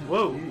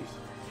 Whoa. Geez.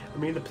 I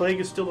mean, the plague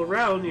is still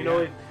around, you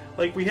know.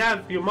 Like, we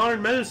have, you know,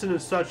 modern medicine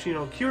and such, you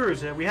know,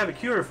 cures it. We have a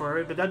cure for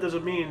it, but that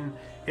doesn't mean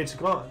it's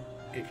gone.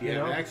 If you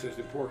have access,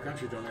 the poor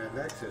countries don't have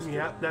access to it.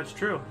 Yeah, that's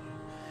true.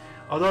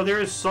 Although there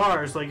is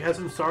SARS, like,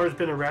 hasn't SARS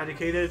been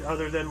eradicated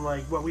other than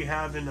like what we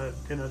have in a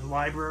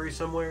library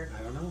somewhere?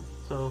 I don't know.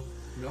 So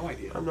no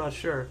idea. I'm not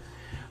sure.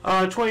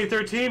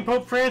 2013,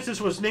 Pope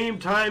Francis was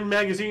named Time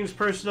Magazine's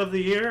Person of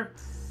the Year,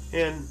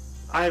 and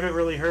I haven't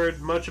really heard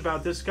much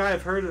about this guy.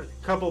 I've heard a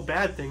couple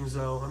bad things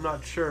though. I'm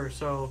not sure,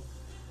 so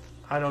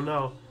I don't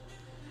know.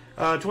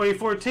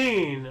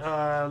 2014,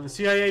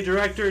 CIA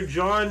Director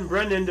John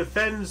Brennan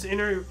defended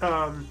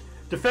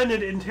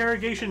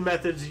interrogation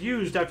methods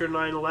used after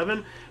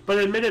 9/11, but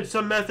admitted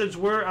some methods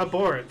were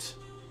abhorrent.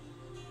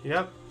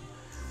 Yep.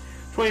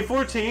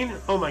 2014,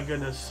 oh my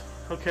goodness.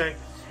 Okay.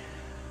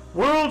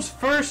 World's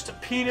first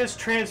penis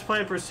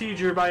transplant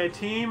procedure by a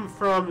team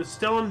from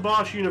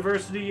Stellenbosch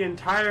University and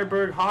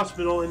Tygerberg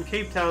Hospital in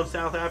Cape Town,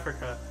 South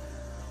Africa.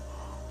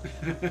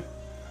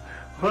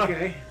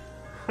 Okay.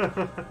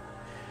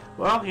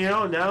 Well, you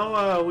know,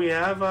 now we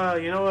have,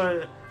 you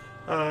know,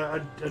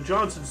 a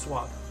Johnson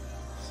swap.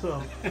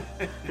 So,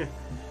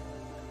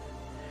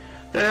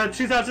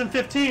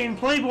 2015,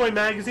 Playboy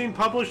magazine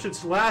published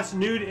its last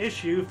nude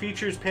issue,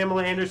 features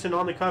Pamela Anderson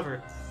on the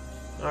cover.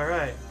 All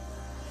right.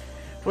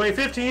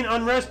 2015,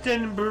 unrest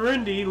in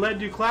Burundi led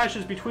to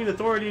clashes between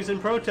authorities and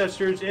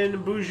protesters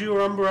in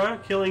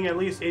Bujumbura, killing at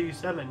least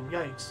 87.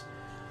 Yikes.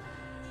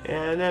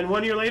 And then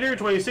 1 year later,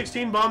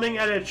 2016, bombing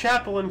at a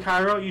chapel in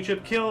Cairo,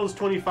 Egypt, kills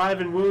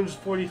 25 and wounds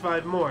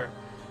 45 more.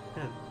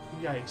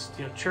 Yikes.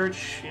 You know,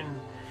 church and,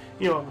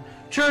 you know,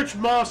 church,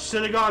 mosque,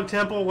 synagogue,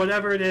 temple,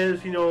 whatever it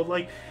is, you know,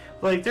 like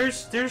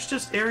there's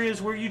just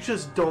areas where you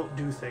just don't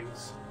do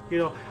things. You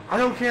know, I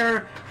don't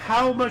care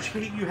how much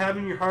hate you have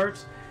in your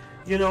heart.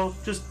 You know,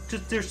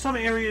 just there's some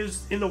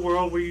areas in the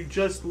world where you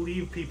just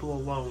leave people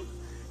alone,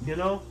 you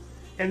know?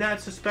 And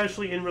that's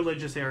especially in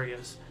religious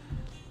areas.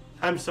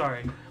 I'm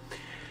sorry.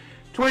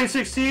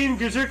 2016,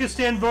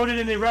 Kazakhstan voted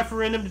in a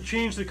referendum to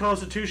change the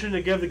constitution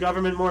to give the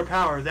government more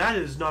power. That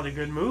is not a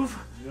good move.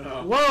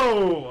 No.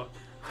 Whoa!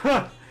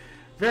 Huh.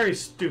 Very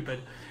stupid.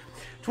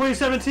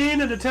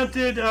 2017, an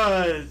attempted,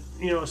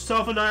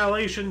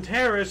 self-annihilation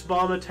terrorist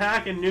bomb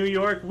attack in New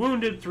York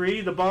wounded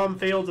 3. The bomb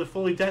failed to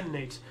fully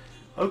detonate.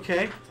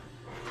 Okay.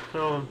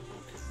 So,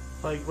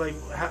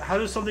 how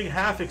does something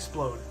half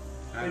explode?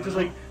 It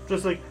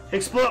just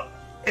explode,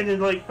 and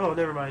then oh,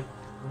 never mind.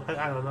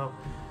 I don't know.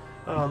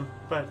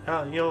 But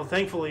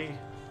thankfully,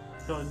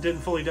 it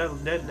didn't fully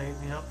detonate.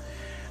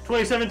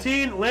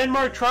 2017,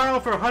 landmark trial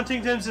for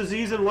Huntington's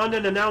disease in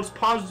London announced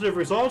positive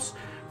results.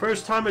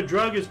 First time a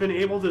drug has been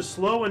able to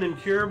slow an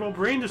incurable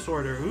brain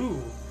disorder.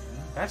 Ooh,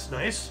 that's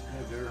nice.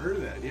 I've never heard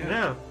of that.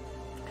 Yeah.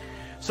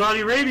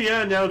 Saudi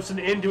Arabia announced an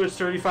end to its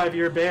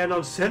 35-year ban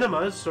on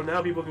cinemas, so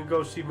now people can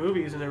go see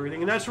movies and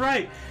everything. And that's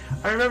right.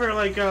 I remember,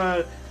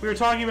 we were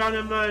talking about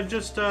him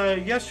just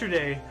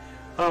yesterday.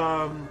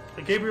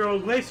 Gabriel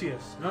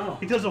Iglesias. Oh.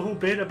 He does a whole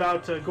bit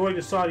about going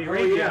to Saudi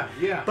Arabia.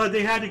 Yeah. But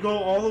they had to go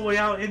all the way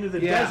out into the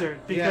desert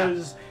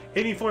because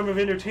any form of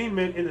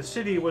entertainment in the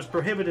city was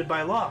prohibited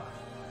by law.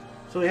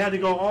 So they had to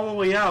go all the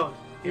way out,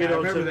 I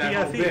remember to that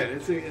BFE. whole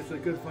bit. It's a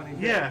good funny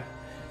bit.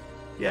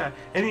 Yeah,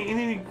 and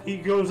he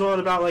goes on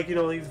about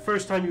the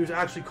first time he was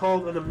actually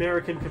called an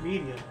American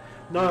comedian,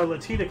 not a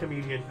Latina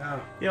comedian.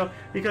 Oh.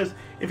 Because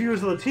if he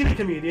was a Latina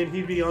comedian,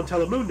 he'd be on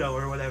Telemundo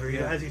or whatever.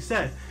 As he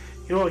said,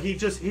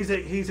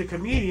 he's a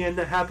comedian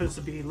that happens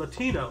to be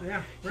Latino.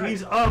 Yeah, right.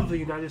 He's of the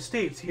United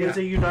States. He is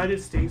a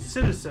United States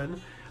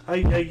citizen,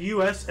 a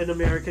U.S. and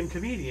American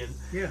comedian.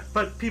 Yeah.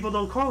 But people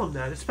don't call him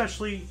that,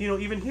 especially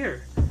even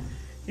here.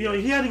 He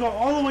had to go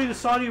all the way to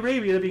Saudi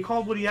Arabia to be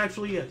called what he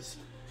actually is.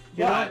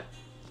 And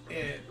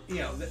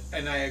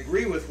I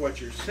agree with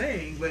what you're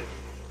saying, but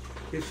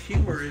his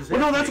humor is. Well,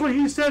 no, that's what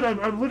he said.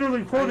 I'm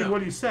literally quoting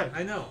what he said.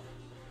 I know,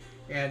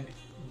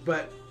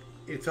 but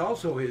it's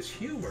also his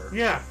humor.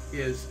 Yeah.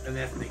 Is an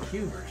ethnic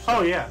humor. So,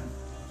 oh yeah.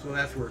 So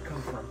that's where it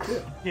comes from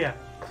too. Yeah.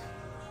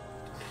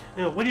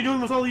 What are you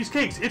doing with all these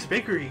cakes? It's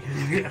bakery.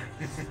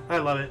 I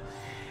love it.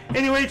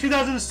 Anyway,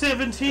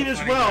 2017 as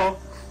well.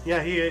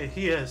 Yeah,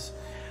 he is.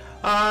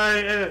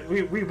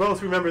 We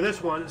both remember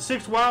this one.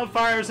 6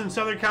 wildfires in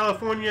Southern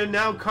California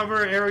now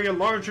cover an area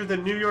larger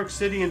than New York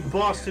City and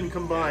Boston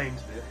combined.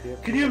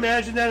 Can you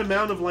imagine that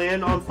amount of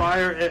land on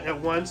fire at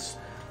once?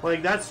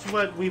 That's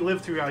what we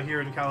live through out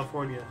here in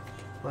California.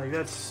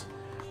 It's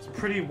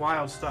pretty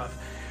wild stuff.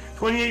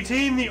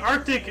 2018, the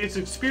Arctic is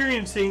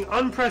experiencing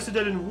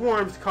unprecedented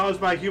warmth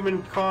caused by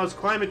human-caused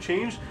climate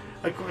change.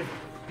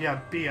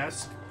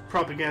 BS.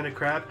 Propaganda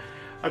crap.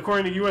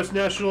 According to U.S.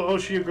 National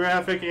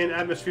Oceanographic and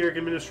Atmospheric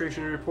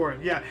Administration report.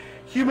 Yeah,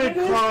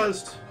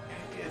 human-caused.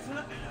 It's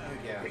not.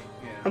 Yeah.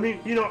 I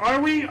mean,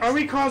 are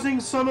we causing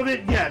some of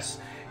it? Yes.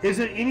 Is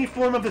it any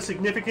form of a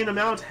significant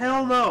amount?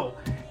 Hell no.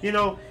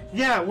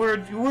 Yeah,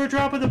 we're a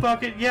drop in the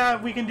bucket.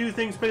 Yeah, we can do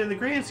things, but in the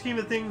grand scheme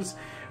of things,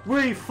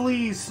 we're a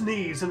flea's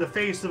sneeze in the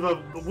face of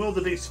a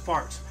wildebeest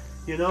fart.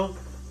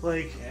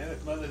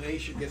 If Mother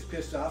Nature gets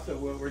pissed off at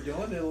what we're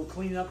doing, it'll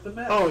clean up the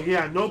mess. Oh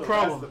yeah, no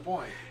problem. That's the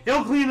point.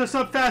 It'll clean us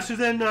up faster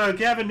than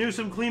Gavin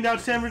Newsom cleaned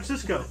out San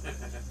Francisco.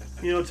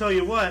 Tell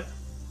you what.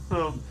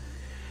 So,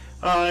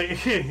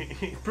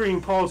 bringing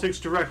politics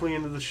directly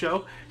into the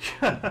show.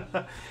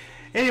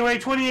 Anyway,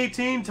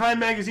 2018 Time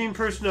Magazine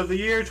Person of the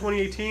Year.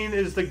 2018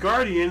 is The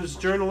Guardian's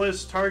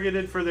journalists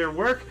targeted for their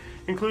work,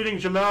 including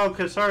Jamal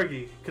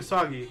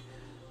Khashoggi,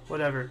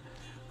 whatever.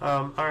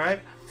 All right.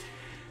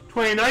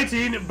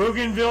 2019,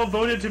 Bougainville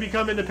voted to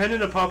become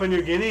independent of Papua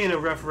New Guinea in a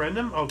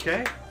referendum.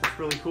 Okay, that's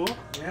really cool.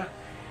 Yeah.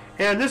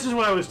 And this is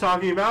what I was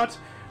talking about.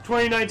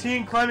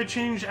 2019, climate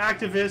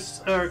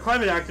activist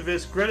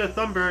Greta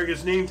Thunberg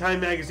is named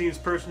Time Magazine's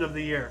Person of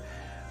the Year.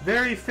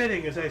 Very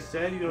fitting, as I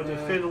said, to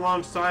fit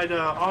alongside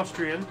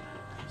Austrian.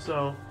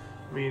 So,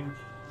 I mean,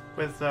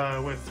 with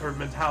her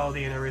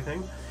mentality and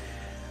everything.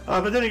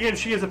 But then again,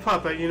 she is a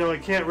puppet. I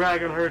can't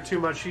rag on her too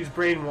much. She's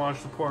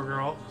brainwashed, the poor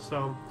girl.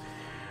 So.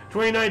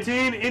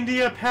 2019,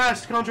 India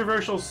passed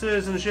controversial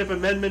citizenship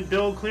amendment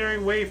bill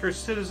clearing way for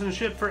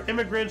citizenship for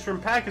immigrants from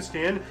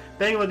Pakistan,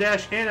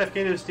 Bangladesh, and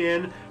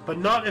Afghanistan, but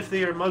not if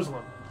they are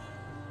Muslim.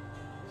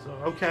 So,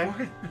 okay.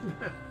 What?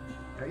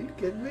 Are you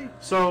kidding me?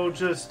 So,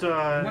 just...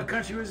 what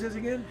country was this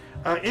again?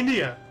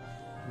 India.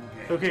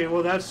 Okay,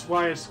 well, that's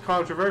why it's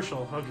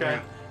controversial.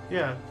 Okay.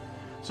 Yeah.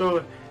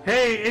 So,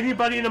 hey,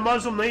 anybody in a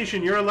Muslim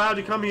nation, you're allowed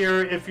to come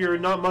here if you're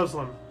not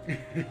Muslim.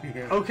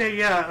 Okay,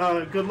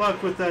 good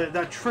luck with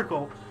that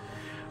trickle.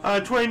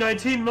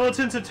 2019,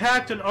 militants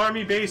attacked an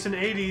army base in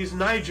 80s,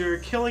 Niger,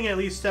 killing at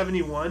least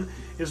 71.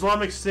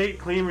 Islamic State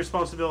claim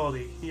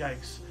responsibility.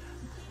 Yikes.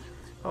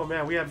 Oh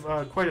man, we have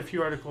quite a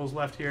few articles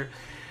left here.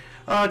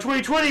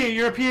 2020,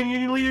 European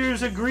Union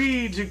leaders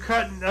agreed to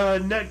cut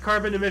net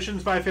carbon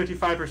emissions by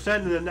 55%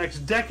 in the next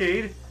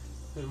decade.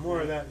 And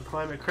more of that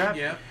climate crap.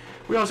 Yeah.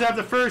 We also have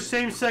the first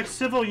same-sex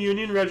civil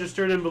union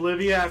registered in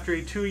Bolivia after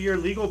a 2-year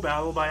legal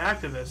battle by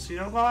activists. You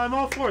know, well, I'm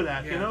all for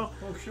that. Yeah. You know,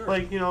 Oh, sure.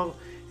 like you know,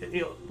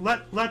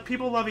 let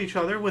people love each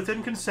other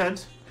within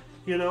consent.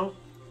 You know,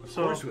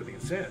 so Of course, with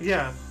consent.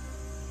 yeah.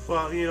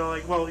 Well, you know,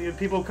 like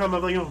people come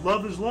up like,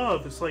 love is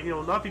love. It's like,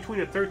 not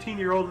between a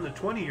 13-year-old and a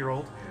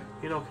 20-year-old.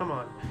 You know, come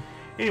on.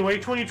 Anyway,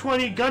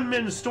 2020,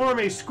 gunmen storm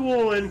a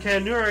school in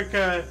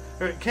Kankara,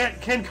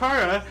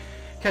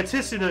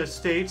 Katsina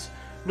States,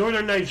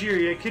 northern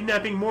Nigeria,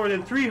 kidnapping more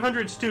than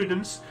 300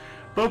 students.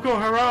 Boko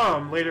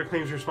Haram later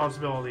claims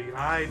responsibility.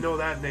 I know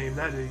that name.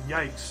 That is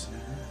yikes.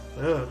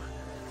 Ugh.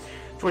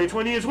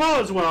 2020 as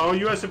well.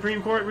 U.S.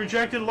 Supreme Court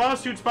rejected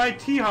lawsuits by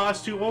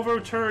THOS to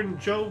overturn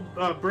Joe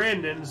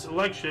Brandon's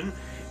election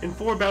in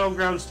 4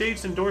 battleground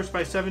states endorsed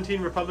by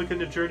 17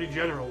 Republican attorney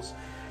generals.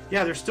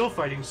 Yeah, they're still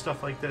fighting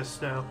stuff like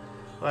this now.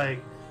 Like,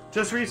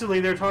 just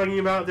recently they're talking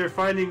about their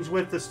findings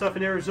with the stuff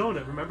in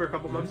Arizona. Remember a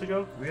couple months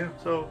ago? Yeah.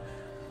 So,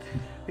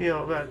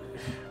 but,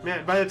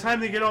 man, by the time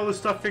they get all this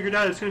stuff figured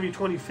out, it's going to be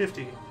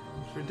 2050.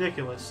 It's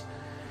ridiculous.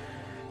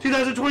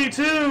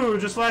 2022,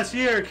 just last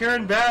year,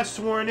 Karen Bass,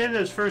 sworn in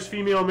as first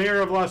female mayor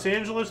of Los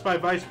Angeles by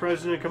Vice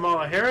President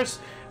Kamala Harris,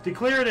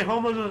 declared a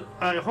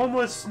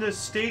homelessness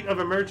state of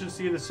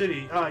emergency in the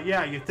city.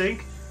 Yeah, you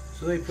think?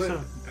 So they put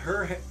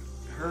her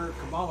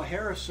Kamala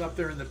Harris up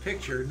there in the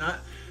picture,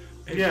 not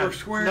for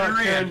swearing not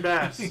her Karen in.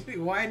 Bass.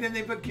 Why didn't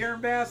they put Karen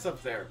Bass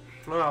up there?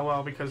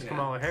 Well, because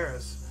Kamala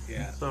Harris.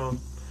 Yeah. So.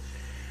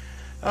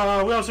 We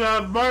also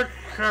have Mark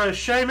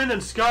Scheiman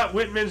and Scott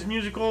Whitman's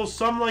musical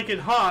Some Like It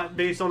Hot,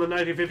 based on the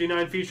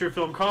 1959 feature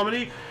film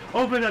comedy,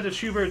 opened at the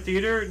Schubert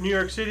Theater, New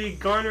York City,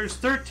 garners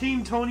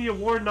 13 Tony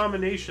Award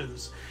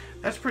nominations.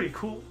 That's pretty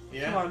cool.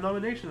 Yeah. A lot of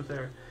nominations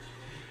there.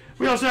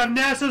 We also have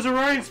NASA's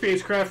Orion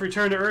spacecraft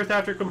return to Earth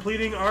after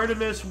completing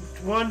Artemis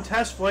 1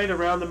 test flight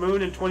around the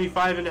moon in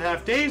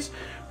 25.5 days.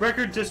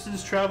 Record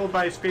distance traveled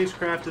by a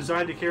spacecraft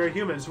designed to carry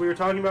humans. We were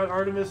talking about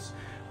Artemis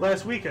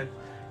last weekend.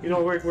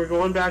 We're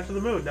going back to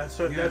the moon. That's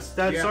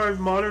our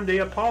modern day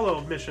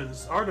Apollo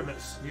missions,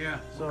 Artemis. Yeah.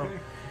 So, Okay.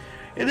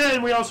 And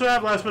then we also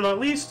have, last but not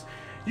least,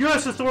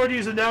 U.S.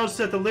 authorities announced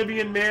that the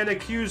Libyan man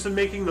accused of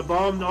making the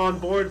bomb on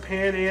board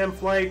Pan Am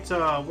Flight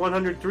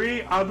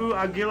 103, Abu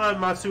Aguila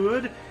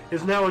Masoud,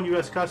 is now in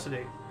U.S.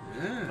 custody.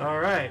 Yeah.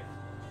 All right,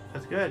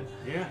 that's good.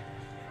 Yeah.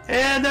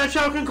 And that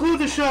shall conclude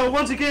the show.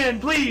 Once again,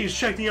 please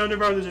check the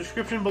underbar of the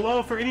description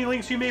below for any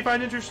links you may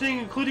find interesting,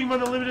 including but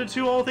not limited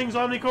to all things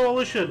Omni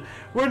Coalition.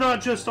 We're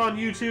not just on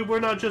YouTube, we're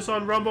not just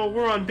on Rumble,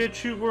 we're on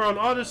BitChute, we're on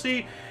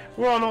Odyssey,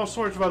 we're on all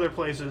sorts of other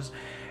places.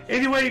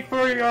 Anyway,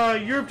 for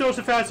your dose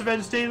of fast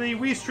events daily,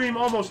 we stream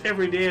almost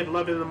every day at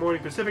 11 in the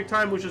morning Pacific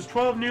Time, which is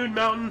 12 noon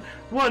Mountain,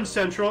 1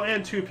 Central,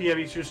 and 2 p.m.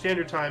 Eastern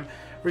Standard Time,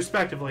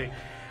 respectively.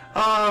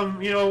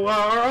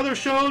 Our other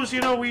shows,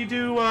 we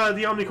do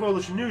the Omni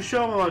Coalition News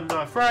Show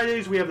on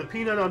Fridays, we have the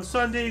Peanut on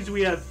Sundays,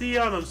 we have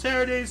ThEoD on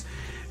Saturdays,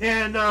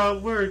 and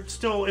we're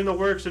still in the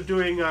works of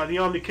doing the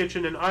Omni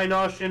Kitchen and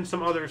Inosh and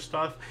some other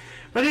stuff.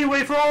 But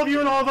anyway, for all of you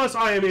and all of us,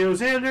 I am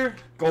Xander.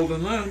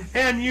 Golden Loon.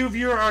 And you,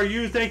 viewer, are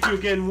you. Thank you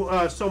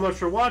again so much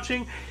for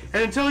watching.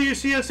 And until you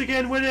see us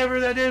again, whenever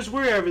that is,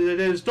 wherever that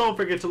is, don't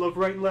forget to look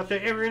right and left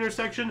at every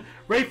intersection,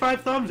 rate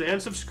 5 thumbs,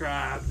 and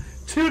subscribe.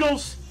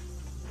 Toodles!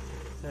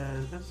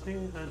 And let's see,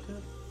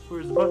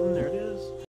 where's the button? There it is.